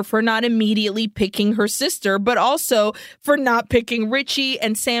berates her for not immediately picking her sister, but also for not picking Richie.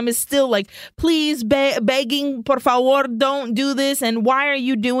 And Sam is still like, please, begging, por favor, don't do this. And why are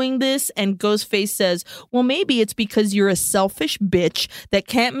you doing this? And Ghostface says, well, maybe it's because you're a selfish bitch that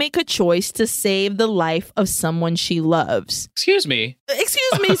can't make a choice to save the life of someone she loves. Excuse me.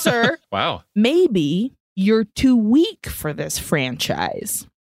 Excuse me, sir. Wow. Maybe you're too weak for this franchise.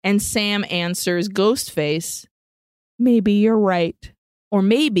 And Sam answers Ghostface, maybe you're right. Or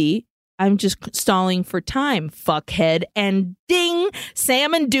maybe I'm just stalling for time, fuckhead. And ding,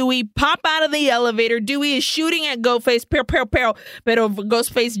 Sam and Dewey pop out of the elevator. Dewey is shooting at Ghostface. Pero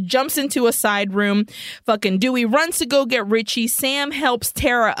Ghostface jumps into a side room. Fucking Dewey runs to go get Richie. Sam helps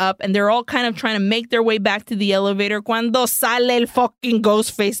Tara up, and they're all kind of trying to make their way back to the elevator. Cuando sale el fucking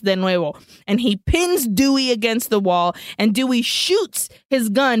Ghostface de nuevo. And he pins Dewey against the wall, and Dewey shoots his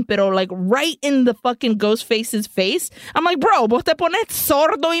gun, pero right in the fucking Ghostface's face. I'm like, bro, vos te pones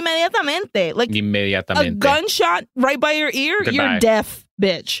sordo inmediatamente. Inmediatamente. A gunshot right by your ear, Goodbye. You're deaf,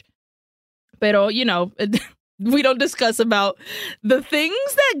 bitch. Pero, we don't discuss about the things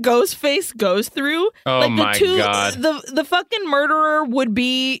that Ghostface goes through. Oh my God. The fucking murderer would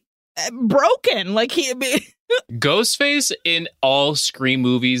be broken. Ghostface in all Scream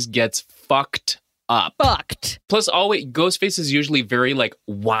movies gets fucked up. Plus, Ghostface is usually very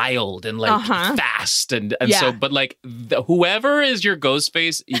wild and fast and so. But whoever is your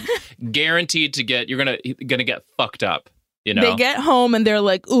Ghostface, guaranteed to get you're gonna get fucked up. They get home and they're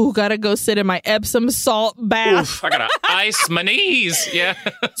like, ooh, gotta go sit in my Epsom salt bath. Oof, I gotta ice my knees. Yeah.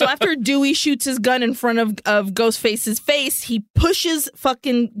 So after Dewey shoots his gun in front of Ghostface's face, he pushes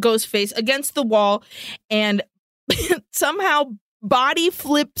fucking Ghostface against the wall and somehow body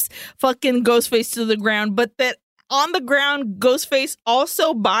flips fucking Ghostface to the ground, but that on the ground, Ghostface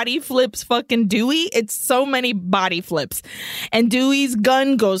also body flips fucking Dewey. It's so many body flips. And Dewey's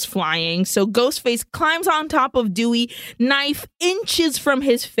gun goes flying. So Ghostface climbs on top of Dewey, knife inches from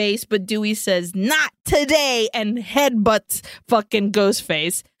his face, but Dewey says, not today, and headbutts fucking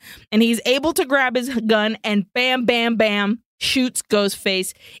Ghostface. And he's able to grab his gun and bam, bam, bam, shoots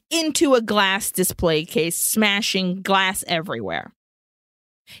Ghostface into a glass display case, smashing glass everywhere.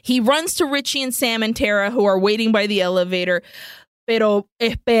 He runs to Richie and Sam and Tara, who are waiting by the elevator. Pero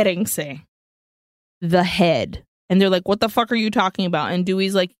espérense. The head. And they're like, what the fuck are you talking about? And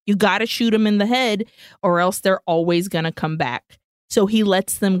Dewey's like, you gotta shoot him in the head or else they're always gonna come back. So he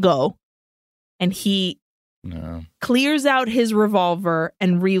lets them go. And he No. clears out his revolver,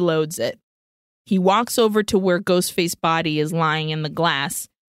 and reloads it. He walks over to where Ghostface's body is lying in the glass.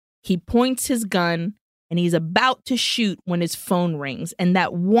 He points his gun, and he's about to shoot when his phone rings. And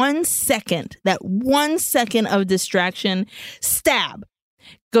that 1 second of distraction, stab.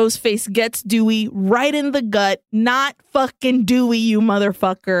 Ghostface gets Dewey right in the gut. Not fucking Dewey, you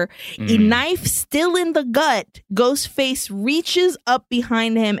motherfucker. A knife still in the gut. Ghostface reaches up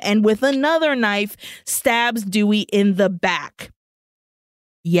behind him and with another knife stabs Dewey in the back.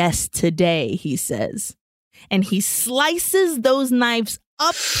 Yes, today, he says. And he slices those knives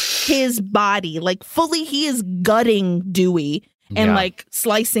up his body. Like fully he is gutting Dewey and like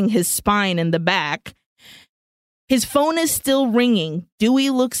slicing his spine in the back. His phone is still ringing. Dewey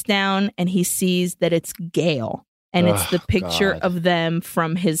looks down and he sees that it's Gale. And it's the picture of them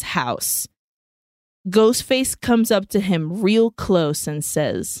from his house. Ghostface comes up to him real close and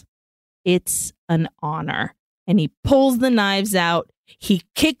says, "It's an honor." And he pulls the knives out. He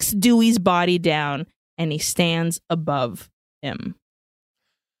kicks Dewey's body down and he stands above him.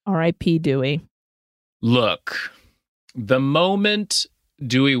 R.I.P. Dewey. Look, the moment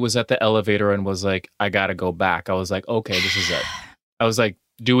Dewey was at the elevator and was like, I gotta go back, I was like, okay, this is it. I was like,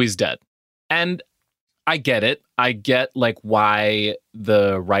 Dewey's dead. And I get it. I get like why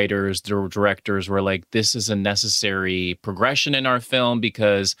the writers, the directors were like, this is a necessary progression in our film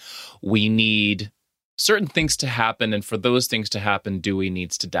because we need certain things to happen. And for those things to happen, Dewey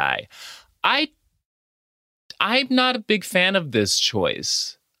needs to die. I'm not a big fan of this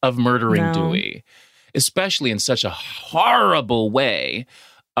choice of murdering Dewey, especially in such a horrible way.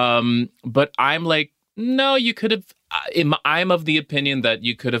 But I'm like, no, you could have. I'm of the opinion that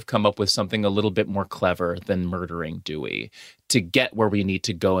you could have come up with something a little bit more clever than murdering Dewey to get where we need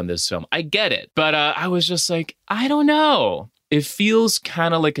to go in this film. I get it. But I was just like, I don't know. It feels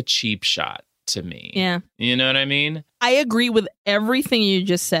kind of like a cheap shot to me. Yeah. You know what I mean? I agree with everything you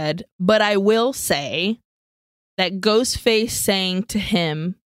just said, but I will say that Ghostface saying to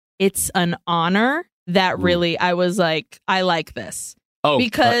him, "It's an honor," that really, I was like, I like this. Oh,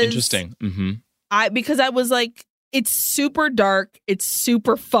 because interesting. Mm-hmm. Because I was like, it's super dark, it's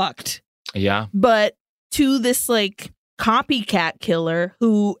super fucked. Yeah. But to this like copycat killer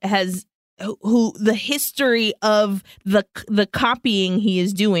who the history of the copying he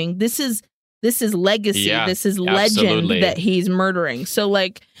is doing, this is legacy. Yeah, this is absolutely. legend that he's murdering. So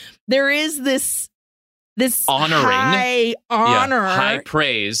like there is this honoring, high honor, high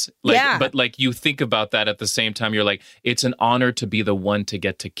praise. But like you think about that at the same time, you're like, it's an honor to be the one to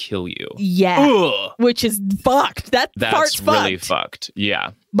get to kill you. Yeah. Ugh. Which is fucked. That's part's really fucked.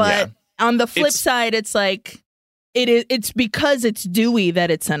 Yeah. But on the flip side, it's like it's because it's Dewey that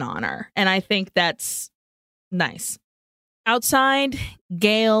it's an honor. And I think that's nice. Outside,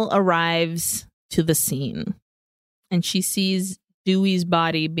 Gale arrives to the scene and she sees Dewey's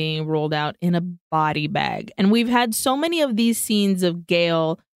body being rolled out in a body bag. And we've had so many of these scenes of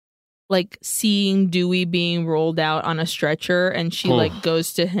Gale like seeing Dewey being rolled out on a stretcher and she like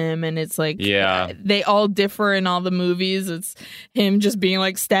goes to him and it's like they all differ in all the movies. It's him just being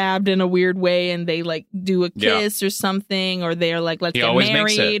like stabbed in a weird way and they like do a kiss or something, or they're like, let's get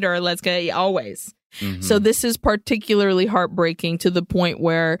married or let's get always. Mm-hmm. So this is particularly heartbreaking to the point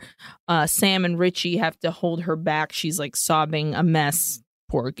where Sam and Richie have to hold her back. She's like sobbing a mess.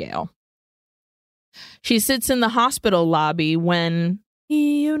 Poor Gale. She sits in the hospital lobby when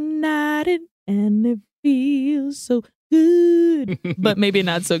united and it feels so good, but maybe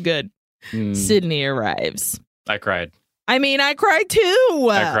not so good. Sydney arrives. I cried. I mean, I cried too.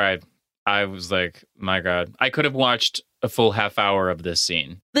 I cried. I was like, my God, I could have watched a full half hour of this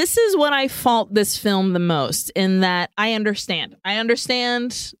scene. This is what I fault this film the most, in that I understand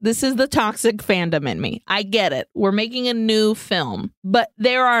this is the toxic fandom in me. I get it. We're making a new film, but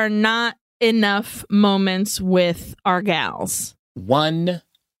there are not enough moments with our gals. 100%.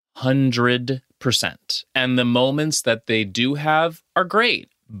 And the moments that they do have are great,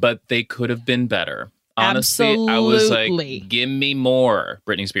 but they could have been better. Honestly, absolutely. I was like, give me more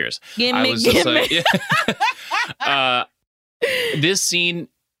Britney Spears. This scene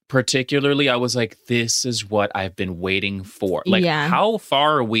particularly, I was like, this is what I've been waiting for. Like, how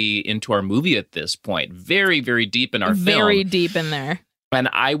far are we into our movie at this point? Very, very deep in our film. Very deep in there. And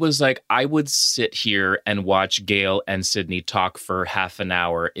I was like, I would sit here and watch Gale and Sydney talk for half an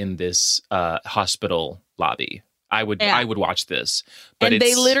hour in this hospital lobby. I would watch this. But and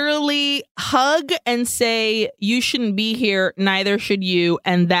they literally hug and say, you shouldn't be here, neither should you,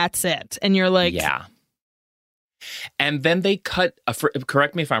 and that's it. And you're like... Yeah. And then they cut,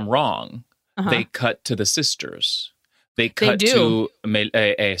 correct me if I'm wrong, they cut to the sisters. They cut do.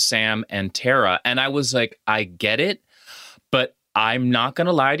 to Sam and Tara. And I was like, I get it, but I'm not going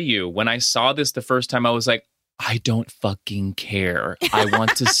to lie to you. When I saw this the first time, I was like, I don't fucking care. I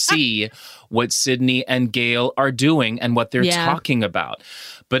want to see what Sydney and Gail are doing and what they're talking about.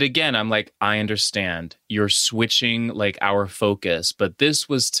 But again, I'm like, I understand. You're switching like our focus, but this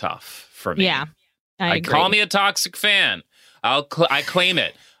was tough for me. Yeah, I agree. Call me a toxic fan. I claim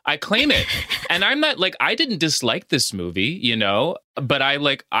it. I claim it. And I'm not like, I didn't dislike this movie, you know, but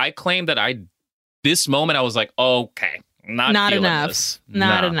I claim that this moment I was like, okay, not enough. This.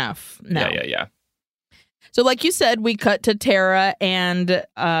 Not enough. No. Yeah. So like you said, we cut to Tara and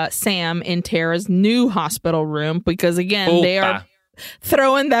Sam in Tara's new hospital room because, again, they are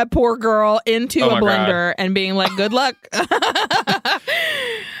throwing that poor girl into a blender and being like, good luck.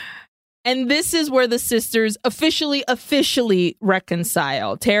 And this is where the sisters officially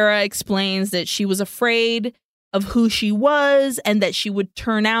reconcile. Tara explains that she was afraid of who she was and that she would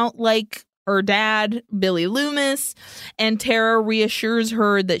turn out like her dad, Billy Loomis. And Tara reassures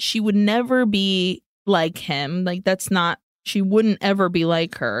her that she would never be like him. Like, she wouldn't ever be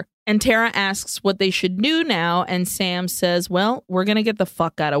like her. And Tara asks what they should do now. And Sam says, well, we're going to get the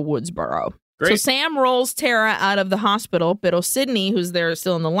fuck out of Woodsboro. Great. So Sam rolls Tara out of the hospital, but Sydney, who's there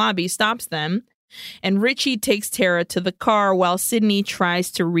still in the lobby, stops them. And Richie takes Tara to the car while Sydney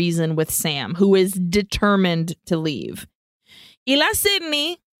tries to reason with Sam, who is determined to leave. Y la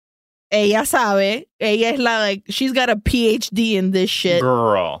Sydney, ella sabe, ella es she's got a PhD in this shit.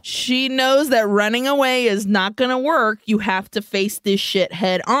 Girl. She knows that running away is not going to work. You have to face this shit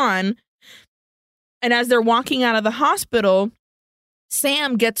head on. And as they're walking out of the hospital,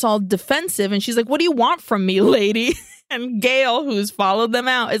 Sam gets all defensive and she's like, what do you want from me, lady? And Gail, who's followed them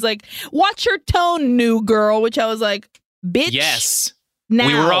out, is like, watch your tone, new girl, which I was like, bitch. Yes. Now.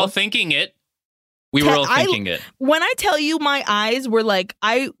 We were all thinking it. When I tell you my eyes were like,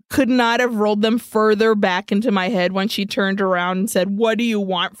 I could not have rolled them further back into my head when she turned around and said, what do you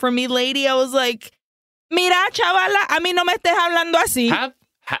want from me, lady? I was like, mira, chavala, a mí no me estés hablando así.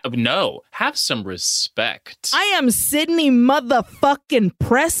 Have some respect. I am Sydney motherfucking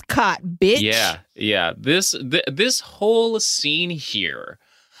Prescott, bitch. Yeah. This whole scene here,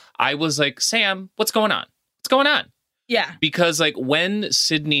 I was like, Sam, what's going on? Yeah. Because like when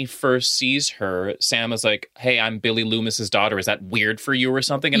Sydney first sees her, Sam is like, hey, I'm Billy Loomis's daughter. Is that weird for you or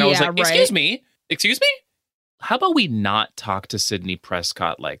something? And I was like, excuse me? How about we not talk to Sydney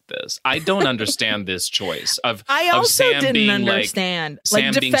Prescott like this? I don't understand this choice of I also of Sam didn't being understand.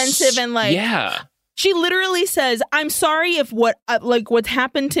 Like defensive and like... Yeah. She literally says, I'm sorry if what's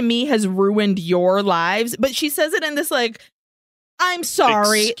happened to me has ruined your lives. But she says it in this like, I'm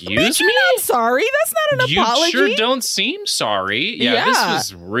sorry. Excuse me? You're not sorry. That's not an apology. You sure don't seem sorry. Yeah, this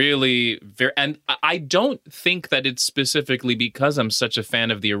was really very... And I don't think that it's specifically because I'm such a fan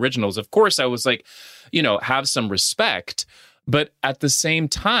of the originals. Of course, I was like, have some respect. But at the same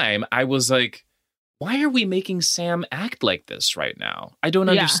time, I was like, why are we making Sam act like this right now? I don't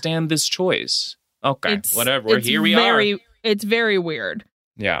understand this choice. Okay, whatever. Here we are. It's very weird.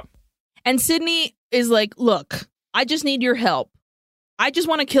 Yeah. And Sydney is like, look, I just need your help. I just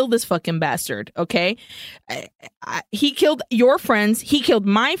want to kill this fucking bastard, okay? He killed your friends. He killed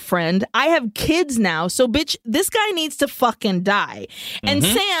my friend. I have kids now. So, bitch, this guy needs to fucking die. And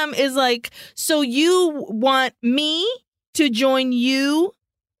Sam is like, so you want me to join you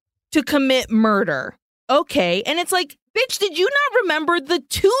to commit murder? Okay. And it's like, bitch, did you not remember the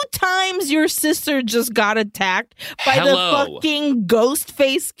 2 times your sister just got attacked by the fucking ghost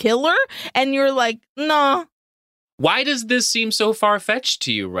face killer? And you're like, no. Why does this seem so far-fetched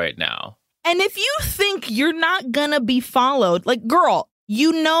to you right now? And if you think you're not gonna be followed, like, girl,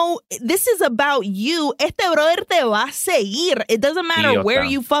 this is about you. Este brother te va a seguir. It doesn't matter where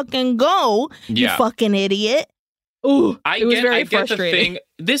you fucking go, you fucking idiot. Ooh, it was very frustrating. The thing.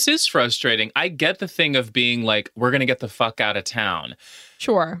 This is frustrating. I get the thing of being like, we're gonna get the fuck out of town.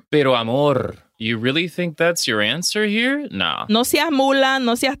 Sure. Pero amor, you really think that's your answer here? No. No seas mula,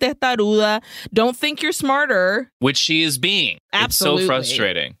 no seas testaruda. Don't think you're smarter. Which she is being. Absolutely. It's so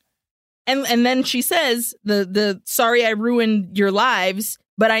frustrating. And then she says, the sorry I ruined your lives,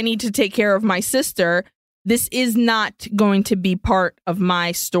 but I need to take care of my sister. This is not going to be part of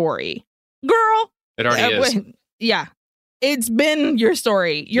my story. Girl. It already is. Yeah. It's been your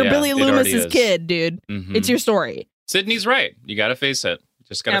story. You're Billy Loomis's kid, dude. Mm-hmm. It's your story. Sydney's right. You got to face it.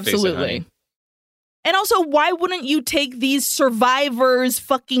 Just got to face it, honey. And also, why wouldn't you take these survivors'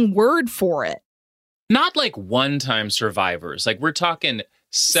 fucking word for it? Not like one-time survivors. Like, we're talking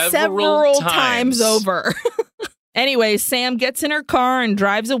several times over. Anyway, Sam gets in her car and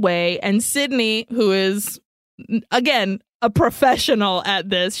drives away. And Sydney, who is again, a professional at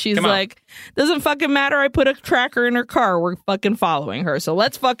this. She's like, doesn't fucking matter. I put a tracker in her car. We're fucking following her. So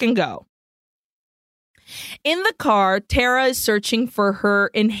let's fucking go. In the car, Tara is searching for her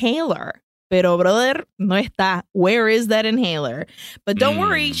inhaler. Pero, brother, no está. Where is that inhaler? But don't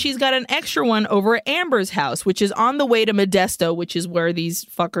worry, she's got an extra one over at Amber's house, which is on the way to Modesto, which is where these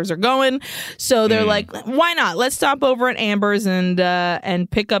fuckers are going. So they're like, why not? Let's stop over at Amber's and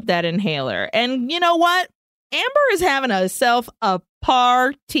pick up that inhaler. And you know what? Amber is having herself a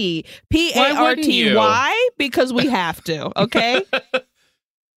party. Party. Why? Because we have to, okay?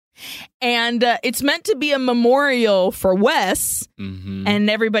 And it's meant to be a memorial for Wes, and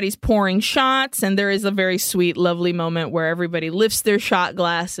everybody's pouring shots, and there is a very sweet, lovely moment where everybody lifts their shot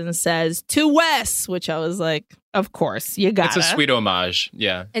glass and says, to Wes, which I was like, of course, you got it. It's a sweet homage.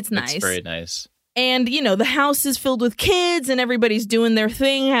 Yeah. It's nice. It's very nice. And, you know, the house is filled with kids, and everybody's doing their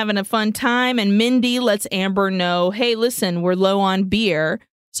thing, having a fun time, and Mindy lets Amber know, hey, listen, we're low on beer.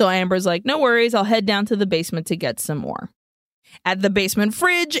 So Amber's like, no worries, I'll head down to the basement to get some more. At the basement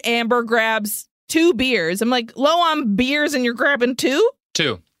fridge, Amber grabs 2 beers. I'm like, low on beers and you're grabbing 2?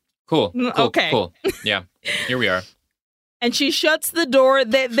 2. Cool. Okay. Cool. Yeah. Here we are. And she shuts the door.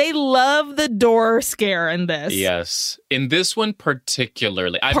 They love the door scare in this. Yes. In this one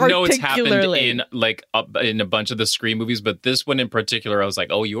particularly. I know it's happened in in a bunch of the Scream movies, but this one in particular, I was like,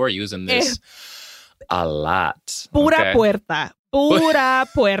 oh, you are using this a lot. Pura puerta. Pura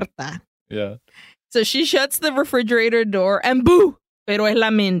puerta. Yeah. So she shuts the refrigerator door and boo, pero es la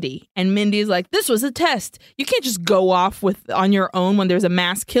Mindy. And Mindy's like, this was a test. You can't just go off on your own when there's a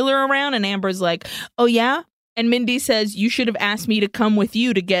mass killer around. And Amber's like, oh, yeah? And Mindy says, you should have asked me to come with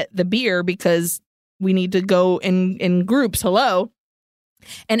you to get the beer because we need to go in groups. Hello.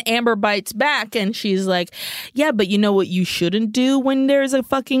 And Amber bites back and she's like, yeah, but you know what you shouldn't do when there's a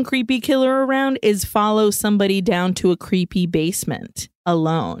fucking creepy killer around is follow somebody down to a creepy basement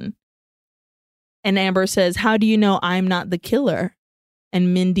alone. And Amber says, how do you know I'm not the killer?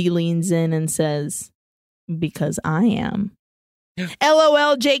 And Mindy leans in and says, because I am.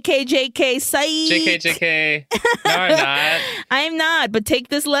 LOL, JK, JK, psych. JK, JK. No, I'm not. I'm not, but take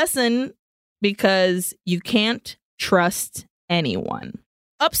this lesson because you can't trust anyone.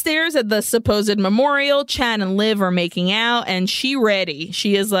 Upstairs at the supposed memorial, Chad and Liv are making out, and she ready.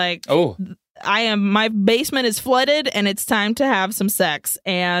 She is like, oh, my basement is flooded, and it's time to have some sex.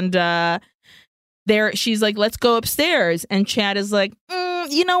 And, she's like, let's go upstairs. And Chad is like,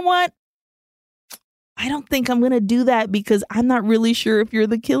 you know what? I don't think I'm going to do that because I'm not really sure if you're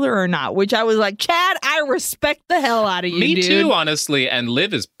the killer or not. Which I was like, Chad, I respect the hell out of you, Me dude. too, honestly. And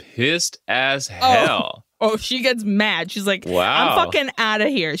Liv is pissed as hell. Oh, she gets mad. She's like, wow. I'm fucking out of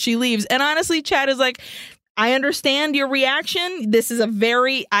here. She leaves. And honestly, Chad is like, I understand your reaction. This is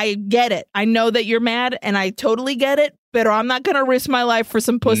I get it. I know that you're mad and I totally get it. But I'm not going to risk my life for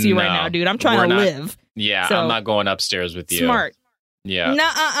some pussy right now, dude. I'm trying to live. Yeah, so, I'm not going upstairs with you. Smart. Yeah.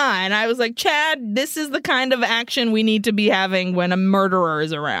 And I was like, Chad, this is the kind of action we need to be having when a murderer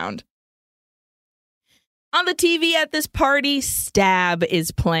is around. On the TV at this party, Stab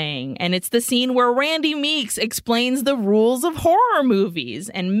is playing. And it's the scene where Randy Meeks explains the rules of horror movies.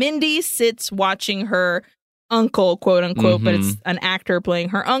 And Mindy sits watching her uncle, quote unquote, but it's an actor playing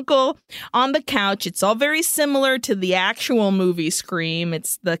her uncle on the couch. It's all very similar to the actual movie Scream.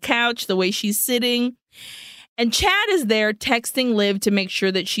 It's the couch, the way she's sitting. And Chad is there texting Liv to make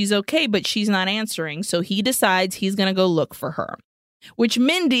sure that she's okay, but she's not answering. So he decides he's going to go look for her, which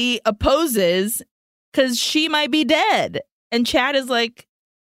Mindy opposes because she might be dead. And Chad is like,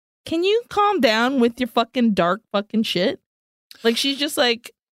 can you calm down with your fucking dark fucking shit? Like, she's just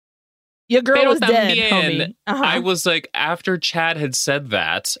like, your girl is dead, homie. I was like, after Chad had said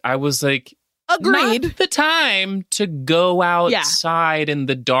that, I was like, agreed. Not the time to go outside in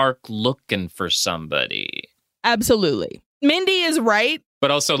the dark looking for somebody. Absolutely. Mindy is right.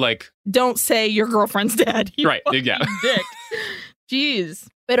 But also, like, don't say your girlfriend's dead. Right. Yeah. Dick. Jeez.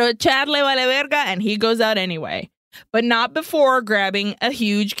 Pero Chad le vale verga, and he goes out anyway. But not before grabbing a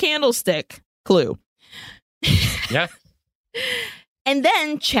huge candlestick. Clue. Yeah. And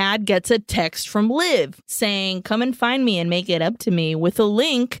then Chad gets a text from Liv saying, come and find me and make it up to me, with a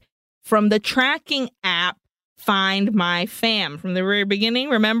link from the tracking app Find My Fam from the very beginning.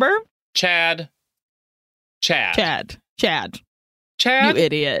 Remember? Chad. You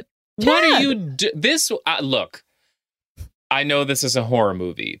idiot. What are you this? Look, I know this is a horror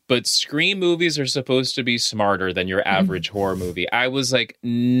movie, but Scream movies are supposed to be smarter than your average horror movie. I was like,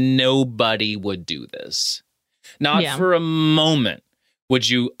 nobody would do this. Not for a moment. Would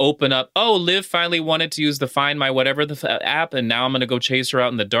you open up, Liv finally wanted to use the Find My whatever the app, and now I'm going to go chase her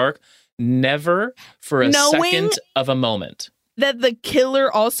out in the dark? never for a Knowing second of a moment. that the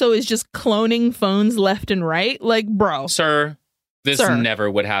killer also is just cloning phones left and right. Like, bro. Sir, this never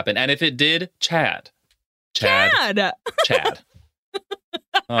would happen. And if it did, Chad.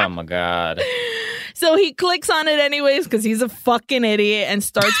 Oh, my God. So he clicks on it anyways because he's a fucking idiot and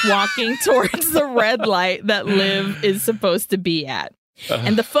starts walking towards the red light that Liv is supposed to be at.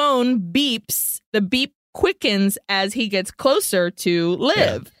 And the phone beeps. The beep quickens as he gets closer to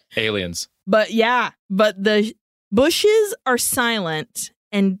Liv. Yeah. Aliens. But the bushes are silent.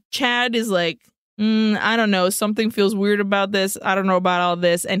 And Chad is like, I don't know. Something feels weird about this. I don't know about all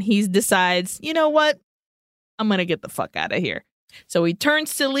this. And he decides, you know what? I'm going to get the fuck out of here. So he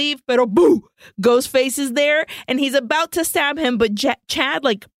turns to leave, pero boo! Ghostface is there, and he's about to stab him, but Chad,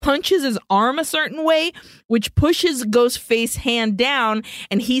 like, punches his arm a certain way, which pushes Ghostface's hand down,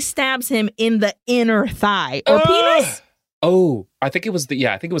 and he stabs him in the inner thigh. Or penis? Oh, I think it was the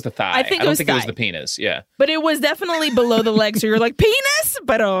thigh. I don't think it was the penis. Yeah. But it was definitely below the leg, so you're like, penis?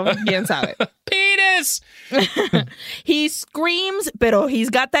 Pero quién sabe. Penis! He screams, pero he's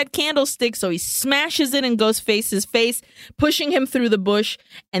got that candlestick, so he smashes it in Ghostface's face, pushing him through the bush.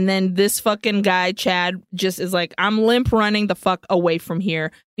 And then this fucking guy, Chad, just is like, I'm limp running the fuck away from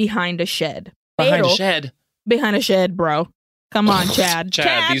here behind a shed. Behind a shed? Behind a shed, bro. Come on, Chad.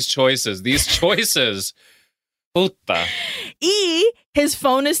 Chad, these choices. Puta. His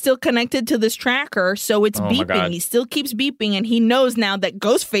phone is still connected to this tracker, so it's beeping. He still keeps beeping, and he knows now that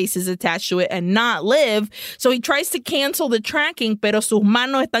Ghostface is attached to it and not Liv. So he tries to cancel the tracking, pero sus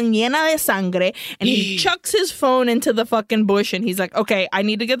manos están llenas de sangre, and he chucks his phone into the fucking bush, and he's like, okay, I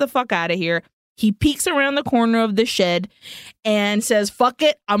need to get the fuck out of here. He peeks around the corner of the shed and says, fuck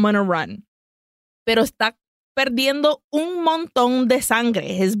it, I'm gonna run. Pero está perdiendo un montón de sangre.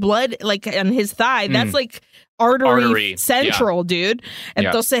 His blood, like, on his thigh, that's like artery central, dude.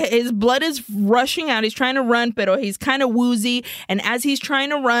 Entonces, his blood is rushing out. He's trying to run, pero he's kind of woozy. And as he's trying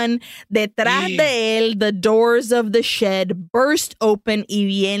to run, detrás de él, the doors of the shed burst open y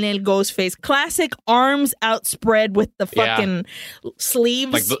viene el Ghostface. Classic arms outspread with the fucking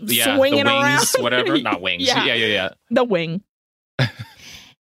sleeves like swinging the wings, around. Whatever. Not wings. Yeah. The wing.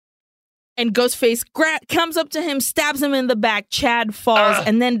 And Ghostface comes up to him, stabs him in the back. Chad falls.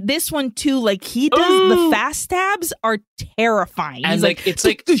 And then this one, too, like, he does the fast stabs are terrifying. And, he's like, it's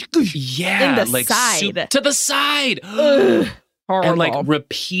like, in the like, side. to the side. Horrible. And, like,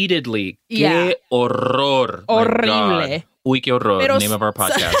 repeatedly. Yeah. Que horror. Horrible. Uy, que horror. Pero name of our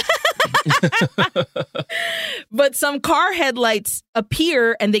podcast. But some car headlights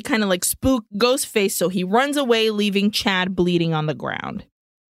appear, and they kind of, like, spook Ghostface, so he runs away, leaving Chad bleeding on the ground.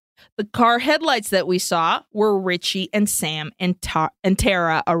 The car headlights that we saw were Richie and Sam and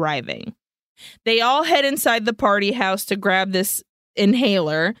Tara arriving. They all head inside the party house to grab this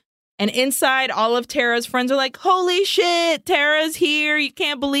inhaler. And inside, all of Tara's friends are like, holy shit, Tara's here. You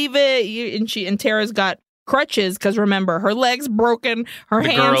can't believe it. And Tara's got crutches because, remember, her leg's broken. Her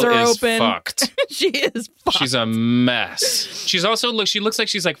hands are open. Fucked. She is fucked. She's a mess. She's also, she looks like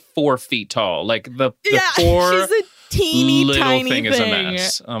she's like 4 feet tall. Like the she's a teeny little tiny thing is a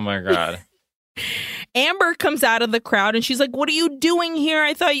mess. Oh my God. Amber comes out of the crowd and she's like, what are you doing here?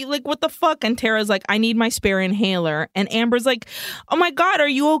 I thought you, like, what the fuck? And Tara's like, I need my spare inhaler. And Amber's like, oh my God, are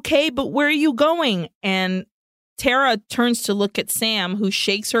you okay? But where are you going? And Tara turns to look at Sam, who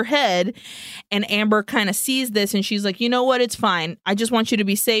shakes her head, and Amber kind of sees this and she's like, you know what? It's fine. I just want you to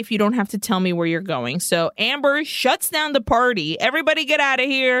be safe. You don't have to tell me where you're going. So Amber shuts down the party. Everybody get out of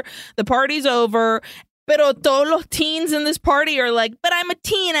here. The party's over. Pero todos los teens in this party are like, but I'm a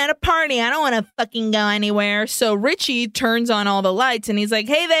teen at a party. I don't want to fucking go anywhere. So Richie turns on all the lights and he's like,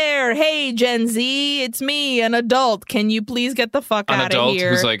 hey there. Hey, Gen Z. It's me, an adult. Can you please get the fuck out of here? An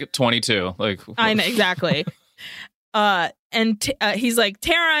adult who's like 22. Like, I know, exactly. He's like,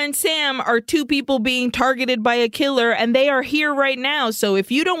 Tara and Sam are 2 people being targeted by a killer, and they are here right now. So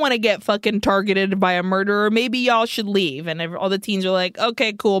if you don't want to get fucking targeted by a murderer, maybe y'all should leave. And all the teens are like,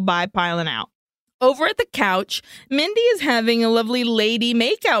 okay, cool, bye, piling out. Over at the couch, Mindy is having a lovely lady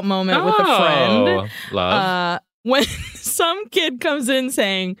makeout moment with a friend. Love. When some kid comes in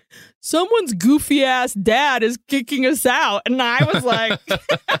saying, someone's goofy ass dad is kicking us out. And I was like, the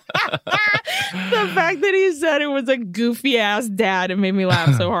fact that he said it was a goofy ass dad, it made me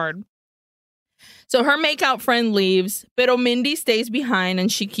laugh so hard. So her makeout friend leaves, but Mindy stays behind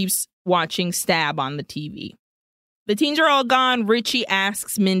and she keeps watching Stab on the TV. The teens are all gone. Richie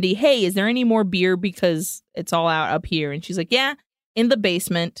asks Mindy, hey, is there any more beer because it's all out up here? And she's like, yeah, in the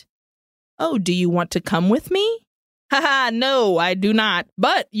basement. Oh, do you want to come with me? Haha, no, I do not.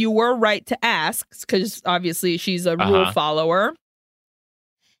 But you were right to ask because obviously she's a rule follower.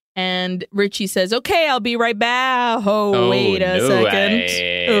 And Richie says, okay, I'll be right back. Oh, wait a no,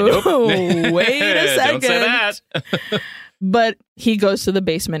 second. Oh, wait a second. Don't say that. But he goes to the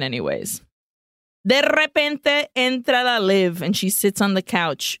basement anyways. De repente entra la Liv and she sits on the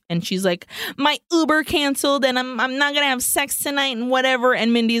couch and she's like, my Uber canceled and I'm not going to have sex tonight and whatever.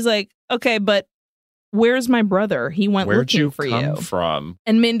 And Mindy's like, okay, but where's my brother? He went Where'd looking you for come you. from?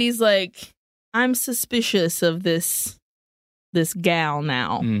 And Mindy's like, I'm suspicious of this gal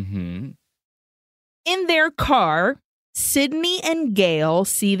now. Mm-hmm. In their car, Sydney and Gail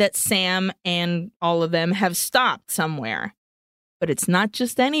see that Sam and all of them have stopped somewhere. But it's not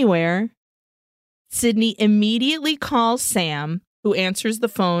just anywhere. Sydney immediately calls Sam, who answers the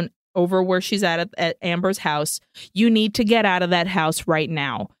phone over where she's at Amber's house. You need to get out of that house right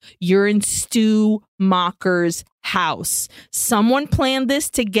now. You're in Stu Macher's house. Someone planned this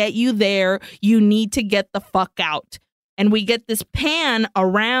to get you there. You need to get the fuck out. And we get this pan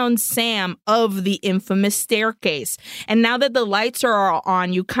around Sam of the infamous staircase. And now that the lights are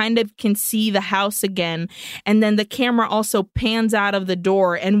on, you kind of can see the house again. And then the camera also pans out of the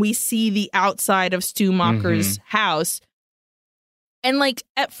door and we see the outside of Stu Macher's house. And like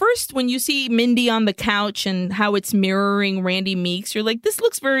at first, when you see Mindy on the couch and how it's mirroring Randy Meeks, you're like, this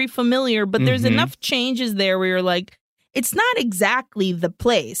looks very familiar. But there's enough changes there where you're like, it's not exactly the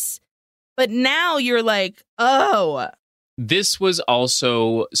place. But now you're like, oh. This was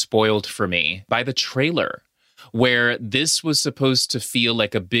also spoiled for me by the trailer, where this was supposed to feel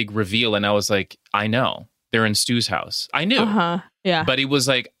like a big reveal. And I was like, I know. They're in Stu's house. I knew. Yeah. But it was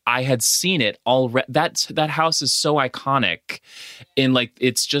like, I had seen it already. That house is so iconic. And like,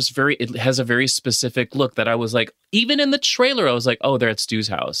 it's just it has a very specific look that I was like, even in the trailer, I was like, oh, they're at Stu's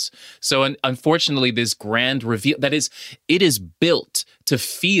house. So unfortunately, this grand reveal, it is built to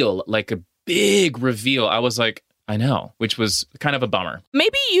feel like a big reveal. I was like, I know, which was kind of a bummer.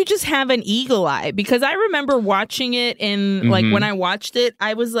 Maybe you just have an eagle eye, because I remember watching it in like when I watched it,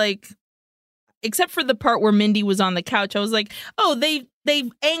 I was like, except for the part where Mindy was on the couch, I was like, oh,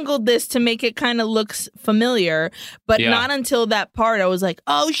 they've angled this to make it kind of looks familiar, but not until that part. I was like,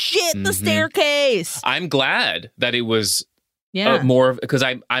 oh shit, the staircase. I'm glad that it was more, because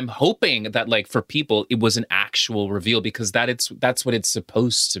I'm hoping that like for people it was an actual reveal, because that's what it's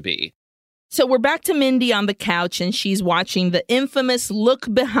supposed to be. So we're back to Mindy on the couch and she's watching the infamous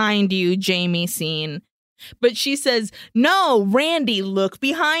look behind you, Jamie scene. But she says, no, Randy, look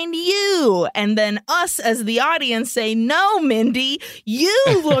behind you. And then us as the audience say, no, Mindy,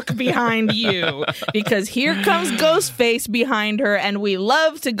 you look behind you. Because here comes Ghostface behind her and we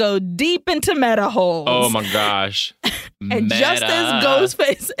love to go deep into meta holes. Oh my gosh. And just as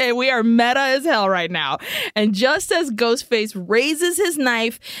Ghostface, and we are meta as hell right now. And just as Ghostface raises his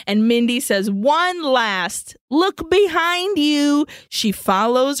knife and Mindy says, one last look behind you, she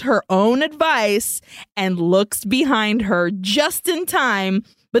follows her own advice and looks behind her just in time.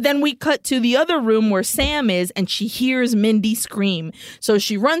 But then we cut to the other room where Sam is and she hears Mindy scream. So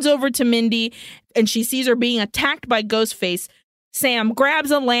she runs over to Mindy and she sees her being attacked by Ghostface. Sam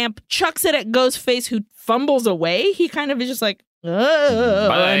grabs a lamp, chucks it at Ghostface, who fumbles away. He kind of is just like,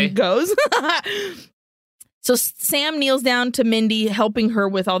 and goes. So Sam kneels down to Mindy, helping her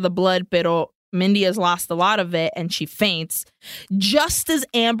with all the blood, pero Mindy has lost a lot of it and she faints. Just as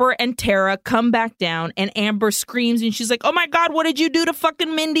Amber and Tara come back down and Amber screams and she's like, oh my God, what did you do to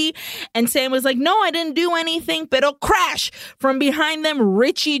fucking Mindy? And Sam was like, no, I didn't do anything, but it'll crash. From behind them,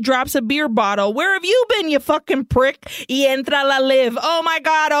 Richie drops a beer bottle. Where have you been, you fucking prick? Y entra la Liv. Oh my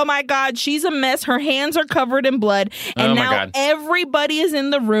God. She's a mess. Her hands are covered in blood. And now everybody is in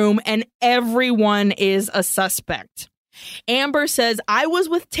the room and everyone is a suspect. Amber says, I was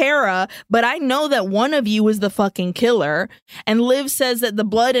with Tara, but I know that one of you is the fucking killer. And Liv says that the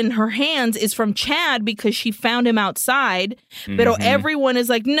blood in her hands is from Chad because she found him outside. But everyone is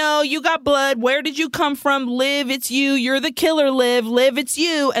like, no, you got blood. Where did you come from? Liv, it's you. You're the killer, Liv. Liv, it's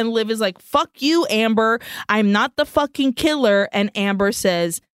you. And Liv is like, fuck you, Amber. I'm not the fucking killer. And Amber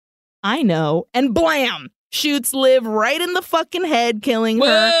says, I know. And blam, shoots Liv right in the fucking head, killing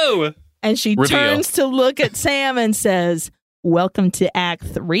her. Whoa! And she turns to look at Sam and says, welcome to Act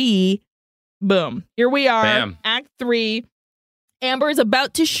 3. Boom. Here we are. Bam. Act 3. Amber is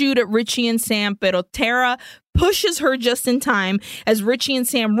about to shoot at Richie and Sam, pero Tara pushes her just in time as Richie and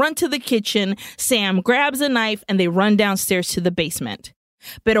Sam run to the kitchen. Sam grabs a knife and they run downstairs to the basement.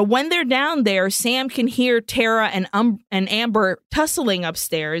 But when they're down there, Sam can hear Tara and Amber tussling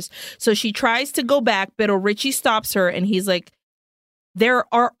upstairs. So she tries to go back, but Richie stops her and he's like, there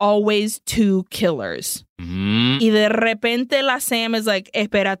are always two killers. Y de repente la Sam is like,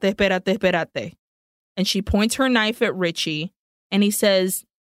 espérate. And she points her knife at Richie. And he says,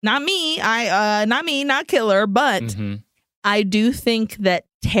 not me. Not killer, but Mm-hmm. I do think that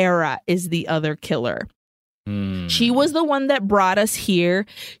Tara is the other killer. She was the one that brought us here.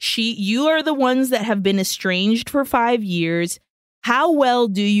 You are the ones that have been estranged for 5 years. How well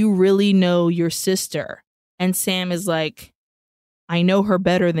do you really know your sister? And Sam is like, I know her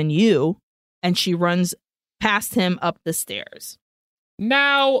better than you. And she runs past him up the stairs.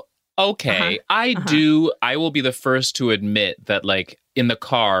 Now, okay, I will be the first to admit that, like, in the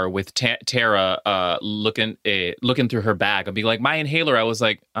car with Tara looking through her bag, I'll be like, my inhaler, I was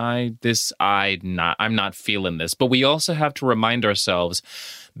like, I'm not feeling this. But we also have to remind ourselves,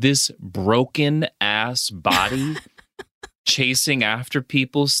 this broken ass body chasing after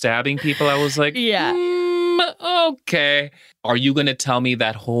people, stabbing people, I was like, okay. Are you going to tell me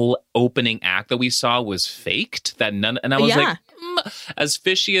that whole opening act that we saw was faked? And I was like, as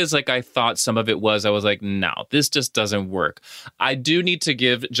fishy as like I thought some of it was, I was like, no, this just doesn't work. I do need to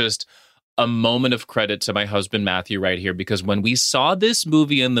give just a moment of credit to my husband, Matthew, right here, because when we saw this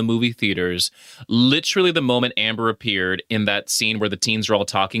movie in the movie theaters, literally the moment Amber appeared in that scene where the teens are all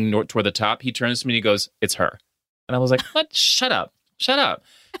talking toward the top, he turns to me and he goes, it's her. And I was like, what? Shut up.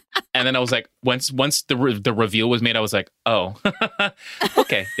 And then I was like, once the reveal was made, I was like, oh,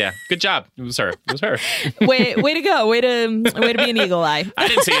 okay, yeah, good job. It was her. Way to go. Way to be an eagle eye. I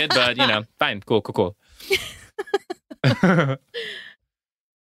didn't see it, but fine, cool.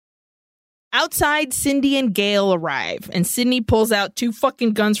 Outside, Cindy and Gail arrive, and Sydney pulls out 2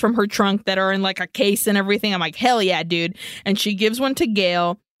 fucking guns from her trunk that are in like a case and everything. I'm like, hell yeah, dude. And she gives one to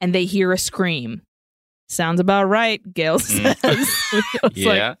Gail, and they hear a scream. Sounds about right, Gail says.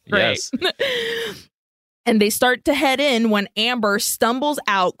 Yeah, yes. And they start to head in when Amber stumbles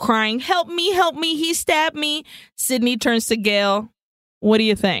out crying, help me, he stabbed me. Sydney turns to Gail, what do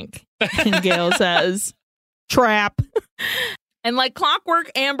you think? And Gail says, trap. And like clockwork,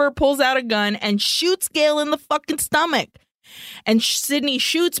 Amber pulls out a gun and shoots Gail in the fucking stomach. And Sydney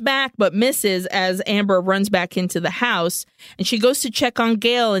shoots back but misses as Amber runs back into the house. And she goes to check on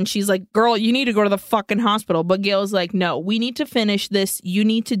Gail and she's like, girl, you need to go to the fucking hospital. But Gail's like, no, we need to finish this. You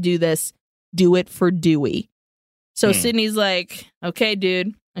need to do this. Do it for Dewey. So Sydney's like, okay,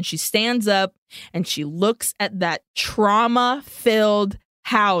 dude. And she stands up and she looks at that trauma-filled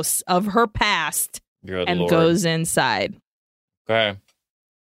house of her past and goes inside. Okay.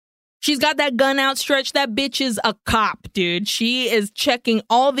 She's got that gun outstretched. That bitch is a cop, dude. She is checking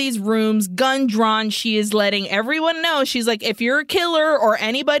all these rooms, gun drawn. She is letting everyone know. She's like, if you're a killer or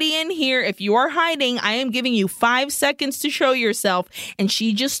anybody in here, if you are hiding, I am giving you 5 seconds to show yourself. And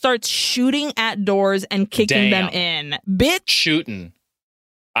she just starts shooting at doors and kicking them in. Bitch. Shooting.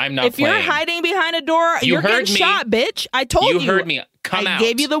 I'm not If playing. you're hiding behind a door, you're getting shot, bitch. I told you. You heard me. Come out. I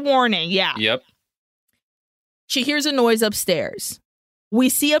gave you the warning. Yeah. Yep. She hears a noise upstairs. We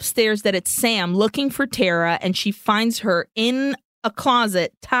see upstairs that it's Sam looking for Tara, and she finds her in a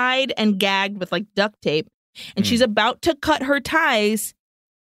closet, tied and gagged with like duct tape, and she's about to cut her ties.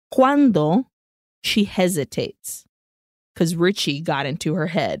 Cuando she hesitates, because Richie got into her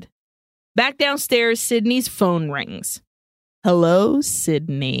head. Back downstairs, Sydney's phone rings. Hello,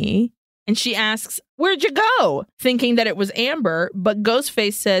 Sydney. And she asks, where'd you go? Thinking that it was Amber, but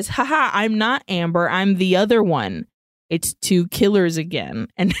Ghostface says, haha, I'm not Amber, I'm the other one. It's 2 killers again.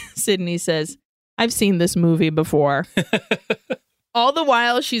 And Sydney says, I've seen this movie before. All the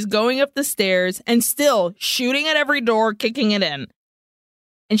while, she's going up the stairs and still shooting at every door, kicking it in.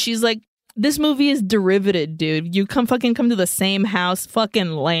 And she's like, this movie is derivative, dude. You come to the same house.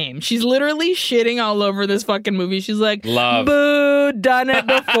 Fucking lame. She's literally shitting all over this fucking movie. She's like, love. Boo, done it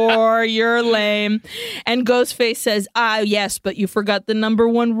before. You're lame. And Ghostface says, yes, but you forgot the number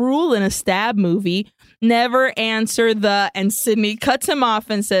 1 rule in a stab movie. Never answer the, and Sydney cuts him off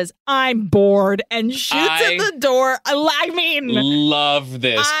and says, I'm bored, and shoots at the door. Love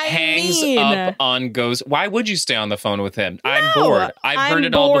this. Hangs up on Ghost. Why would you stay on the phone with him? No, I'm bored. I've heard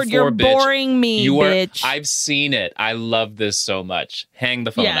it all before, You're bitch. Boring me, bitch. I've seen it. I love this so much. Hang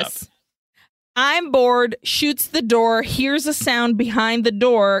the phone up. I'm bored, shoots the door, hears a sound behind the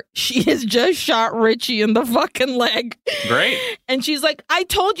door. She has just shot Richie in the fucking leg. Great. And she's like, I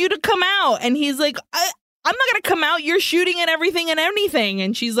told you to come out. And he's like, I'm not going to come out. You're shooting at everything and anything.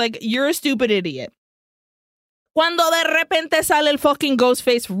 And she's like, you're a stupid idiot. Cuando de repente sale el fucking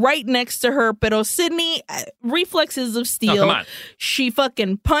Ghostface right next to her, pero Sydney, reflexes of steel. Oh, come on. She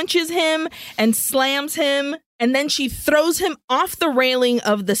fucking punches him and slams him. And then she throws him off the railing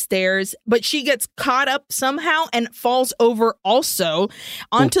of the stairs, but she gets caught up somehow and falls over also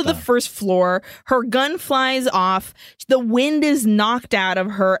onto the first floor. Her gun flies off. The wind is knocked out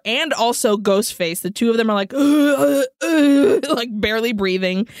of her and also Ghostface. The two of them are like, like barely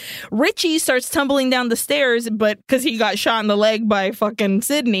breathing. Richie starts tumbling down the stairs, but because he got shot in the leg by fucking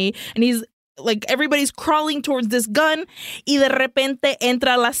Sydney, and he's like, everybody's crawling towards this gun. Y de repente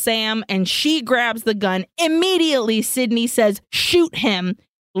entra la Sam and she grabs the gun. Immediately, Sydney says, shoot him.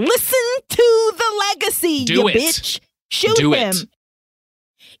 Listen to the legacy, Do you it. bitch. Shoot Do him. it.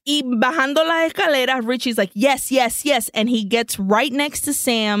 Y bajando la escalera, Richie's like, yes, yes, yes. And he gets right next to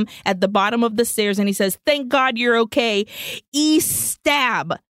Sam at the bottom of the stairs and he says, thank God you're okay. Y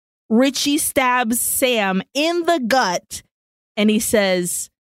stab. Richie stabs Sam in the gut and he says,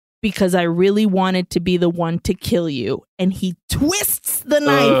 because I really wanted to be the one to kill you. And he twists the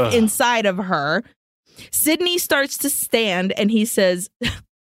knife inside of her. Sydney starts to stand and he says,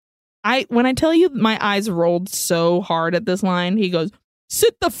 when I tell you my eyes rolled so hard at this line, he goes,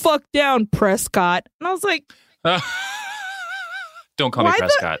 sit the fuck down, Prescott. And I was like, don't call me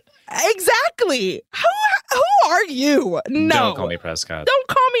Prescott. Exactly. Who are you? No. Don't call me Prescott. Don't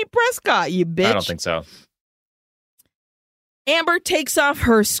call me Prescott, you bitch. I don't think so. Amber takes off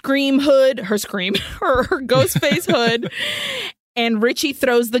her her Ghostface hood, and Richie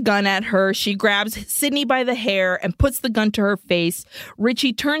throws the gun at her. She grabs Sydney by the hair and puts the gun to her face.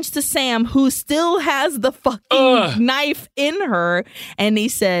 Richie turns to Sam, who still has the fucking knife in her, and he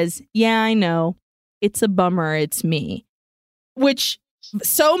says, yeah, I know. It's a bummer. It's me. Which,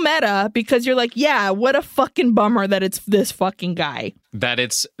 so meta, because you're like, yeah, what a fucking bummer that it's this fucking guy. That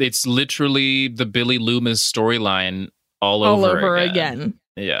it's literally the Billy Loomis storyline all over again.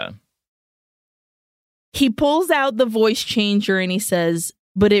 Yeah. He pulls out the voice changer and he says,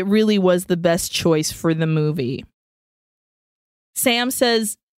 but it really was the best choice for the movie. Sam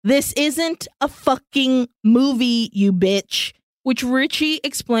says, this isn't a fucking movie, you bitch. Which Richie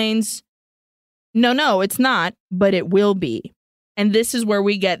explains, no, it's not, but it will be. And this is where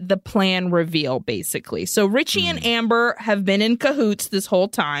we get the plan reveal, basically. So Richie and Amber have been in cahoots this whole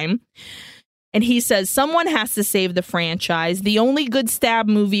time. And he says, someone has to save the franchise. The only good stab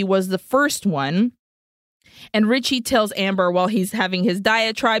movie was the first one. And Richie tells Amber while he's having his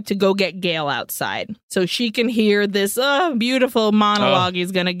diatribe to go get Gail outside so she can hear this beautiful monologue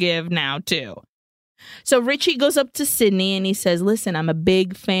he's going to give now, too. So Richie goes up to Sydney and he says, listen, I'm a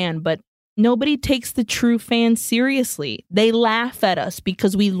big fan, but nobody takes the true fans seriously. They laugh at us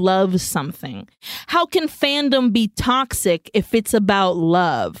because we love something. How can fandom be toxic if it's about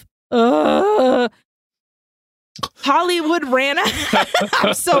love? Hollywood ran out.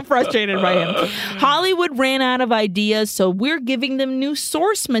 I'm so frustrated by him. Hollywood ran out of ideas, so we're giving them new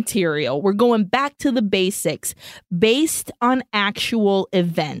source material. We're going back to the basics based on actual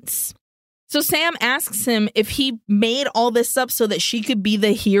events. So Sam asks him if he made all this up so that she could be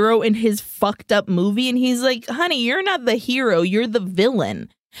the hero in his fucked up movie. And he's like, honey, you're not the hero. You're the villain.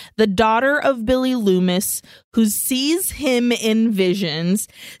 The daughter of Billy Loomis, who sees him in visions.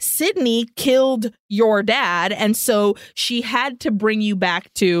 Sydney killed your dad, and so she had to bring you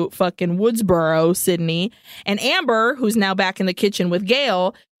back to fucking Woodsboro, Sydney. And Amber, who's now back in the kitchen with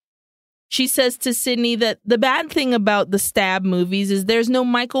Gail, she says to Sydney that the bad thing about the stab movies is there's no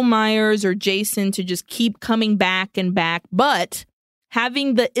Michael Myers or Jason to just keep coming back and back, but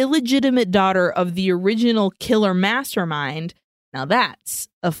having the illegitimate daughter of the original killer mastermind, now that's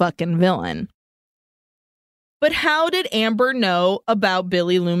a fucking villain. But how did Amber know about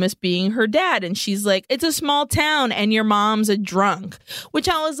Billy Loomis being her dad? And she's like, it's a small town and your mom's a drunk. Which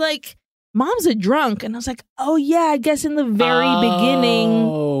I was like, mom's a drunk? And I was like, oh yeah, I guess in the very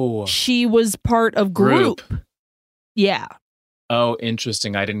beginning, she was part of group. Yeah. Oh,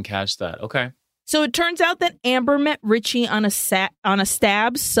 interesting. I didn't catch that. Okay. So it turns out that Amber met Richie on a stab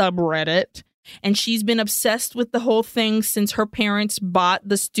subreddit. And she's been obsessed with the whole thing since her parents bought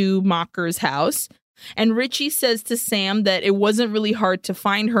the Stu Macher's house. And Richie says to Sam that it wasn't really hard to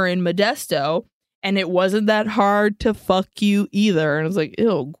find her in Modesto. And it wasn't that hard to fuck you either. And I was like,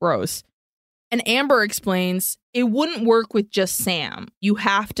 ew, gross. And Amber explains it wouldn't work with just Sam. You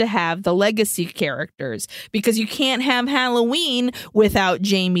have to have the legacy characters because you can't have Halloween without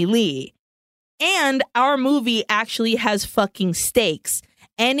Jamie Lee. And our movie actually has fucking stakes.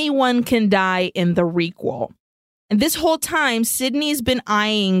 Anyone can die in the requel. And this whole time, Sydney's been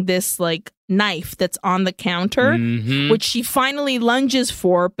eyeing this like knife that's on the counter, which she finally lunges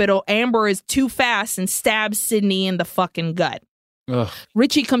for, but Amber is too fast and stabs Sydney in the fucking gut. Ugh.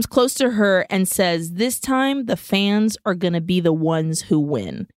 Richie comes close to her and says, this time the fans are going to be the ones who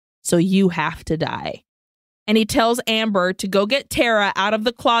win. So you have to die. and he tells Amber to go get Tara out of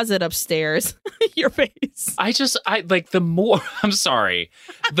the closet upstairs. Your face. The more, I'm sorry,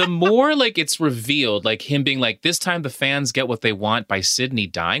 the more like it's revealed, like him being like, this time the fans get what they want by Sydney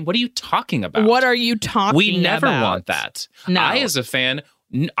dying. What are you talking about? What are you talking about? We never want that. No. I, as a fan,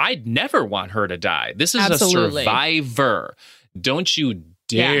 I'd never want her to die. This is Absolutely. a survivor. Don't you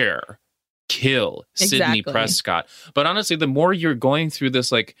dare kill Sydney Exactly. Prescott. But honestly, the more you're going through this,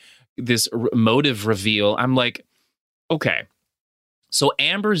 like this motive reveal, I'm like, okay, so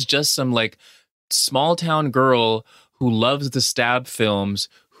Amber's just some like small town girl who loves the stab films,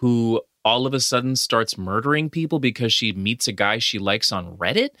 who all of a sudden starts murdering people because she meets a guy she likes on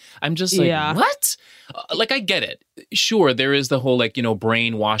Reddit. I'm just like, what? Like, I get it. Sure, there is the whole like,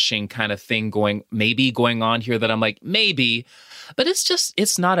 brainwashing kind of thing going on here that I'm like, maybe. But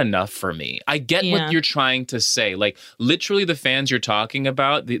it's not enough for me. I get what you're trying to say. Like, literally the fans you're talking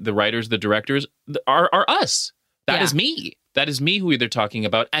about, the writers, the directors, are us. That is me. That is me who they're talking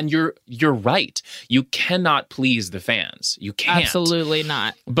about. And you're right. You cannot please the fans. You can't. Absolutely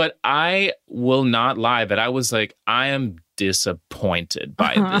not. But I will not lie that I was like, I am disappointed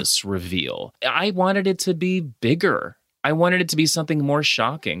by this reveal. I wanted it to be bigger. I wanted it to be something more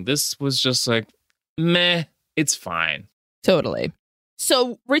shocking. This was just like, meh, it's fine. Totally.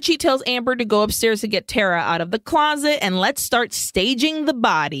 So Richie tells Amber to go upstairs to get Tara out of the closet and let's start staging the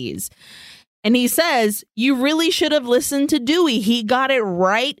bodies. And he says, you really should have listened to Dewey. He got it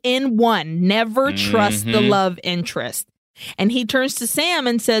right in one. Never trust the love interest. And he turns to Sam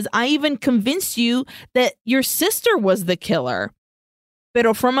and says, I even convinced you that your sister was the killer.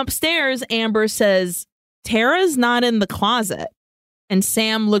 But from upstairs, Amber says, Tara's not in the closet. And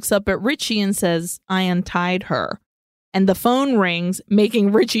Sam looks up at Richie and says, I untied her. And the phone rings,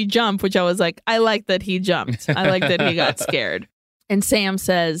 making Richie jump, which I was like, I like that he jumped. I like that he got scared. And Sam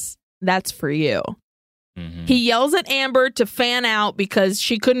says, that's for you. Mm-hmm. He yells at Amber to fan out because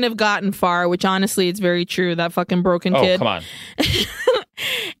she couldn't have gotten far, which honestly, it's very true. That fucking broken kid. Oh, come on.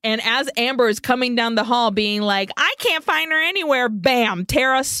 And as Amber is coming down the hall being like, I can't find her anywhere, bam,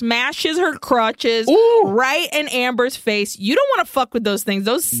 Tara smashes her crutches right in Amber's face. You don't want to fuck with those things.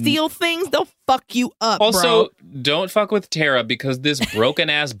 Those steel things, they'll fuck you up, also, bro. Don't fuck with Tara because this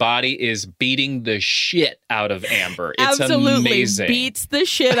broken-ass body is beating the shit out of Amber. It's Absolutely amazing. Beats the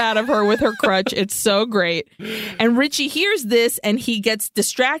shit out of her with her crutch. It's so great. And Richie hears this and he gets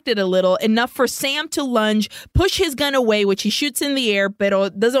distracted a little, enough for Sam to lunge, push his gun away, which he shoots in the air, but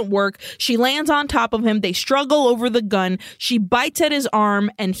it doesn't work. She lands on top of him. They struggle over the gun. She bites at his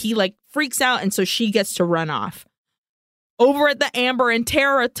arm and he like freaks out, and so she gets to run off. Over at the Amber and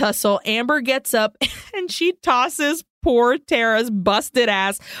Tara tussle, Amber gets up and she tosses poor Tara's busted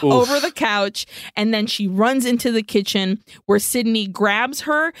ass over the couch, and then she runs into the kitchen where Sydney grabs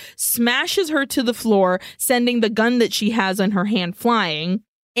her, smashes her to the floor, sending the gun that she has in her hand flying.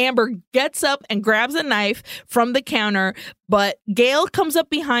 Amber gets up and grabs a knife from the counter, but Gail comes up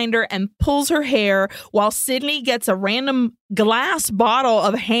behind her and pulls her hair while Sydney gets a random glass bottle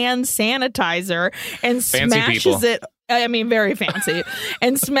of hand sanitizer and smashes it. I mean, very fancy,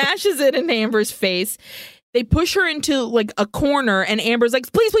 and smashes it in Amber's face. They push her into like a corner, and Amber's like,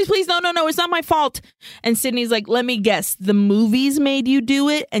 please, please, please, no, it's not my fault. And Sydney's like, let me guess, the movies made you do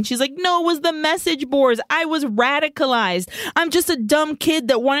it? And she's like, no, it was the message boards. I was radicalized. I'm just a dumb kid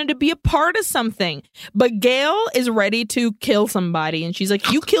that wanted to be a part of something. But Gail is ready to kill somebody, and she's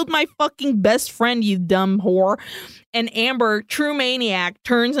like, you killed my fucking best friend, you dumb whore. And Amber, true maniac,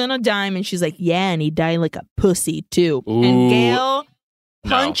 turns on a dime, and she's like, yeah, and he died like a pussy too. Ooh. And Gail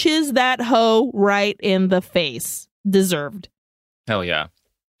punches that hoe right in the face. Deserved. Hell yeah.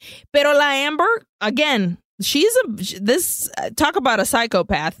 Pero la Amber, again, talk about a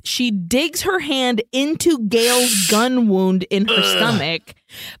psychopath. She digs her hand into Gail's gun wound in her stomach.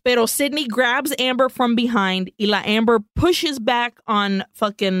 Pero Sydney grabs Amber from behind. Y la Amber pushes back on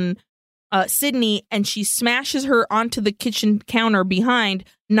fucking Sydney, and she smashes her onto the kitchen counter behind,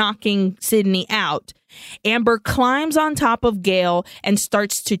 knocking Sydney out. Amber climbs on top of Gail and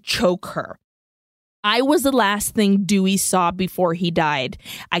starts to choke her. I was the last thing Dewey saw before he died.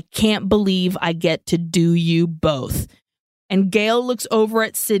 I can't believe I get to do you both. And Gail looks over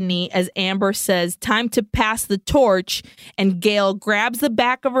at Sydney as Amber says, time to pass the torch. And Gail grabs the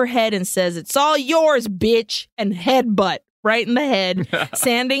back of her head and says, it's all yours, bitch, and headbutt right in the head,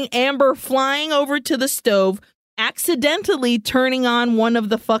 sending Amber flying over to the stove, accidentally turning on one of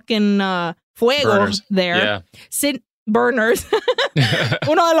the fucking fuegos burners there. Yeah. Burners.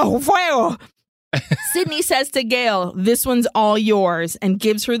 Uno de los fuegos. Sydney says to Gail, this one's all yours, and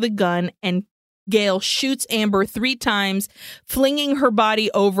gives her the gun, and Gale shoots Amber 3 times, flinging her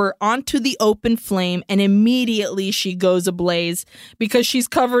body over onto the open flame, and immediately she goes ablaze because she's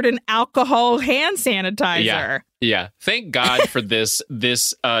covered in alcohol hand sanitizer. Yeah. Thank God for this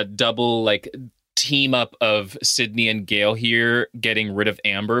double like team up of Sydney and Gale here getting rid of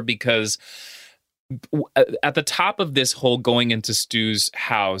Amber, because at the top of this whole going into Stu's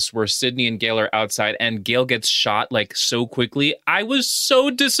house where Sydney and Gale are outside and Gale gets shot like so quickly, I was so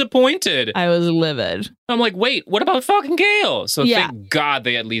disappointed. I was livid. I'm like, wait, what about fucking Gale? So Yeah. thank God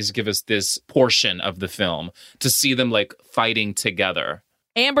they at least give us this portion of the film to see them like fighting together.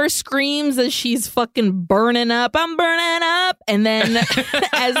 Amber screams as she's fucking burning up. I'm burning up. And then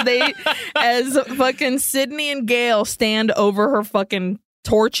as fucking Sydney and Gale stand over her fucking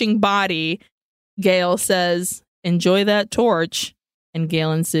torching body, Gale says, enjoy that torch. And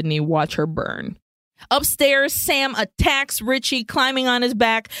Gale and Sydney watch her burn. Upstairs, Sam attacks Richie, climbing on his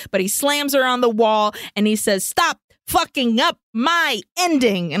back, but he slams her on the wall and he says, stop fucking up my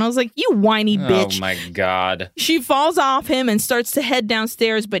ending. And I was like, you whiny bitch. Oh my God. She falls off him and starts to head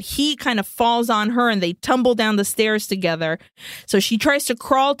downstairs, but he kind of falls on her and they tumble down the stairs together. So she tries to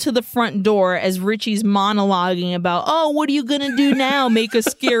crawl to the front door as Richie's monologuing about, oh, what are you going to do now? Make a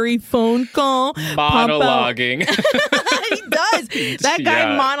scary phone call? Monologuing. He does. That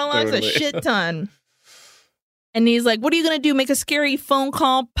guy monologues a shit ton. And he's like, what are you going to do? Make a scary phone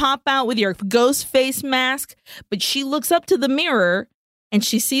call? Pop out with your ghost face mask? But she looks up to the mirror and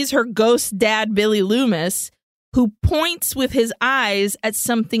she sees her ghost dad, Billy Loomis, who points with his eyes at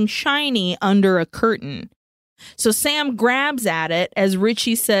something shiny under a curtain. So Sam grabs at it as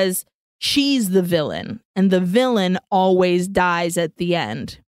Richie says, she's the villain, and the villain always dies at the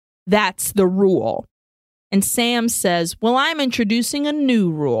end. That's the rule. And Sam says, well, I'm introducing a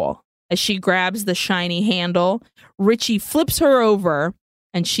new rule. As she grabs the shiny handle, Richie flips her over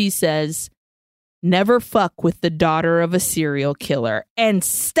and she says, never fuck with the daughter of a serial killer, and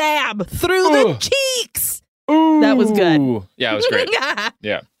stab through the cheeks. Ooh. That was good. Yeah, it was great.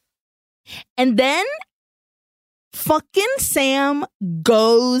 Yeah. And then fucking Sam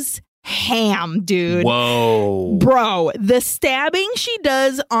goes ham, dude. Whoa. Bro, the stabbing she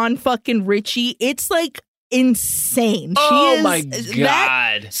does on fucking Richie, it's like insane. My God.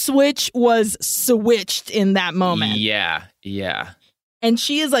 That switch was switched in that moment. Yeah. And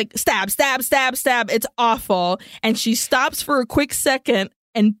she is like, stab, stab, stab, stab. It's awful. And she stops for a quick second.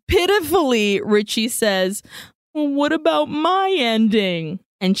 And pitifully, Richie says, well, what about my ending?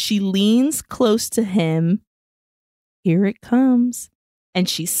 And she leans close to him. Here it comes. And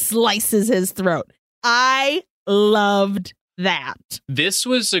she slices his throat. I loved that. This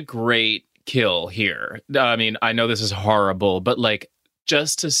was a great kill here. I mean, I know this is horrible, but like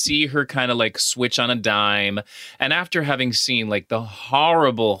just to see her kind of like switch on a dime, and after having seen like the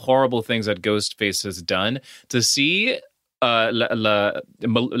horrible things that Ghostface has done, to see La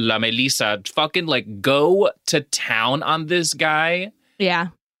Melissa fucking like go to town on this guy,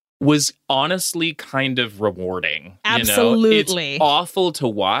 was honestly kind of rewarding. Absolutely. You know? It's awful to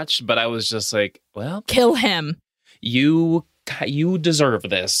watch, but I was just like, well, kill him. You deserve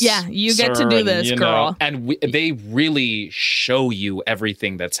this. Yeah, you get to do this, girl. And they really show you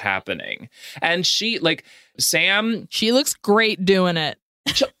everything that's happening. And Sam, she looks great doing it.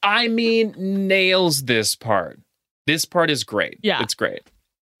 I mean, nails this part. This part is great. Yeah. It's great.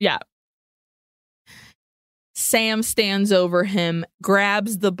 Yeah. Sam stands over him,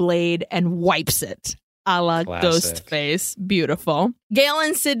 grabs the blade, and wipes it. A la Ghostface. Beautiful. Gale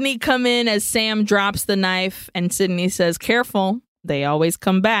and Sydney come in as Sam drops the knife, and Sydney says, careful, they always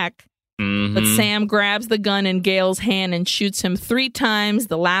come back. Mm-hmm. But Sam grabs the gun in Gale's hand and shoots him 3 times,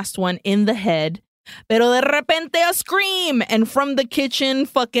 the last one in the head. Pero de repente a scream, and from the kitchen,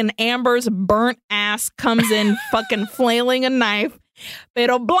 fucking Amber's burnt ass comes in, fucking flailing a knife.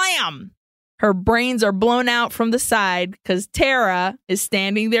 Pero blam! Her brains are blown out from the side because Tara is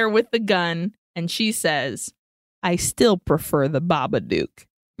standing there with the gun. And she says, I still prefer the Babadook.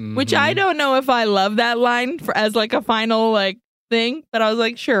 Mm-hmm. Which I don't know if I love that line as like a final like thing, but I was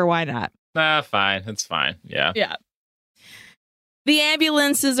like, sure, why not? Fine. It's fine. Yeah. Yeah. The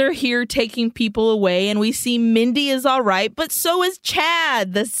ambulances are here taking people away, and we see Mindy is all right, but so is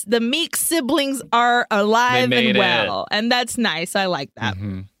Chad. The Meek siblings are alive and well, and that's nice. I like that.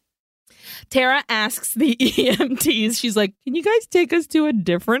 Mm-hmm. Tara asks the EMTs, she's like, can you guys take us to a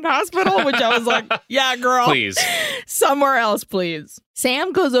different hospital? Which I was like, yeah, girl. Please. Somewhere else, please.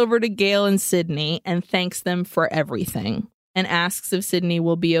 Sam goes over to Gale and Sydney and thanks them for everything and asks if Sydney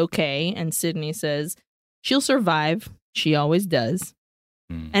will be okay. And Sydney says, she'll survive. She always does.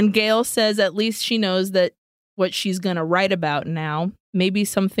 And Gale says at least she knows that what she's going to write about now. Maybe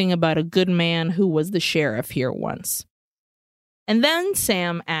something about a good man who was the sheriff here once. And then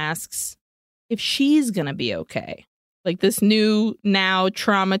Sam asks if she's going to be okay. Like this new, now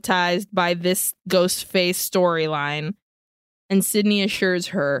traumatized by this Ghostface storyline. And Sydney assures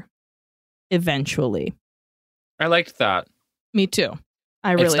her, eventually. I liked that. Me too.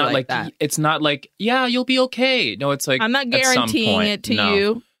 I really like that. It's not like, yeah, you'll be okay. No, it's like, I'm not guaranteeing it to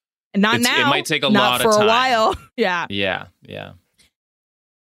you. Not now. It might take a lot of time. Not for a while. Yeah. Yeah.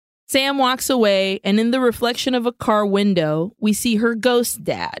 Sam walks away, and in the reflection of a car window, we see her ghost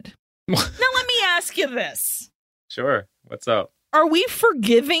dad. Now let me ask you this. Sure. What's up? Are we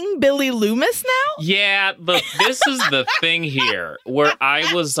forgiving Billy Loomis now? Yeah, look, this is the thing here where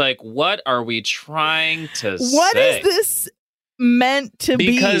I was like, what are we trying to say? What is this meant to be?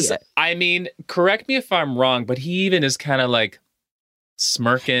 Because, I mean, correct me if I'm wrong, but he even is kind of like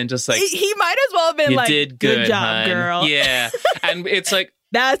smirking, just like... He might as well have been like, did good job, hun. girl. Yeah, and it's like...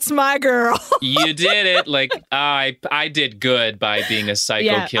 That's my girl. You did it. Like, I did good by being a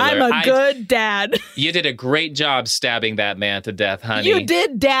psycho killer. I'm a good dad. You did a great job stabbing that man to death, honey. You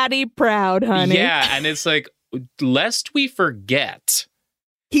did daddy proud, honey. Yeah, and it's like, lest we forget,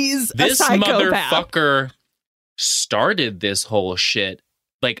 he's this a psychopath. Motherfucker started this whole shit.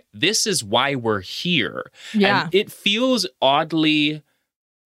 Like, this is why we're here. Yeah. And it feels oddly...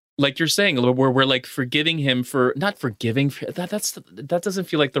 like you're saying, where we're like forgiving him for not forgiving that doesn't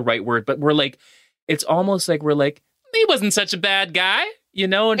feel like the right word, but we're like, it's almost like we're like, he wasn't such a bad guy, you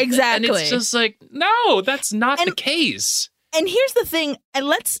know? Exactly. And it's just like, no, that's not the case. And here's the thing, and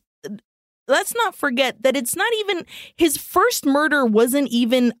let's not forget that it's not even his first murder wasn't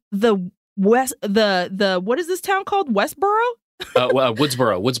even the what is this town called? Westboro?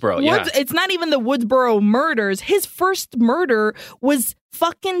 Woodsboro. Yeah. It's not even the Woodsboro murders. His first murder was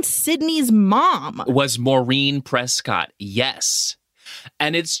fucking Sydney's mom. Was Maureen Prescott. Yes.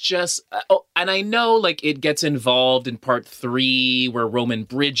 And it's just, and I know like it gets involved in part 3 where Roman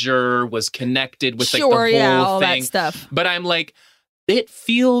Bridger was connected with like the whole all thing. That stuff. But I'm like, it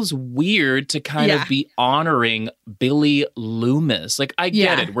feels weird to kind of be honoring Billy Loomis. Like, I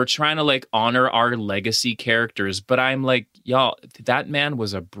get it. We're trying to like honor our legacy characters, but I'm like, y'all, that man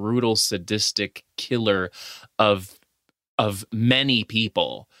was a brutal, sadistic killer of many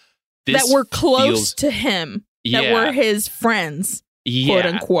people. That were close to him. That were his friends. Quote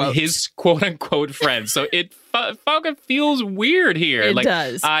unquote. His quote unquote friends. So it fucking feels weird here. It like,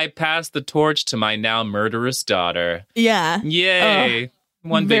 does. I passed the torch to my now murderous daughter. Yeah. Yay.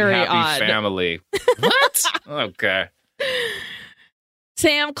 One big very happy odd. family. What? Okay.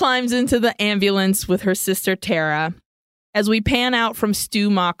 Sam climbs into the ambulance with her sister Tara. As we pan out from Stu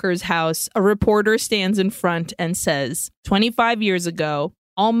Macher's house, a reporter stands in front and says, 25 years ago,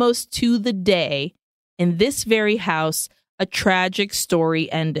 almost to the day, in this very house, a tragic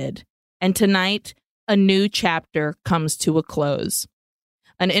story ended. And tonight, a new chapter comes to a close.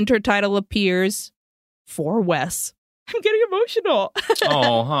 An intertitle appears for Wes. I'm getting emotional.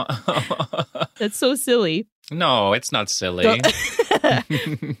 Oh, huh? That's so silly. No, it's not silly.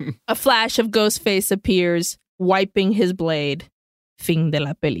 A flash of Ghostface appears, wiping his blade. Fin de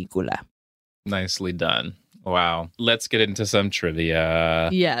la película. Nicely done. Wow. Let's get into some trivia.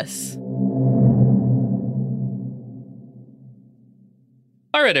 Yes.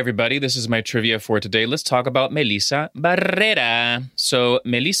 All right, everybody, this is my trivia for today. Let's talk about Melissa Barrera. So,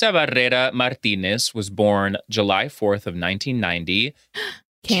 Melissa Barrera Martinez was born July 4th of 1990.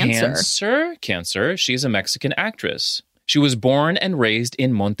 Cancer. She's a Mexican actress. She was born and raised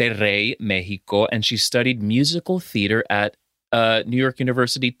in Monterrey, Mexico, and she studied musical theater at New York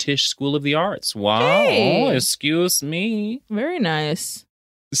University Tisch School of the Arts. Wow. Hey. Oh, excuse me. Very nice.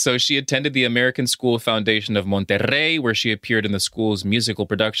 So she attended the American School Foundation of Monterrey, where she appeared in the school's musical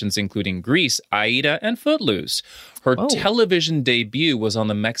productions, including Grease, Aida, and Footloose. Her television debut was on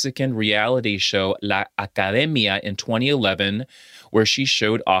the Mexican reality show La Academia in 2011, where she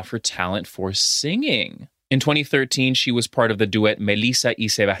showed off her talent for singing. In 2013, she was part of the duet Melissa y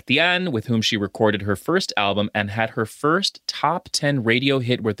Sebastián, with whom she recorded her first album and had her first top 10 radio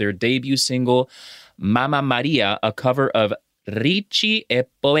hit with their debut single, Mama Maria, a cover of Richie e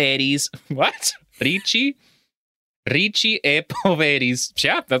Poveri's. What? Richie e Poveri's.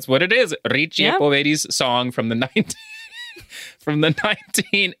 Yeah, that's what it is. Richie e Poveri's song from the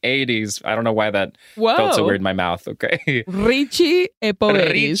 1980s. I don't know why that felt so weird in my mouth. Okay. Richie e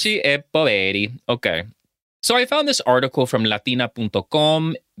Poveri. Richie e Poveri. Okay. So I found this article from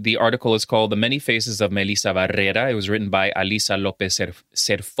latina.com. The article is called The Many Faces of Melissa Barrera. It was written by Alisa López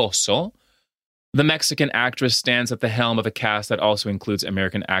Cerfoso. The Mexican actress stands at the helm of a cast that also includes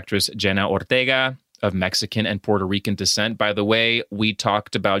American actress Jenna Ortega, of Mexican and Puerto Rican descent. By the way, we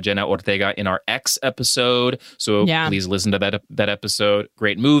talked about Jenna Ortega in our X episode, so please listen to that episode.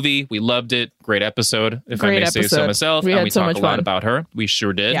 Great movie. We loved it. Great episode, if I may say so myself. And we talked a lot about her. We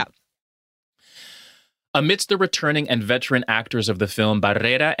sure did. Yeah. Amidst the returning and veteran actors of the film,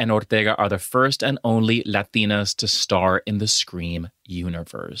 Barrera and Ortega are the first and only Latinas to star in the Scream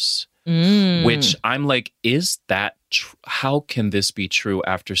universe. Which I'm like, is that how can this be true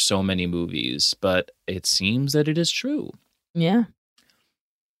after so many movies? But it seems that it is true. Yeah.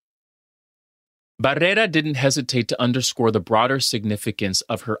 Barrera didn't hesitate to underscore the broader significance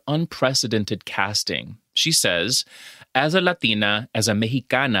of her unprecedented casting. She says, as a Latina, as a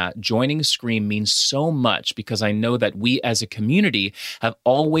Mexicana, joining Scream means so much because I know that we as a community have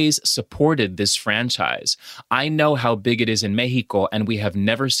always supported this franchise. I know how big it is in Mexico, and we have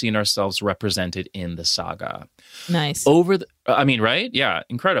never seen ourselves represented in the saga. Nice. Right? Yeah,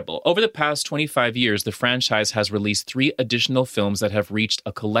 incredible. Over the past 25 years, the franchise has released 3 additional films that have reached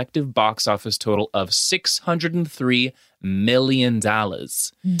a collective box office total of $603 million.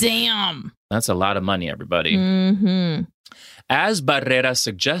 Damn. That's a lot of money, everybody. Mm-hmm. As Barrera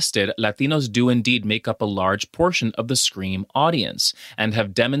suggested, Latinos do indeed make up a large portion of the Scream audience and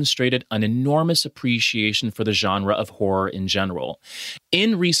have demonstrated an enormous appreciation for the genre of horror in general.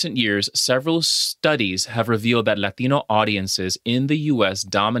 In recent years, several studies have revealed that Latino audiences in the U.S.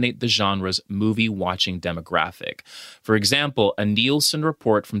 dominate the genre's movie-watching demographic. For example, a Nielsen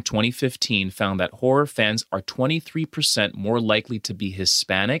report from 2015 found that horror fans are 23% more likely to be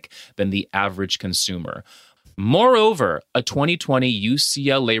Hispanic than the average consumer. Moreover, a 2020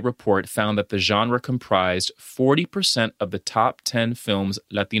 UCLA report found that the genre comprised 40% of the top 10 films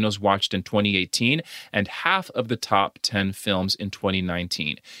Latinos watched in 2018 and half of the top 10 films in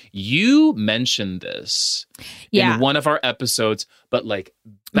 2019. You mentioned this in one of our episodes, but like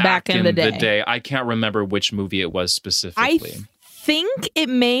back in the day, I can't remember which movie it was specifically. I think it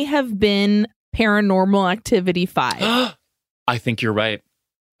may have been Paranormal Activity 5. I think you're right.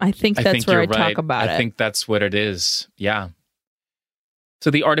 I think that's where I talk about it. I think that's what it is. Yeah.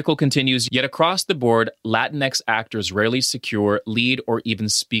 So the article continues, yet across the board, Latinx actors rarely secure lead or even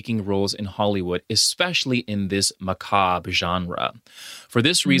speaking roles in Hollywood, especially in this macabre genre. For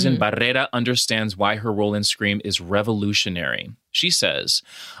this reason, Barrera understands why her role in Scream is revolutionary. She says,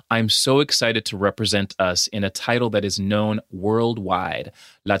 I'm so excited to represent us in a title that is known worldwide.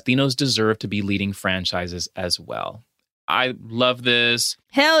 Latinos deserve to be leading franchises as well. I love this.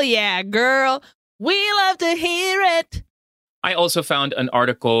 Hell yeah, girl. We love to hear it. I also found an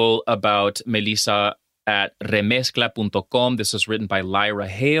article about Melissa at remezcla.com. This was written by Lyra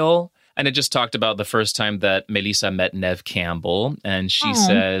Hale. And it just talked about the first time that Melissa met Neve Campbell. And she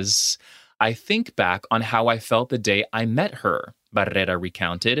says, I think back on how I felt the day I met her. Barrera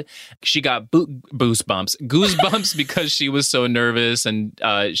recounted. She got goosebumps because she was so nervous. And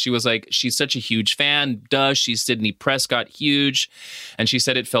she was like, she's such a huge fan. Duh, she's Sidney Prescott, huge. And she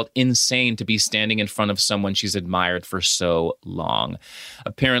said it felt insane to be standing in front of someone she's admired for so long.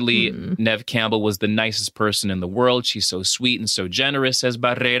 Apparently, Neve Campbell was the nicest person in the world. She's so sweet and so generous, says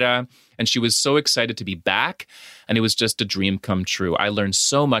Barrera. And she was so excited to be back. And it was just a dream come true. I learned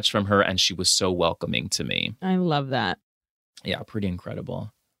so much from her, and she was so welcoming to me. I love that. Yeah, pretty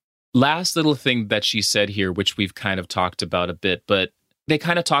incredible. Last little thing that she said here, which we've kind of talked about a bit, but they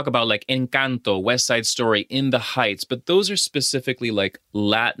kind of talk about like Encanto, West Side Story, In the Heights, but those are specifically like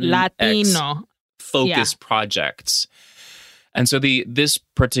Latino focused projects. And so this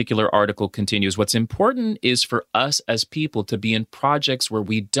particular article continues, what's important is for us as people to be in projects where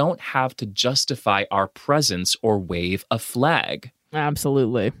we don't have to justify our presence or wave a flag.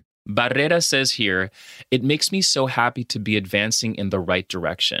 Absolutely. Barrera says here, it makes me so happy to be advancing in the right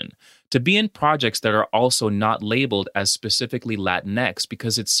direction, to be in projects that are also not labeled as specifically Latinx,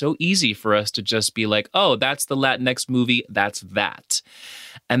 because it's so easy for us to just be like, oh, that's the Latinx movie, that's that.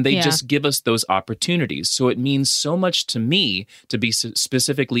 And they just give us those opportunities. So it means so much to me to be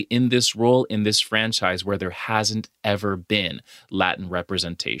specifically in this role in this franchise where there hasn't ever been Latin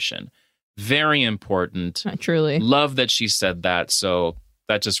representation. Very important. Truly. Love that she said that. So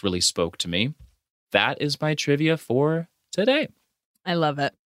that just really spoke to me. That is my trivia for today. I love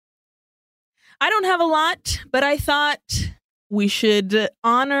it. I don't have a lot, but I thought we should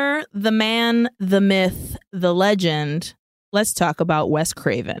honor the man, the myth, the legend. Let's talk about Wes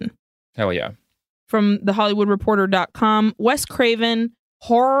Craven. Hell yeah. From thehollywoodreporter.com, Wes Craven,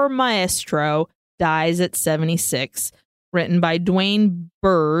 horror maestro, dies at 76. Written by Dwayne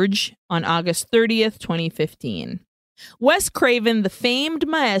Burge on August 30th, 2015. Wes Craven, the famed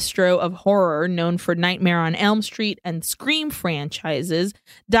maestro of horror known for Nightmare on Elm Street and Scream franchises,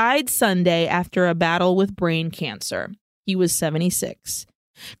 died Sunday after a battle with brain cancer. He was 76.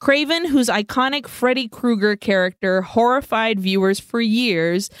 Craven, whose iconic Freddy Krueger character horrified viewers for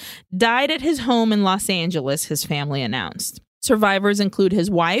years, died at his home in Los Angeles, his family announced. Survivors include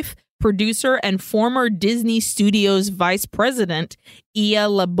his wife, producer, and former Disney Studios vice president, Ia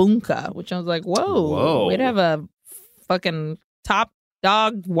LaBunca, which I was like, whoa. We'd have a fucking top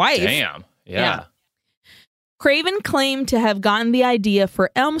dog wife. Damn. Yeah. Craven claimed to have gotten the idea for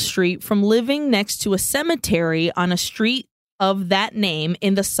Elm Street from living next to a cemetery on a street of that name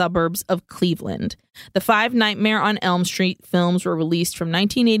in the suburbs of Cleveland. The 5 Nightmare on Elm Street films were released from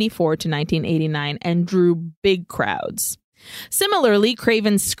 1984 to 1989 and drew big crowds. Similarly,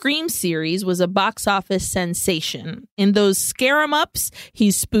 Craven's Scream series was a box office sensation. In those scare-em-ups,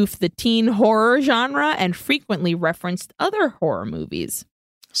 he spoofed the teen horror genre and frequently referenced other horror movies.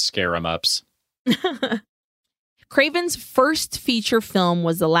 Scare-em-ups. Craven's first feature film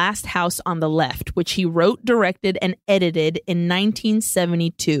was The Last House on the Left, which he wrote, directed, and edited in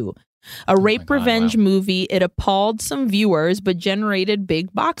 1972. A rape revenge movie, it appalled some viewers but generated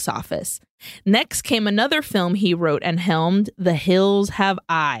big box office. Next came another film he wrote and helmed, The Hills Have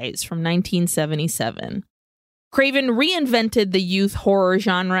Eyes, from 1977. Craven reinvented the youth horror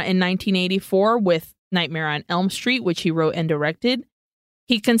genre in 1984 with Nightmare on Elm Street, which he wrote and directed.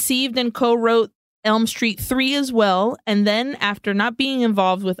 He conceived and co-wrote Elm Street 3 as well, and then, after not being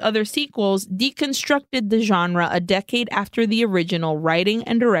involved with other sequels, deconstructed the genre a decade after the original, writing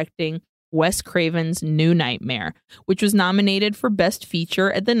and directing Wes Craven's New Nightmare, which was nominated for Best Feature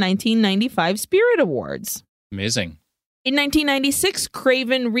at the 1995 Spirit Awards. Amazing. In 1996,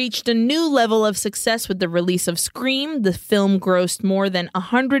 Craven reached a new level of success with the release of Scream. The film grossed more than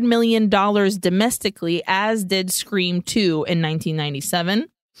 $100 million domestically, as did Scream 2 in 1997.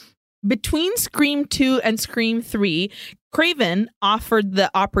 Between Scream 2 and Scream 3, Craven offered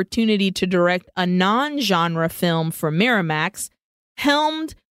the opportunity to direct a non-genre film for Miramax,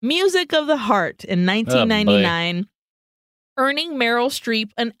 helmed Music of the Heart in 1999, earning Meryl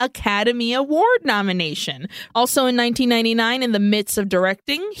Streep an Academy Award nomination. Also in 1999, in the midst of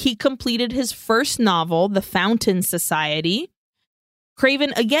directing, he completed his first novel, The Fountain Society.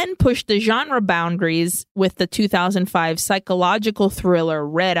 Craven again pushed the genre boundaries with the 2005 psychological thriller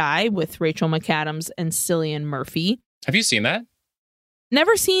Red Eye with Rachel McAdams and Cillian Murphy. Have you seen that?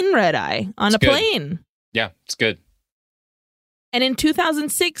 Never seen Red Eye. On a plane. Yeah, it's good. And in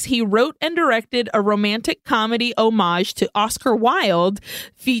 2006, he wrote and directed a romantic comedy homage to Oscar Wilde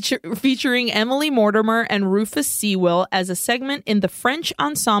featuring Emily Mortimer and Rufus Sewell as a segment in the French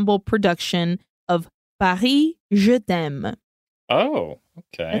ensemble production of Paris, Je t'aime. Oh,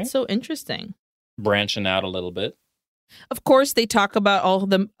 okay. That's so interesting. Branching out a little bit. Of course, they talk about all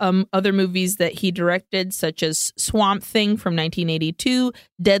the other movies that he directed, such as Swamp Thing from 1982,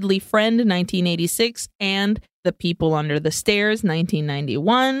 Deadly Friend 1986, and The People Under the Stairs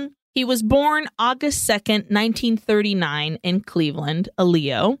 1991. He was born August 2nd, 1939 in Cleveland, a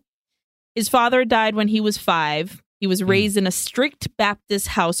Leo. His father died when he was 5. He was raised in a strict Baptist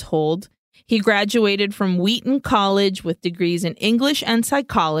household. He graduated from Wheaton College with degrees in English and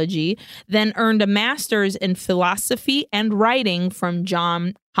psychology, then earned a master's in philosophy and writing from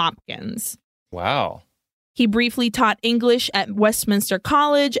Johns Hopkins. Wow. He briefly taught English at Westminster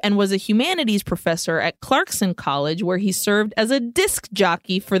College and was a humanities professor at Clarkson College, where he served as a disc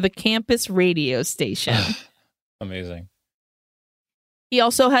jockey for the campus radio station. Amazing. He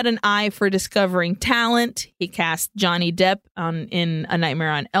also had an eye for discovering talent. He cast Johnny Depp in A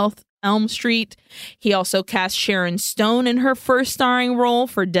Nightmare on Elm Street. He also cast Sharon Stone in her first starring role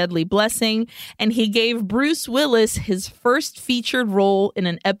for Deadly Blessing, and he gave Bruce Willis his first featured role in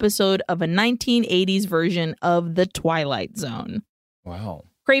an episode of a 1980s version of The Twilight Zone. Wow.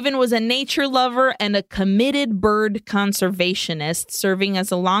 Craven was a nature lover and a committed bird conservationist, serving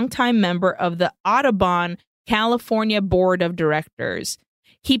as a longtime member of the Audubon California Board of Directors.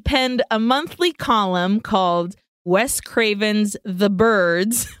 He penned a monthly column called Wes Craven's The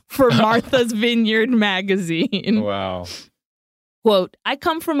Birds for Martha's Vineyard magazine. Wow. Quote, I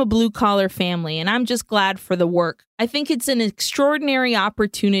come from a blue-collar family, and I'm just glad for the work. I think it's an extraordinary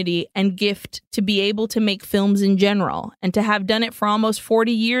opportunity and gift to be able to make films in general, and to have done it for almost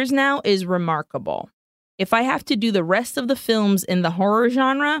 40 years now is remarkable. If I have to do the rest of the films in the horror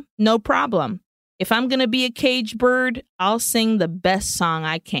genre, no problem. If I'm going to be a caged bird, I'll sing the best song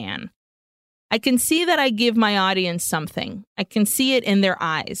I can. I can see that I give my audience something. I can see it in their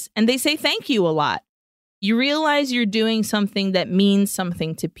eyes, and they say thank you a lot. You realize you're doing something that means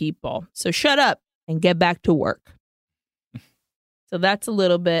something to people. So shut up and get back to work. So that's a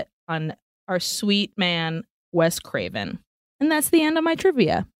little bit on our sweet man, Wes Craven. And that's the end of my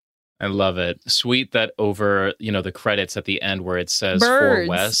trivia. I love it. Sweet that over, the credits at the end where it says Birds. for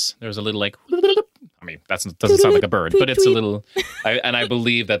Wes, there's a little like, I mean, that doesn't sound like a bird, but it's a little, and I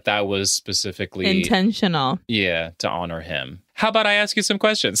believe that was specifically intentional. Yeah, to honor him. How about I ask you some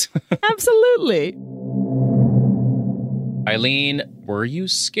questions? Absolutely. Eileen, were you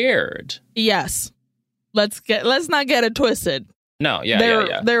scared? Yes. Let's not get it twisted. No,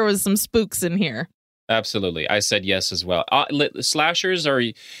 yeah. There was some spooks in here. Absolutely. I said yes as well. Slashers are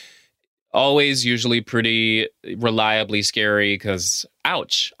always usually pretty reliably scary because,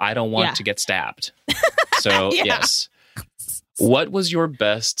 ouch, I don't want to get stabbed. So, yes. What was your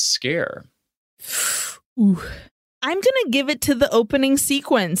best scare? Ooh. I'm going to give it to the opening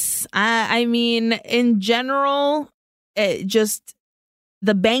sequence. I mean, in general, just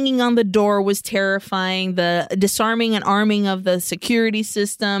the banging on the door was terrifying. The disarming and arming of the security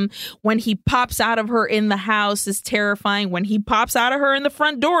system. When he pops out of her in the house is terrifying. When he pops out of her in the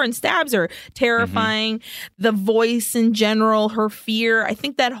front door and stabs her, terrifying. Mm-hmm. The voice in general, her fear. I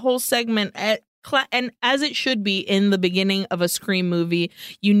think that whole segment, and as it should be in the beginning of a Scream movie,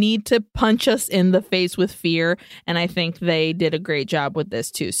 you need to punch us in the face with fear. And I think they did a great job with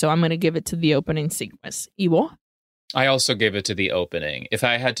this too. So I'm going to give it to the opening sequence. Iwo? I also gave it to the opening. If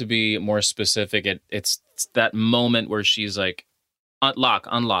I had to be more specific, it's that moment where she's like, lock,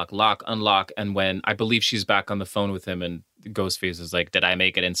 unlock, lock, unlock. And when I believe she's back on the phone with him and Ghostface is like, did I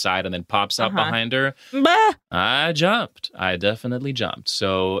make it inside? And then pops up behind her. Bah! I jumped. I definitely jumped.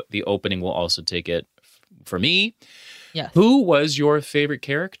 So the opening will also take it for me. Yes. Who was your favorite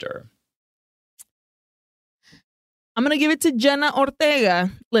character? I'm going to give it to Jenna Ortega.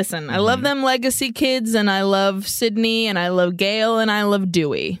 Listen, I love them Legacy kids, and I love Sydney, and I love Gail, and I love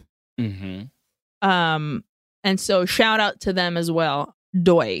Dewey. Mm-hmm. And so shout out to them as well.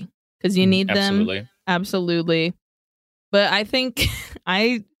 Doi, because you need them. Absolutely. But I think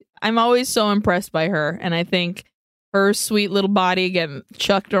I'm always so impressed by her, and I think her sweet little body getting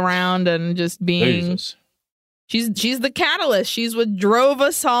chucked around and just being... She's the catalyst. She's what drove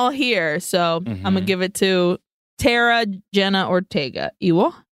us all here. So I'm going to give it to Tara Jenna Ortega.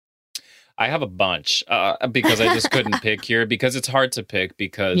 Iwo? I have a bunch because I just couldn't pick here because it's hard to pick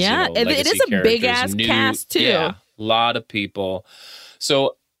because it is a big ass cast too. Yeah, a lot of people.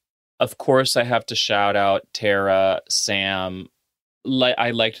 So of course I have to shout out Tara, Sam.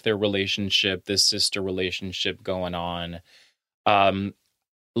 I liked their relationship, this sister relationship going on.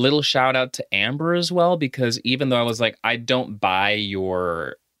 Little shout out to Amber as well because even though I was like, I don't buy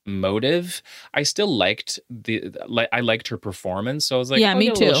your motive, I still liked I liked her performance, so I was like,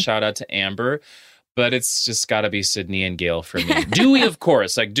 me too. Shout out to Amber, but it's just got to be Sydney and Gail for me. Dewey, of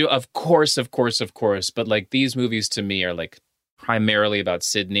course, of course, but like these movies to me are like primarily about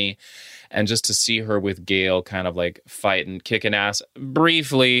Sydney, and just to see her with Gail kind of like fighting, kicking ass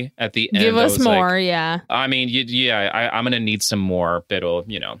briefly at the end. Give us more, like, I mean, I'm gonna need some more, pero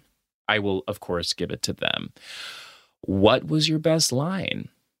I will of course give it to them. What was your best line?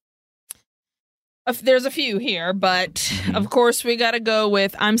 There's a few here, but of course we got to go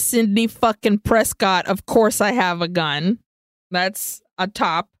with I'm Sydney fucking Prescott. Of course I have a gun. That's a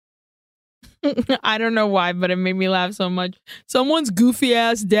top. I don't know why, but it made me laugh so much. Someone's goofy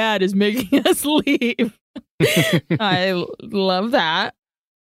ass dad is making us leave. I love that.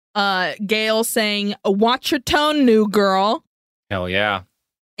 Gail saying, watch your tone, new girl. Hell yeah.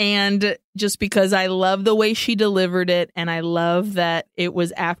 And just because I love the way she delivered it, and I love that it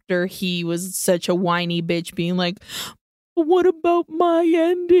was after he was such a whiny bitch being like, what about my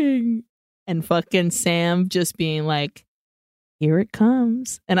ending? And fucking Sam just being like, here it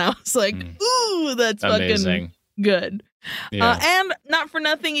comes. And I was like, ooh, that's amazing. Fucking good. Yeah. And not for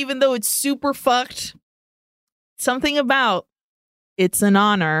nothing, even though it's super fucked, something about it's an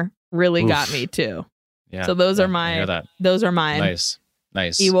honor really got me too. Yeah. So those are mine.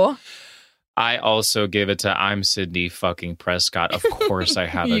 Nice. Iwo? I also gave it to I'm Sydney fucking Prescott. Of course I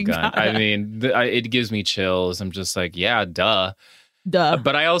have a gun. I mean, it gives me chills. I'm just like, yeah, duh.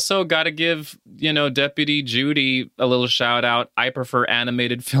 But I also got to give, Deputy Judy a little shout out. I prefer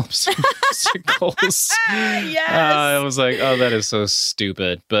animated films and musicals. Yes. I was like, oh, that is so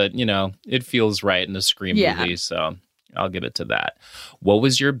stupid. But, it feels right in a Scream movie. So I'll give it to that. What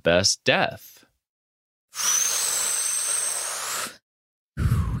was your best death?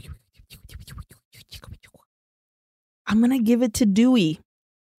 I'm going to give it to Dewey.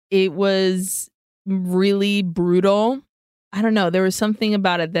 It was really brutal. I don't know. There was something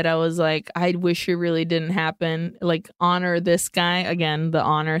about it that I was like, I wish it really didn't happen. Like, honor this guy. Again, the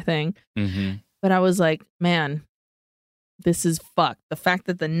honor thing. Mm-hmm. But I was like, man, this is fucked. The fact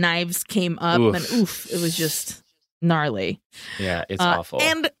that the knives came up and it was just gnarly. Yeah, it's awful.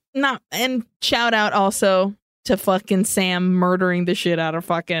 And shout out also to fucking Sam murdering the shit out of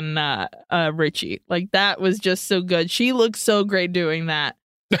fucking Richie. Like, that was just so good. She looks so great doing that.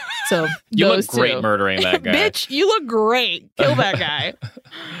 So you look great two. murdering that guy. Bitch, you look great. Kill that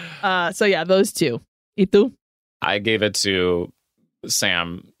guy. So yeah, those two. ¿Y tú? I gave it to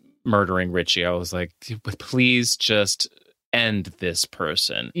Sam murdering Richie. I was like, please just end this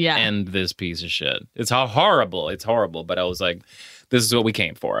person. Yeah. End this piece of shit. It's horrible. It's horrible. But I was like, this is what we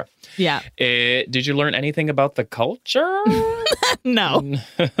came for. Yeah. Did you learn anything about the culture? No.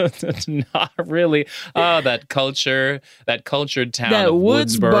 Not really. Oh, that cultured town That of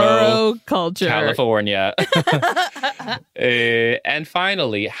Woodsboro culture. California. And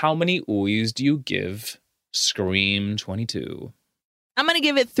finally, how many oohs do you give Scream 22? I'm going to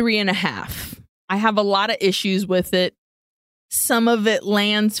give it 3.5. I have a lot of issues with it. Some of it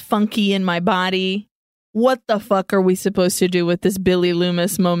lands funky in my body. What the fuck are we supposed to do with this Billy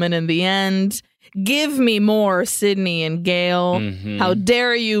Loomis moment in the end? Give me more Sidney and Gale. Mm-hmm. How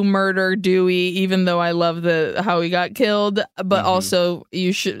dare you murder Dewey, even though I love how he got killed. But also,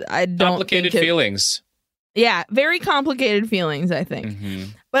 you should. I don't complicated feelings. Yeah, very complicated feelings, I think. Mm-hmm.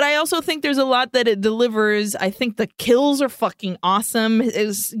 But I also think there's a lot that it delivers. I think the kills are fucking awesome.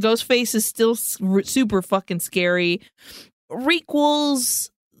 Ghostface is still super fucking scary. Requels,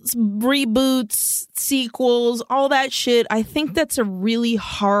 reboots, sequels, all that shit. I think that's a really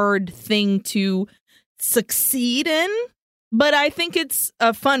hard thing to succeed in. But I think it's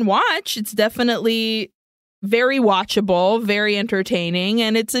a fun watch. It's definitely very watchable, very entertaining,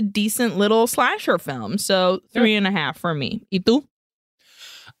 and it's a decent little slasher film. So 3.5 for me. ¿Y tú?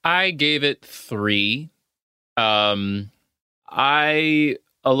 I gave it 3.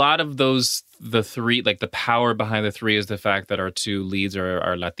 A lot of those, the 3, like the power behind the 3 is the fact that our 2 leads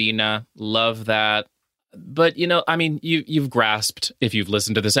are Latina. Love that. But, I mean, you've grasped, if you've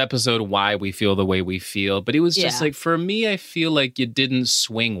listened to this episode, why we feel the way we feel. But it was just like, for me, I feel like you didn't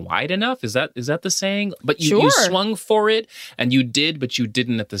swing wide enough. Is that the saying? But you swung for it, and you did, but you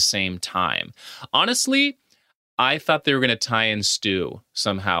didn't at the same time. Honestly, I thought they were going to tie in Stu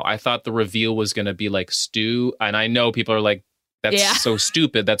somehow. I thought the reveal was going to be like Stu. And I know people are like, that's so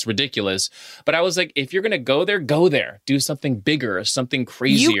stupid. That's ridiculous. But I was like, if you're going to go there, go there. Do something bigger, something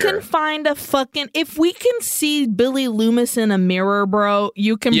crazier. You can find if we can see Billy Loomis in a mirror, bro,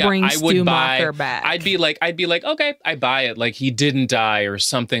 you can bring Stu Macher back. I'd be like, okay, I buy it. Like, he didn't die or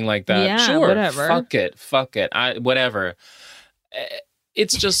something like that. Yeah, sure. whatever. Fuck it. Whatever.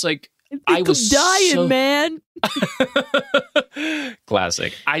 It's just like, I was dying, man.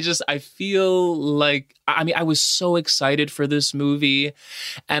 Classic. I feel like, I was so excited for this movie,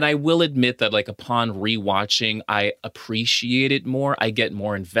 and I will admit that, like, upon rewatching, I appreciate it more. I get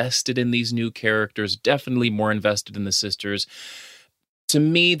more invested in these new characters, definitely more invested in the sisters. To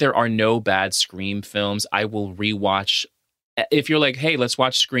me, there are no bad Scream films. I will rewatch. If you're like, hey, let's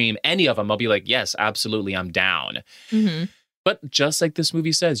watch Scream, any of them, I'll be like, yes, absolutely, I'm down. Mm-hmm. But just like this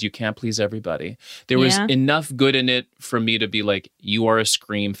movie says, you can't please everybody. There was enough good in it for me to be like, you are a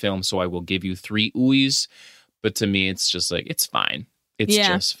Scream film, so I will give you 3 oohs. But to me, it's just like, it's fine. It's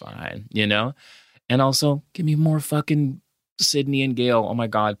just fine, And also, give me more fucking Sidney and Gale. Oh my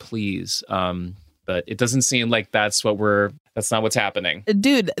God, please. But it doesn't seem like that's not what's happening.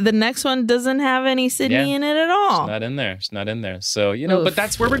 Dude, the next one doesn't have any Sidney in it at all. It's not in there. So, but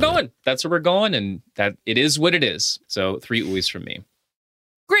that's where we're going. That's where we're going, and that it is what it is. So 3 oohs from me.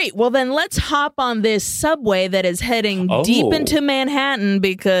 Great. Well, then let's hop on this subway that is heading deep into Manhattan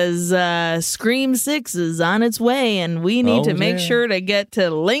because Scream 6 is on its way, and we need to make sure to get to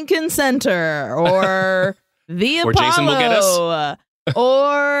Lincoln Center or the Apollo. Or Jason will get us.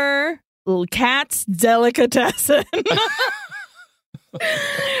 Or Cat's Delicatessen.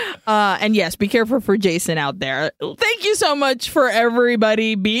 And yes, be careful for Jason out there. Thank you so much for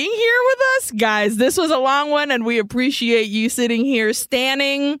everybody being here with us, guys. This was a long one, and we appreciate you sitting here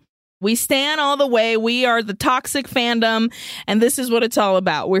standing. We stand all the way. We are the Toxic Fandom, and this is what it's all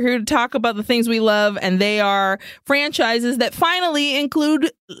about. We're here to talk about the things we love, and they are franchises that finally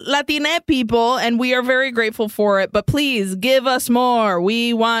include Latina people, and we are very grateful for it. But please, give us more.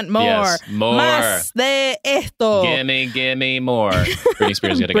 We want more. Yes, more. Más de esto. Gimme more. Britney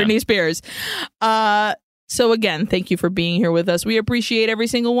Spears yet again. Britney Spears. So again, thank you for being here with us. We appreciate every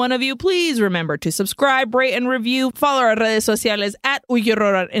single one of you. Please remember to subscribe, rate, and review. Follow our redes sociales at Uy Que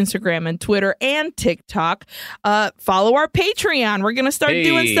Horror on Instagram and Twitter and TikTok. Follow our Patreon. We're going to start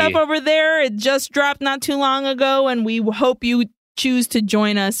doing stuff over there. It just dropped not too long ago, and we hope you choose to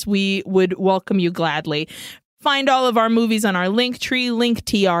join us. We would welcome you gladly. Find all of our movies on our Linktree,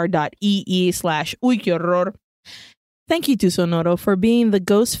 linktr.ee/Uy Que Horror. Thank you to Sonoro for being the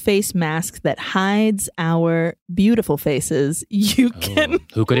ghost face mask that hides our beautiful faces. You can...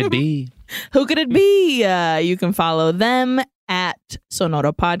 Who could it be? Who could it be? You can follow them at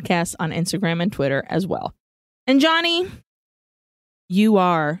Sonoro Podcast on Instagram and Twitter as well. And Johnny, you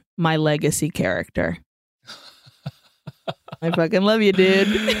are my legacy character. I fucking love you,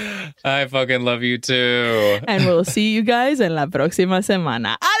 dude. I fucking love you too. And we'll see you guys en la próxima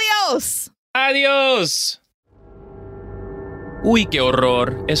semana. Adios. Adios. Uy, qué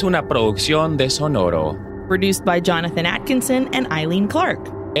horror es una producción de Sonoro. Produced by Jonathan Atkinson and Eileen Clark.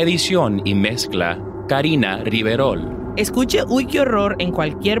 Edición y mezcla, Karina Riverol. Escuche Uy, qué horror en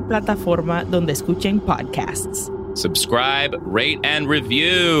cualquier plataforma donde escuchen podcasts. Subscribe, rate, and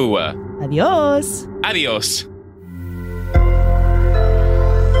review. Adios. Adios.